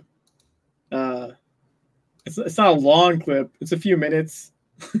YouTube. It's not a long clip. It's a few minutes.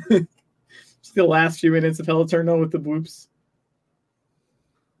 Just the last few minutes of Hell Eternal with the whoops.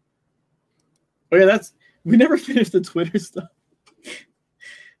 Oh yeah, we never finished the Twitter stuff.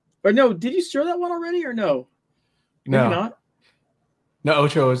 Or no, did you share that one already or no? No. Maybe not. No,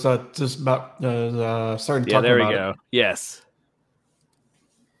 Ocho is just about starting to talk about it. Yeah, there we go. Yes.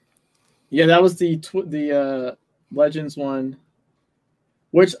 Yeah, that was the Legends one.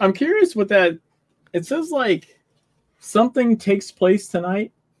 Which I'm curious what that... It says like something takes place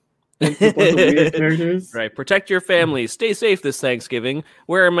tonight. Like, one of the weird characters. Right. Protect your family. Stay safe this Thanksgiving.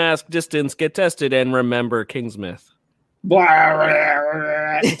 Wear a mask, distance, get tested, and remember Kingsmith. Blah, blah,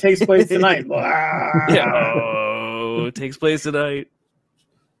 blah. It takes place tonight. Blah. Oh, it takes place tonight.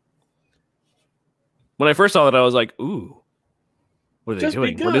 When I first saw that, I was like, "Ooh, what are they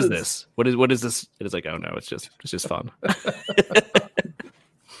doing? Because. What is this? What is this?" It is like, "Oh no, it's just fun."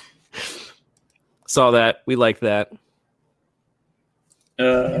 Saw that. We like that.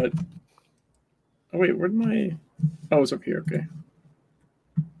 Oh wait, where'd my? Oh, it's up here. Okay.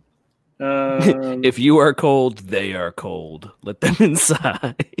 If you are cold, they are cold. Let them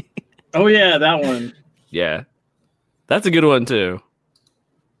inside. Oh yeah, that one. Yeah, that's a good one too.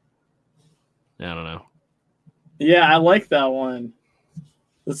 I don't know. Yeah, I like that one.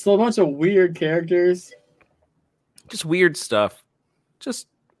 It's a bunch of weird characters. Just weird stuff. Just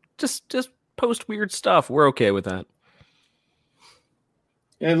post weird stuff. We're okay with that.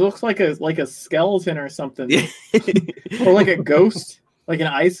 Yeah, it looks like a skeleton or something. Or like a ghost. Like an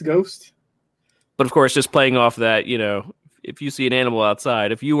ice ghost. But of course, just playing off that, if you see an animal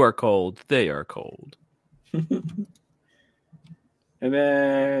outside, if you are cold, they are cold. And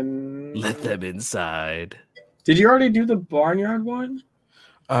then... Let them inside. Did you already do the barnyard one?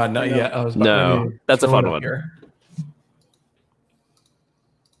 Not yet. I was no, that's a fun one. Here.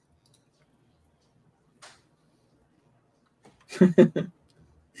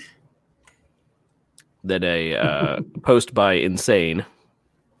 Then a post by Insane.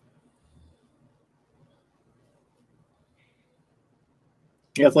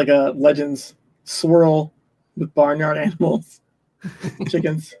 Yeah, it's like a Legends swirl with barnyard animals,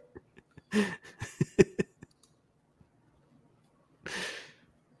 chickens.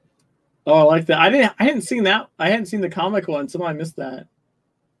 Oh, I like that. I hadn't seen that. I hadn't seen the comic one. Somehow I missed that.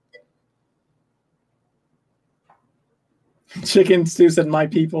 Chicken Stew said, "My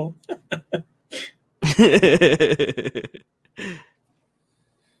people."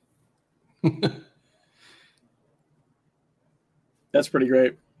 That's pretty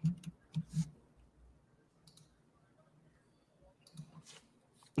great.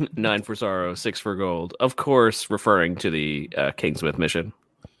 $9 for sorrow, 6 for gold. Of course, referring to the Kingsmith mission.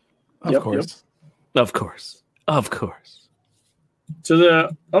 Of course. Yep. Of course. So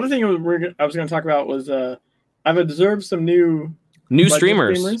the other thing I was going to talk about was I've observed some new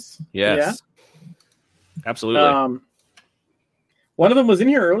streamers. Yes. Yeah. Absolutely. One of them was in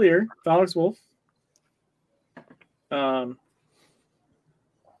here earlier, Alex Wolf. But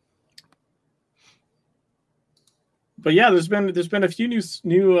yeah, there's been a few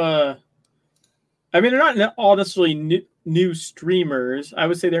new. I mean, they're not all necessarily new streamers. I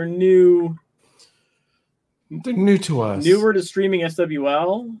would say they're new. They're new to us. Newer to streaming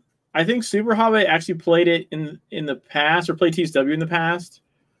SWL. I think Super Hobby actually played it in the past, or played TSW in the past.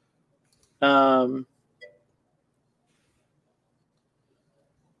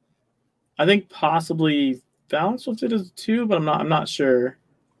 I think possibly Balance Swift did it too, but I'm not sure.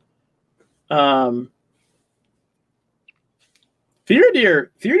 Fear Deer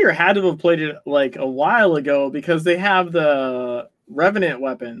had to have played it like a while ago because they have the Revenant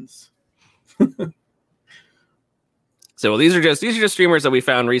weapons. So these are just streamers that we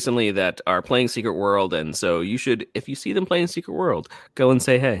found recently that are playing Secret World, and so you should, if you see them playing Secret World, go and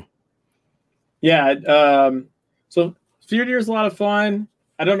say hey. Yeah. So Fear Deer is a lot of fun.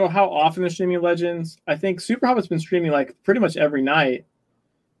 I don't know how often they're streaming Legends. I think Super Hobbit's been streaming like pretty much every night.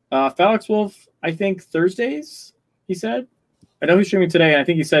 Phalix Wolf, I think Thursdays, he said. I know he's streaming today, and I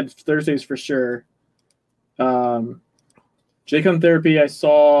think he said Thursdays for sure. Jacon Therapy I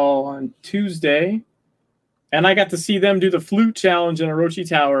saw on Tuesday, and I got to see them do the flute challenge in Orochi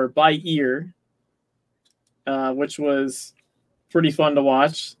Tower by ear, which was pretty fun to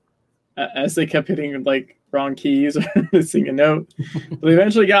watch as they kept hitting like wrong keys or missing a note. But they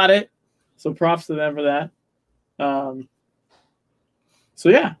eventually got it, so props to them for that. So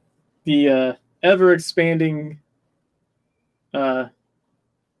yeah, the ever expanding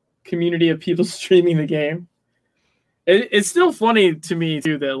community of people streaming the game. It's still funny to me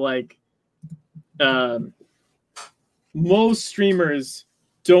too that like most streamers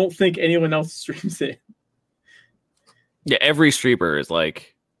don't think anyone else streams it. Yeah, every streamer is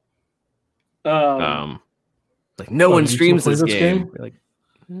like no one you streams still play this this game. game? We're like,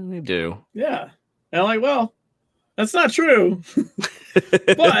 they do. Yeah, and I'm like, well, that's not true.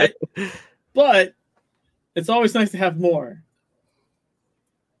 but it's always nice to have more.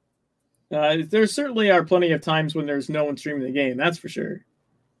 There certainly are plenty of times when there's no one streaming the game, that's for sure.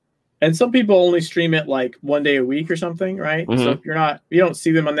 And some people only stream it like one day a week or something, right? Mm-hmm. So if you don't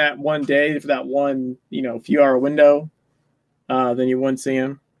see them on that one day for that one, few hour window, then you wouldn't see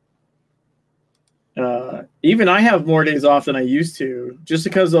them. Even I have more days off than I used to, just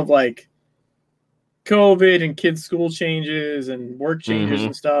because of like COVID and kids' school changes and work changes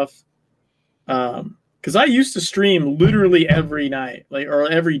and stuff. Because I used to stream literally every night, or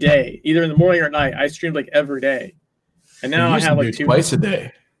every day, either in the morning or at night. I streamed like every day, and now I have like twice a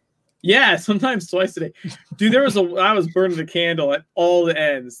day. Yeah, sometimes twice a day. Dude, I was burning the candle at all the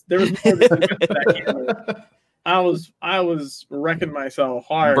ends. There was more than that candle. I was wrecking myself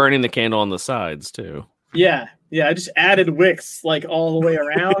hard. Burning the candle on the sides too. Yeah. I just added wicks like all the way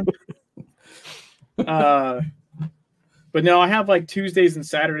around. But no, I have like Tuesdays and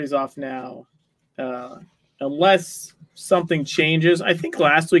Saturdays off now. Unless something changes. I think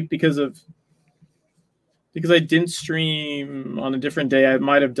last week because I didn't stream on a different day, I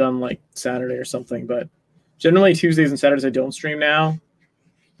might have done like Saturday or something, but generally Tuesdays and Saturdays I don't stream now.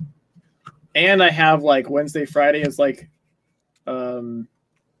 And I have like Wednesday, Friday as like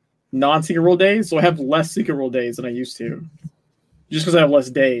non-Secret World days, so I have less Secret World days than I used to. Just because I have less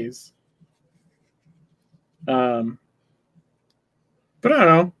days. But I don't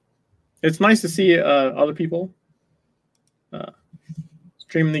know. It's nice to see other people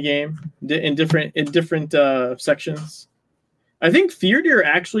streaming the game in different sections. I think Feardeer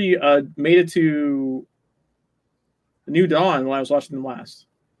actually made it to New Dawn when I was watching them last.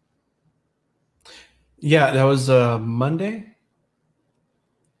 Yeah, that was Monday.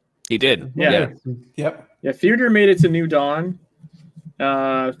 He did. Yeah. Yep. Yeah, Feardeer made it to New Dawn.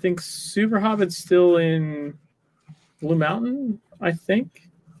 I think Super Hobbit's still in Blue Mountain, I think.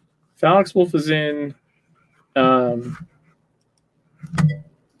 Phalix Wolf is in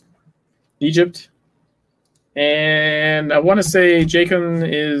Egypt. And I want to say Jacom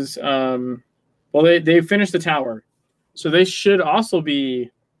is they finished the tower. So they should also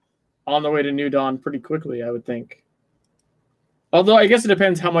be on the way to New Dawn pretty quickly, I would think. Although I guess it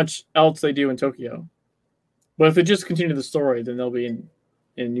depends how much else they do in Tokyo. But if they just continue the story, then they'll be in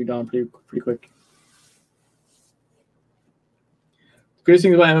New Dawn pretty quick. The greatest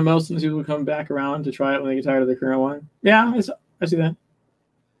thing about MMOs, sometimes people come back around to try it when they get tired of the current one. Yeah, I see that.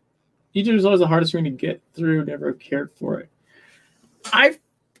 Egypt is always the hardest ring to get through. Never cared for it. I've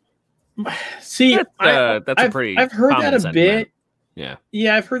heard that a bit. Yeah,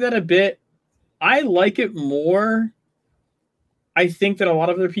 I've heard that a bit. I like it more. I think that a lot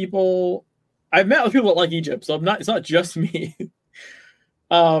of other people. I've met with people that like Egypt, so it's not just me.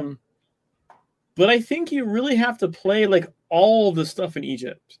 But I think you really have to play like all the stuff in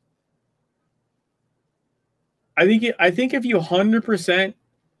Egypt. I think if you 100%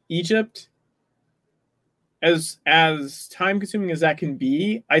 Egypt, as time consuming as that can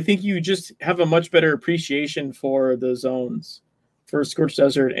be, I think you just have a much better appreciation for the zones, for Scorched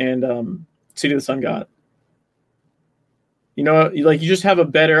Desert and City of the Sun God. You just have a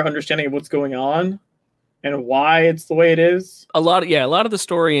better understanding of what's going on and why it's the way it is. A lot of the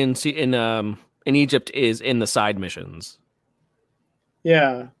story in Egypt is in the side missions.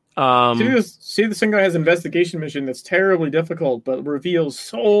 Yeah. City of the Sun God has an investigation mission that's terribly difficult, but reveals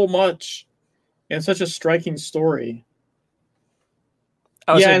so much and such a striking story.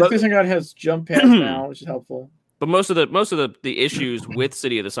 City of the Sun God has jump pads now, which is helpful. But most of the issues with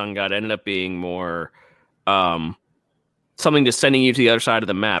City of the Sun God ended up being more something just sending you to the other side of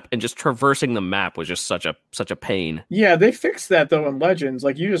the map, and just traversing the map was just such a pain. Yeah, they fixed that though in Legends.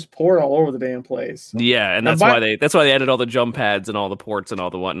 Like you just port all over the damn place. Yeah, and that's why they added all the jump pads and all the ports and all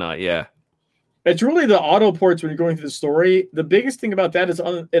the whatnot. Yeah. It's really the auto ports when you're going through the story. The biggest thing about that is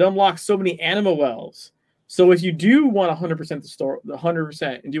it unlocks so many anima wells. So if you do want 100% the story, the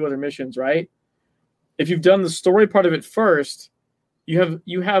 100% and do other missions, right? If you've done the story part of it first,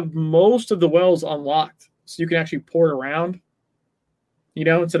 you have most of the wells unlocked, so you can actually port around. You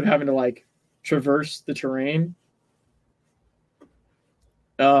know, instead of having to like traverse the terrain.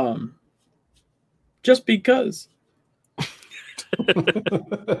 Just because.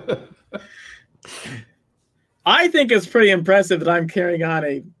 I think it's pretty impressive that I'm carrying on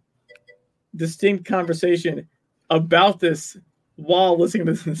a distinct conversation about this while listening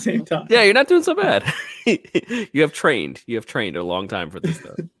to this at the same time. Yeah, you're not doing so bad. You have trained a long time for this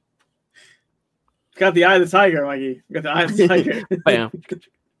stuff. Got the eye of the tiger, Mikey. Got the eye of the tiger. Bam.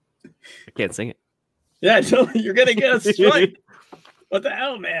 I can't sing it. Yeah, you're gonna get a strike. What the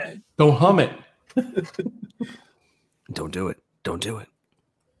hell, man? Don't hum it. Don't do it. Don't do it.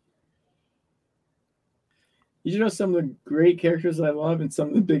 You know some of the great characters that I love and some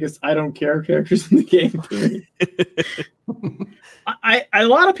of the biggest I don't care characters in the game. A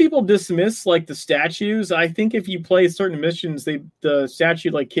lot of people dismiss like the statues. I think if you play certain missions, the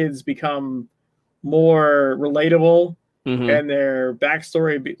statue like kids become more relatable, and their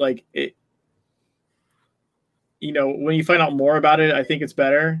backstory like it. You know, when you find out more about it, I think it's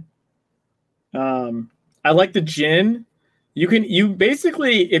better. I like the Jinn. You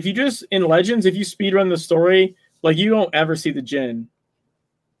basically, if you just in Legends, if you speedrun the story, like you don't ever see the Jinn.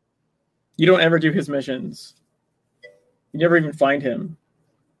 You don't ever do his missions. You never even find him.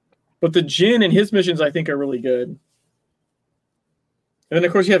 But the Jinn and his missions, I think, are really good. And then,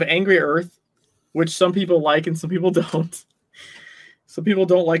 of course, you have Angry Earth, which some people like and some people don't. Some people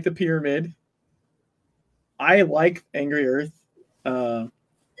don't like the pyramid. I like Angry Earth.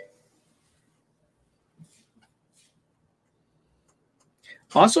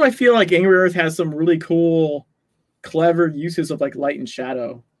 Also, I feel like Angry Earth has some really cool, clever uses of like light and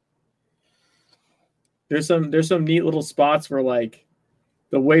shadow. There's some neat little spots where like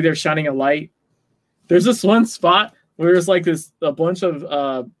the way they're shining a light. There's this one spot where there's like a bunch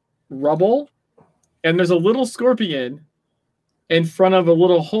of rubble, and there's a little scorpion in front of a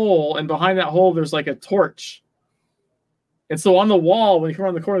little hole, and behind that hole there's like a torch. And so on the wall, when you come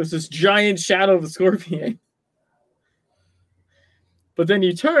around the corner, there's this giant shadow of a scorpion. But then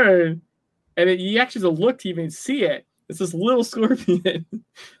you turn, and you actually have to look to even see it. It's this little scorpion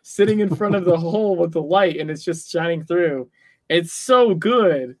sitting in front of the hole with the light, and it's just shining through. It's so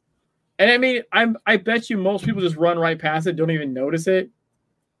good. And I mean, I bet you most people just run right past it, don't even notice it.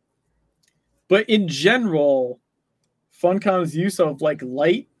 But in general, Funcom's use of like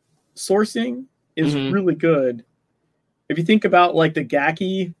light sourcing is really good. If you think about like the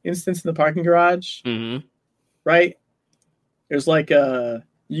Gaki instance in the parking garage, right? There's like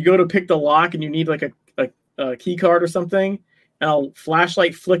you go to pick the lock and you need like a key card or something, and a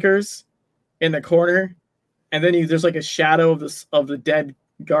flashlight flickers in the corner, and then there's like a shadow of the dead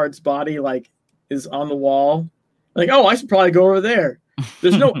guard's body like is on the wall. Like, oh, I should probably go over there.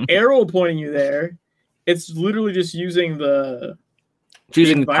 There's no arrow pointing you there. It's literally just using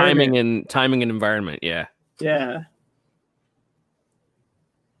choosing timing and environment. Yeah. Yeah.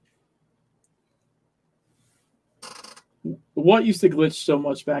 What used to glitch so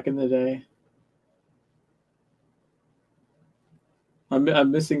much back in the day?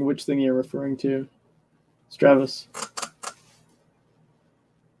 I'm missing which thing you're referring to. Stravis.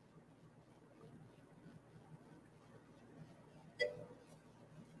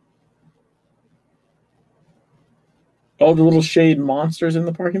 Oh, the little shade monsters in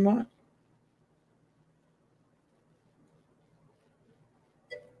the parking lot?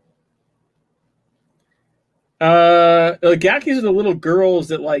 The Gakis are the little girls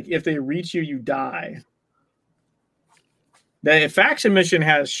that, like, if they reach you, you die. The faction mission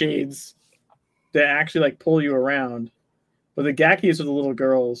has shades that actually, like, pull you around. But the Gakis are the little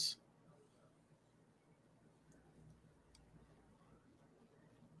girls.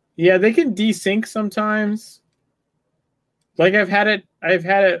 Yeah, they can desync sometimes. Like, I've had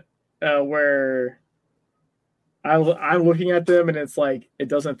it where I'm looking at them and it's like it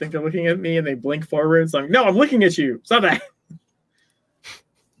doesn't think they're looking at me and they blink forward. So I'm like, no, I'm looking at you. Stop that.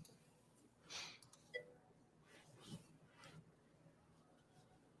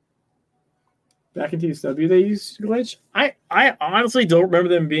 Back in TSW, they used glitch. I honestly don't remember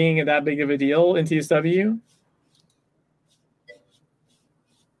them being that big of a deal in TSW.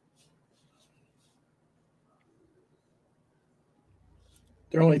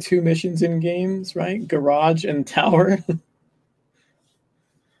 There are only 2 missions in games, right? Garage and Tower.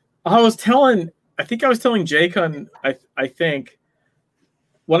 I think I was telling Jake I think,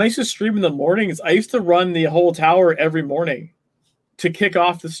 when I used to stream in the mornings, I used to run the whole tower every morning to kick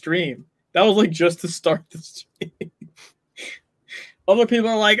off the stream. That was like just to start the stream. Other people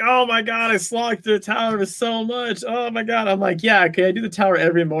are like, oh my God, I slogged through the tower so much. Oh my God. I'm like, yeah, okay, I do the tower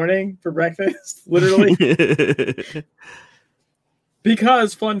every morning for breakfast, literally.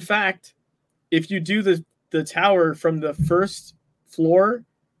 Because, fun fact, if you do the tower from the first floor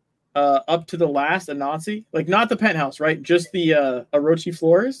up to the last Anansi, like not the penthouse, right? Just the Orochi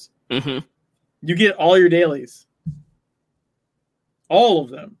floors, you get all your dailies. All of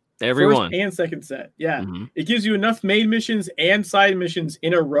them. Everyone. First and second set. Yeah. It gives you enough main missions and side missions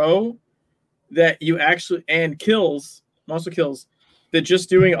in a row that you actually, and kills, monster kills, that just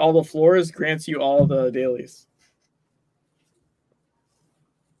doing all the floors grants you all the dailies.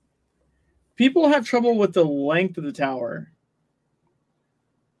 People have trouble with the length of the tower.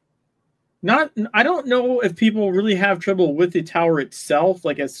 I don't know if people really have trouble with the tower itself,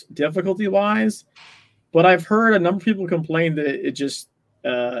 like as difficulty-wise, but I've heard a number of people complain that it just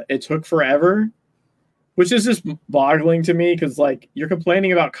it took forever, which is just boggling to me because, like, you're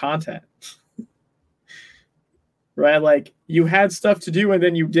complaining about content, right? Like, you had stuff to do and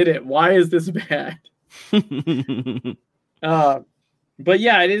then you did it. Why is this bad? But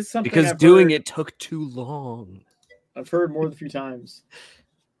yeah, it is something because doing it took too long. I've heard more than a few times.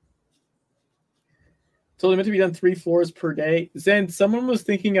 It's only meant to be done 3 floors per day. Zen, someone was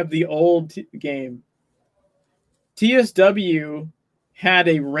thinking of the old game. TSW had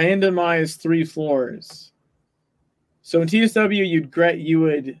a randomized 3 floors. So in TSW, you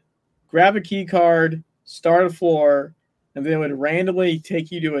would grab a key card, start a floor, and then it would randomly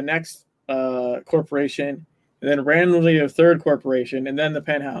take you to a next corporation, and then randomly a third corporation, and then the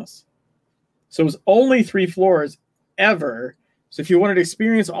penthouse. So it was only 3 floors ever. So if you wanted to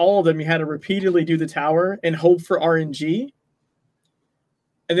experience all of them, you had to repeatedly do the tower and hope for RNG.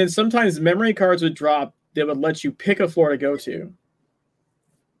 And then sometimes memory cards would drop that would let you pick a floor to go to.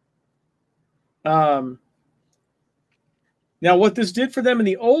 Now, what this did for them in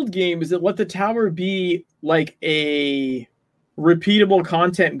the old game is it let the tower be like a repeatable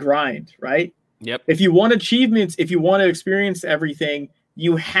content grind, right? Yep. If you want achievements, if you want to experience everything,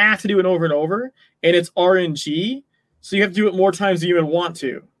 you have to do it over and over, and it's RNG, so you have to do it more times than you even want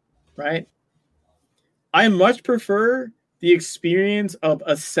to, right? I much prefer the experience of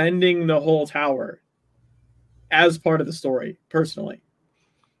ascending the whole tower as part of the story, personally.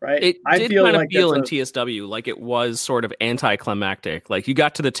 Right? It did kind of feel in TSW like it was sort of anticlimactic. Like you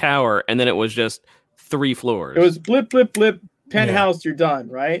got to the tower and then it was just 3 floors. It was blip, blip, blip, penthouse, you're done,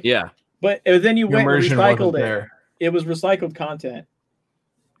 right? Yeah. But then you went and recycled it. It was recycled content.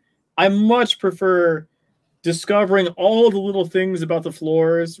 I much prefer discovering all the little things about the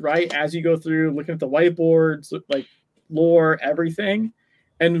floors, right? As you go through, looking at the whiteboards, like lore, everything,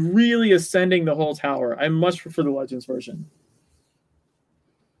 and really ascending the whole tower. I much prefer the Legends version.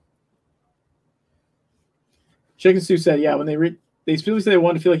 Chicken Stew said, yeah, when they specifically said they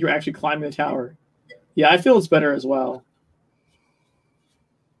wanted to feel like you were actually climbing the tower. Yeah, I feel it's better as well.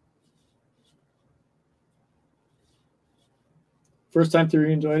 First time through,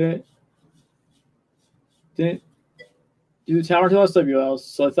 you enjoyed it? Didn't do the tower till SWL,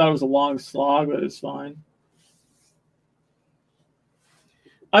 so I thought it was a long slog, but it's fine.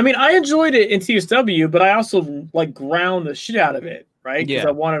 I mean, I enjoyed it in TSW, but I also like ground the shit out of it, right? Because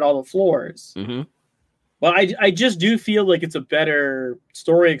I wanted all the floors. Mm-hmm. Well, I just do feel like it's a better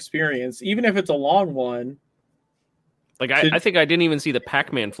story experience, even if it's a long one. Like I think I didn't even see the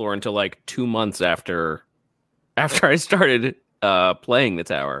Pac-Man floor until like 2 months after I started playing the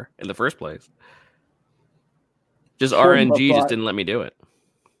tower in the first place. Just RNG just didn't let me do it.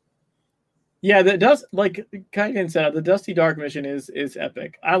 Yeah, that does, like Kaigan said, the Dusty Dark mission is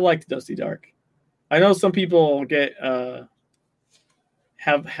epic. I like the Dusty Dark. I know some people get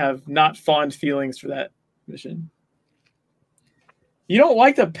have not fond feelings for that mission. You don't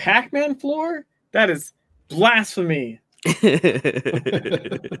like the Pac-Man floor? That is blasphemy.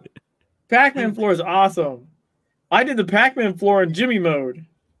 Pac-Man floor is awesome. I did the Pac-Man floor in Jimmy mode.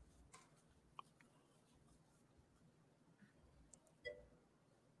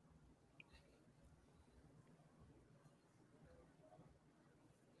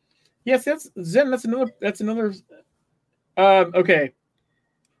 Yes, that's Zen. That's another. Okay,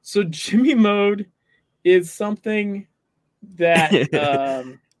 so Jimmy mode is something that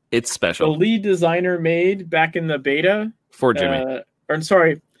it's special. The lead designer made back in the beta for Jimmy.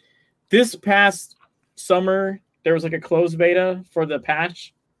 This past summer, there was like a closed beta for the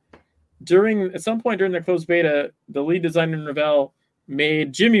patch. At some point during the closed beta, the lead designer in Ravel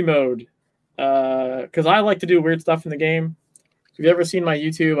made Jimmy mode. Because I like to do weird stuff in the game. If you've ever seen my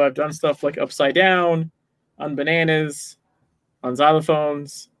YouTube, I've done stuff like upside down, on bananas, on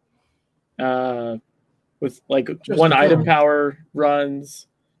xylophones, with like Just one a item film. power runs,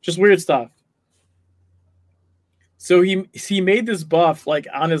 just weird stuff. So he made this buff like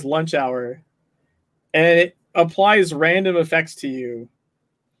on his lunch hour, and it applies random effects to you.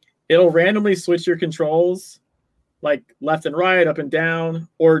 It'll randomly switch your controls, like left and right, up and down,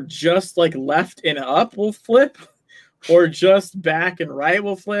 or just like left and up will flip, or just back and right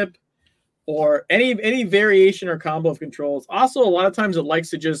will flip, or any variation or combo of controls. Also, a lot of times it likes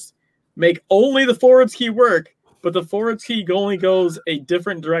to just make only the forwards key work, but the forwards key only goes a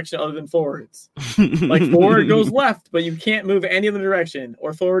different direction other than forwards. Like forward goes left, but you can't move any other direction,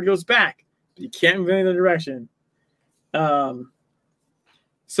 or forward goes back, but you can't move any other direction.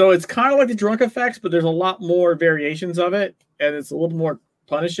 So it's kind of like the drunk effects, but there's a lot more variations of it, and it's a little more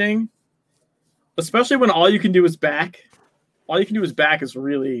punishing, especially when all you can do is back. All you can do is back is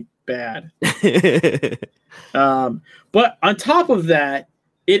really bad. But on top of that,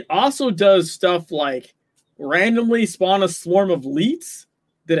 it also does stuff like randomly spawn a swarm of leets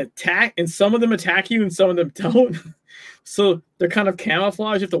that attack, and some of them attack you and some of them don't. So they're kind of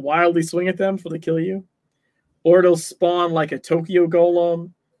camouflage. You have to wildly swing at them before they kill you. Or it'll spawn like a Tokyo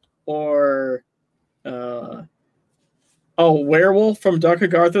Golem, or a werewolf from Dark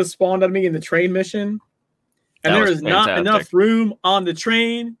Agartha spawned on me in the train mission. And there is not enough room on the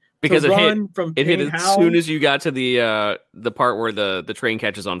train because to it run from it hit Pain as Howl. soon as you got to the part where the train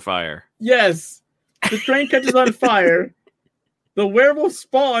catches on fire. Yes, the train catches on fire. The werewolf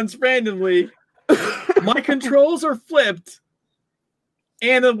spawns randomly. My controls are flipped.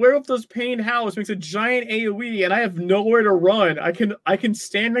 And the werewolf does Pain Howl, which makes a giant AoE, and I have nowhere to run. I can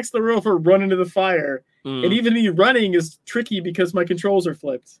stand next to the werewolf or run into the fire. And even me running is tricky because my controls are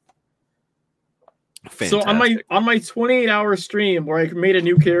flipped. Fantastic. So on my 28-hour stream where I made a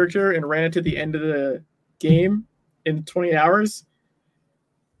new character and ran it to the end of the game in 28 hours,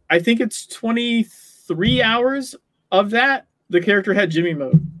 I think it's 23 hours of that the character had Jimmy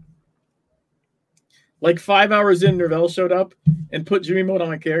mode. Like 5 hours in, Nervell showed up and put Jimmy mode on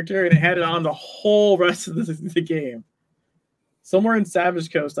my character, and it had it on the whole rest of the game. Somewhere in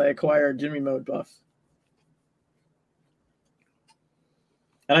Savage Coast, I acquired Jimmy mode buff.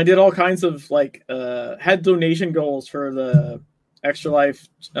 And I did all kinds of like had donation goals for the Extra Life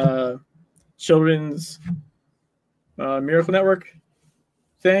Children's Miracle Network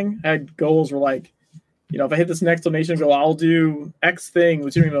thing. I had goals were like, if I hit this next donation goal, I'll do X thing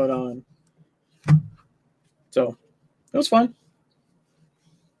with Jimmy mode on. So it was fun.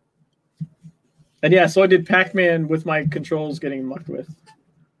 And yeah, so I did Pac-Man with my controls getting mucked with.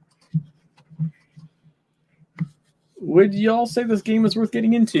 Would y'all say this game is worth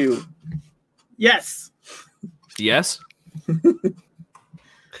getting into? Yes. Yes.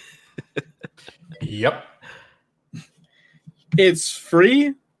 Yep. It's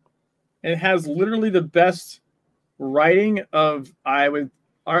free. It has literally the best writing of, I would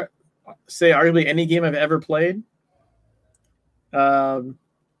say, arguably any game I've ever played. And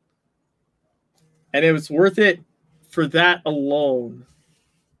it was worth it for that alone.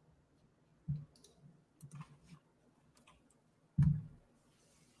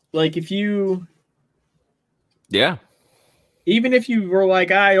 Like even if you were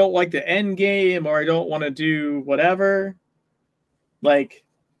like, I don't like the end game, or I don't want to do whatever, like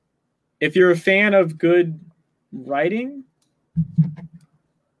if you're a fan of good writing,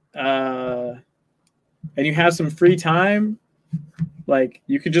 and you have some free time, like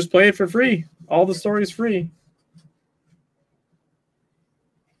you could just play it for free. All the story is free.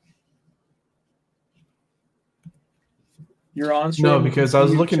 You're on stream? No, because I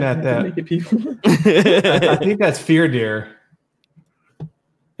was looking at that. Naked people. I think that's Fear Deer.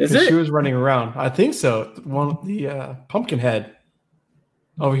 Is it? She was running around. I think so. One of the Pumpkinhead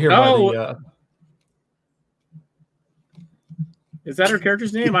over here by the. Is that her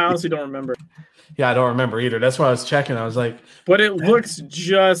character's name? I honestly don't remember. Yeah, I don't remember either. That's why I was checking. I was like, but it looks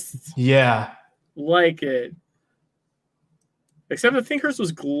just like it. Except I think hers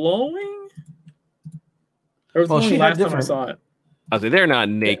was glowing. Or was glowing last time I saw it. I was like, they're not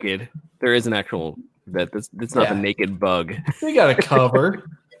naked. There is an actual that. That's not the naked bug. They got a cover.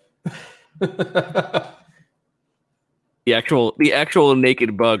 The actual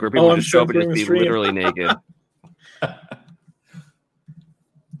naked bug where people just show up and just be literally naked.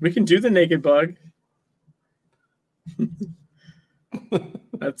 We can do the naked bug.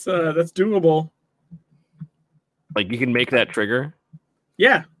 That's doable. Like you can make that trigger?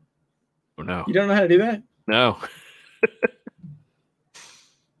 Yeah. Oh no. You don't know how to do that? No.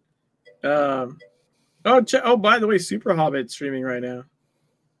 By the way, Super Hobbit's streaming right now.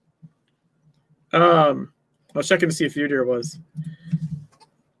 I was checking to see if Future was.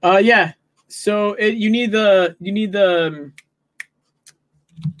 Yeah. So you need the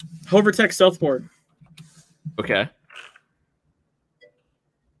Hovertech stealth board. Okay.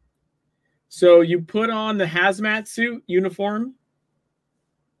 So you put on the hazmat suit uniform,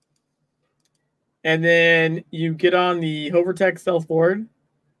 and then you get on the Hovertech stealth board,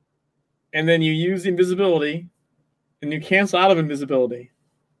 and then you use invisibility, and you cancel out of invisibility.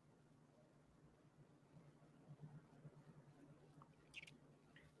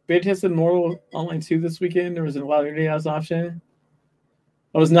 Beta tested Mortal Online 2 this weekend. There was a lot of Unity as option.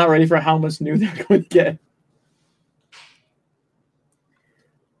 I was not ready for how much new they're going to get.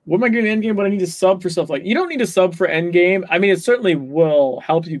 What am I doing in endgame? But I need to sub for stuff like you don't need to sub for endgame. I mean, it certainly will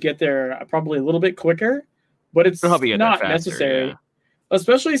help you get there probably a little bit quicker, but it's not faster, necessary. Yeah.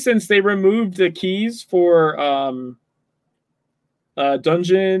 Especially since they removed the keys for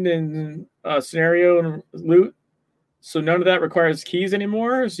dungeon and scenario and loot. So none of that requires keys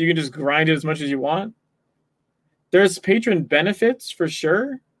anymore. So you can just grind it as much as you want. There's patron benefits for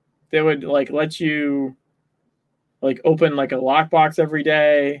sure. They would like let you like open like a lockbox every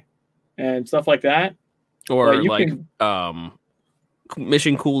day and stuff like that. Or like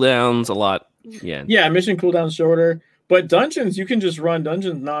mission cooldowns a lot. Yeah. Yeah, mission cooldown's shorter. But dungeons, you can just run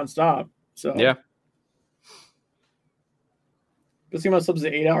dungeons nonstop. So yeah. Let's see about subs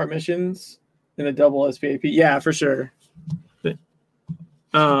to 8-hour missions in a double SPAP. Yeah, for sure. Yeah,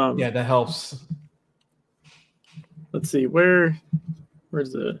 that helps. Let's see, where's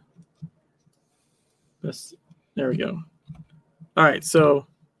the best? There we go. All right, so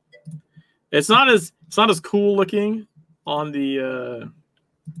it's not as cool looking on the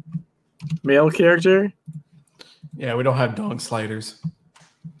male character. Yeah, we don't have dog sliders.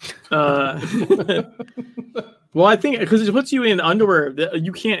 Well, I think because it puts you in underwear that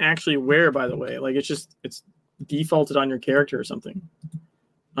you can't actually wear, by the way. Like it's defaulted on your character or something.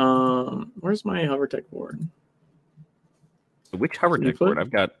 Where's my Hovertech board? Which Hovertech board? I've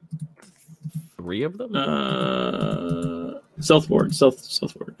got 3 of them. Stealth board.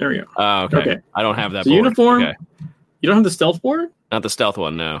 There we go. Okay. I don't have that so board. Uniform. Okay. You don't have the stealth board? Not the stealth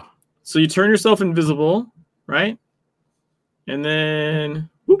one, no. So you turn yourself invisible, right? And then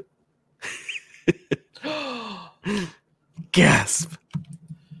whoop. Gasp.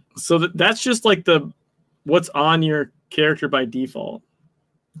 So that's just like what's on your character by default.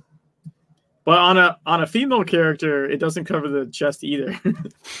 But on a female character, it doesn't cover the chest either.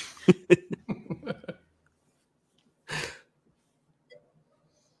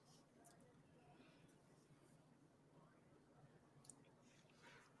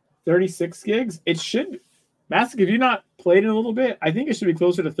 $36 gigs. It should. Mastic, if you've not played in a little bit, I think it should be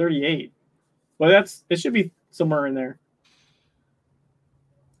closer to 38. But it should be somewhere in there.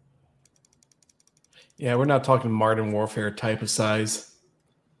 Yeah, we're not talking Modern Warfare type of size.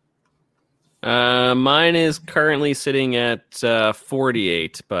 Mine is currently sitting at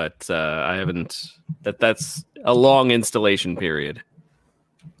 48, but I haven't. That's a long installation period.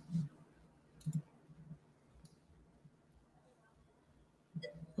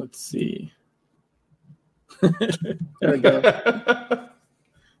 Let's see. There we go.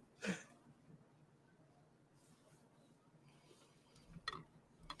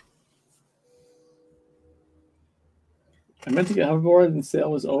 I meant to get hoverboard and sale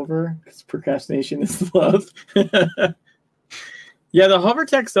was over because procrastination is love. Yeah, the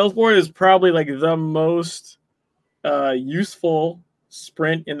Hovertech stealth board is probably like the most useful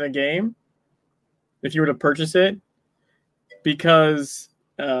sprint in the game if you were to purchase it because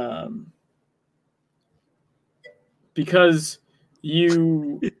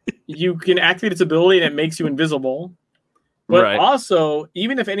you can activate its ability and it makes you invisible. But right. Also,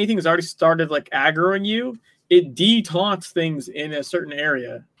 even if anything has already started like aggroing you, it de-taunts things in a certain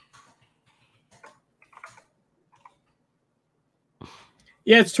area.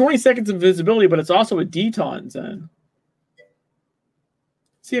 Yeah, it's 20 seconds of invisibility, but it's also a de-taunt, Zen.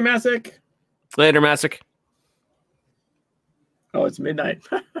 See you, Masic. Later, Masic. Oh, it's midnight.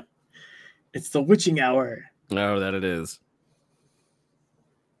 It's the witching hour. Oh, that it is.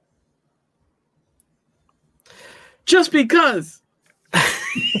 Just because.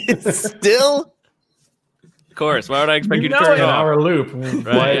 Still? Of course. Why would I expect you to turn it An off? hour loop.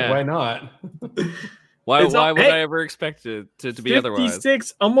 Right, Why not? Why would I ever expect it to be otherwise?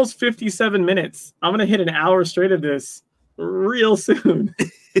 56, almost 57 minutes. I'm going to hit an hour straight of this real soon.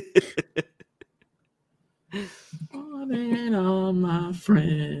 and all my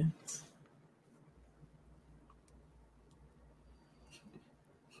friends.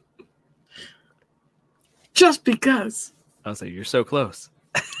 Just because. I was like, you're so close.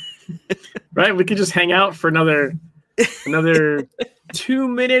 Right? We could just hang out for another 2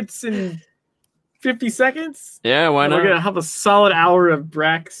 minutes and 50 seconds. Yeah, why not? We're going to have a solid hour of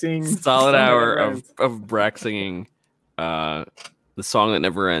Brack singing. Solid hour of Brack singing the song that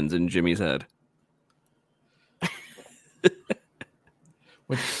never ends in Jimmy's head.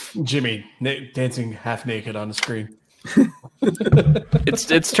 With Jimmy dancing half naked on the screen.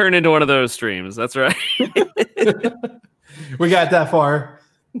 It's turned into one of those streams. That's right. We got that far.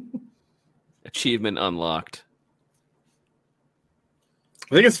 Achievement unlocked.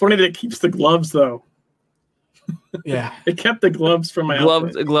 I think it's funny that it keeps the gloves, though. Yeah. It kept the gloves from my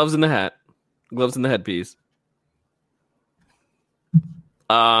outfit. Gloves in the hat. Gloves in the headpiece.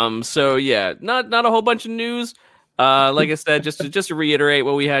 So yeah, not a whole bunch of news. Like I said, just to reiterate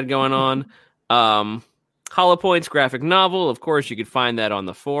what we had going on. Hollow Point's graphic novel, of course, you could find that on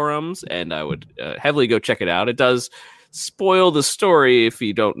the forums, and I would heavily go check it out. It does spoil the story if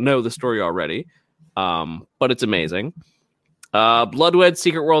you don't know the story already, but it's amazing. Bloodwed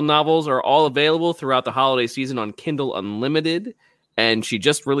Secret World novels are all available throughout the holiday season on Kindle Unlimited, and she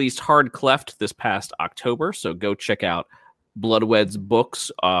just released Hard Cleft this past October, so go check out Bloodwed's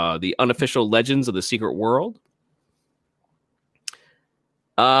books, The Unofficial Legends of the Secret World.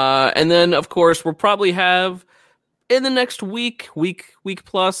 And then, of course, we'll probably have in the next week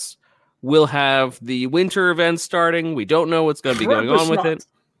plus, we'll have the winter event starting. We don't know what's going to be going on with it.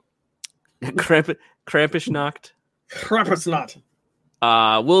 Krampusnacht. Krampusnacht.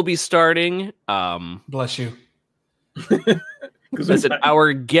 We'll be starting. Bless you. I said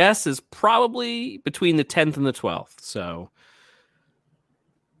our guess is probably between the 10th and the 12th. So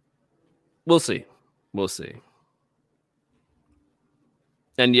we'll see.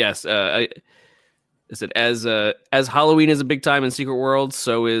 And yes, I said as Halloween is a big time in Secret World,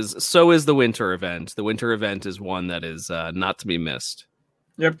 so is the winter event. The winter event is one that is not to be missed.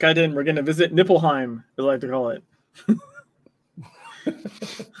 Yep, got in. We're going to visit Nipplheim, as I like to call it.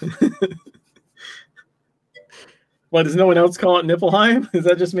 What, does no one else call it Nipplheim? Is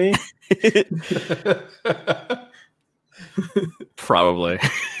that just me? Probably.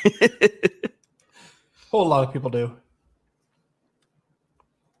 Whole lot of people do.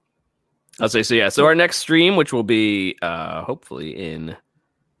 I'll say so. Yeah. So our next stream, which will be hopefully in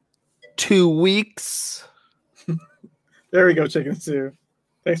 2 weeks. There we go, Chicken Stew.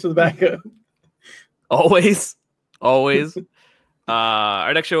 Thanks for the backup. Always.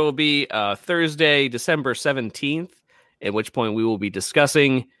 Our next show will be Thursday, December 17th, at which point we will be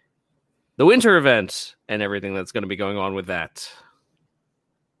discussing the winter event and everything that's going to be going on with that.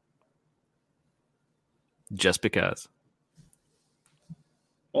 Just because.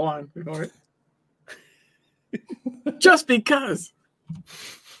 Hold on. Ignore it. Just because.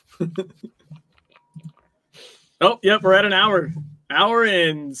 Oh, yep, we're at an hour. Hour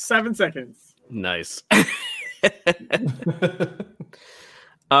and 7 seconds. Nice.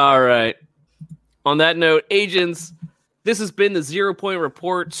 All right. On that note, agents, this has been the 0 Point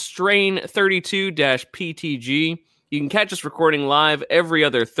Report, strain 32-PTG. You can catch us recording live every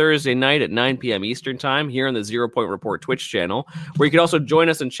other Thursday night at 9 p.m. Eastern Time here on the 0 Point Report Twitch channel, where you can also join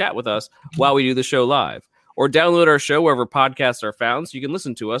us and chat with us while we do the show live. Or download our show wherever podcasts are found so you can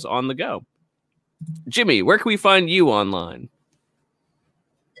listen to us on the go. Jimmy, where can we find you online?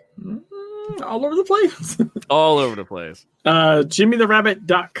 All over the place. All over the place.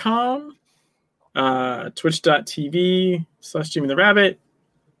 JimmyTheRabbit.com, Twitch.tv/JimmyTheRabbit,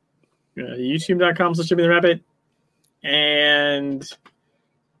 YouTube.com/JimmyTheRabbit, and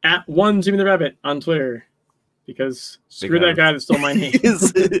at one Jimmy the Rabbit on Twitter, because screw that guy that stole my name.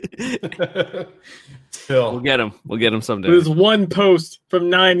 We'll get him someday. There's one post from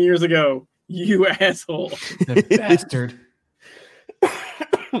 9 years ago. You asshole. That bastard.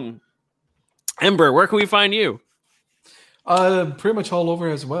 Ember, where can we find you? Pretty much all over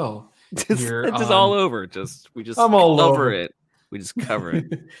as well. All over. I'm all over it. We just cover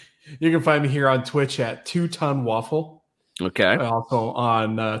it. You can find me here on Twitch at 2Ton Waffle. Okay. Also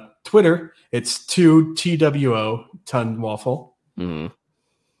on Twitter, it's 2TWO Ton Waffle. Mm-hmm.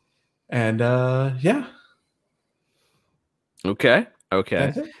 And yeah. Okay.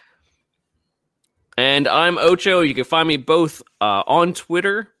 And I'm Ocho. You can find me both on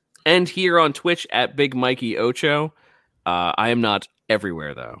Twitter and here on Twitch at Big Mikey Ocho. I am not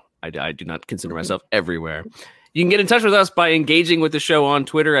everywhere, though. I do not consider myself everywhere. You can get in touch with us by engaging with the show on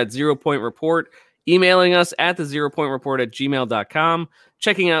Twitter at 0 Point Report, emailing us at the 0 Point Report at gmail.com,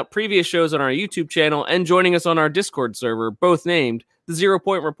 checking out previous shows on our YouTube channel, and joining us on our Discord server, both named The 0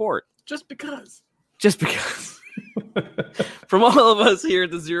 Point Report. Just because. From all of us here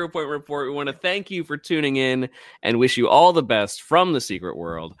at The 0 Point Report, we want to thank you for tuning in and wish you all the best from the secret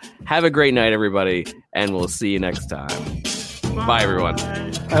world. Have a great night, everybody, and we'll see you next time. Bye everyone.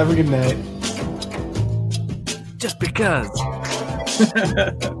 Have a good night. Just because.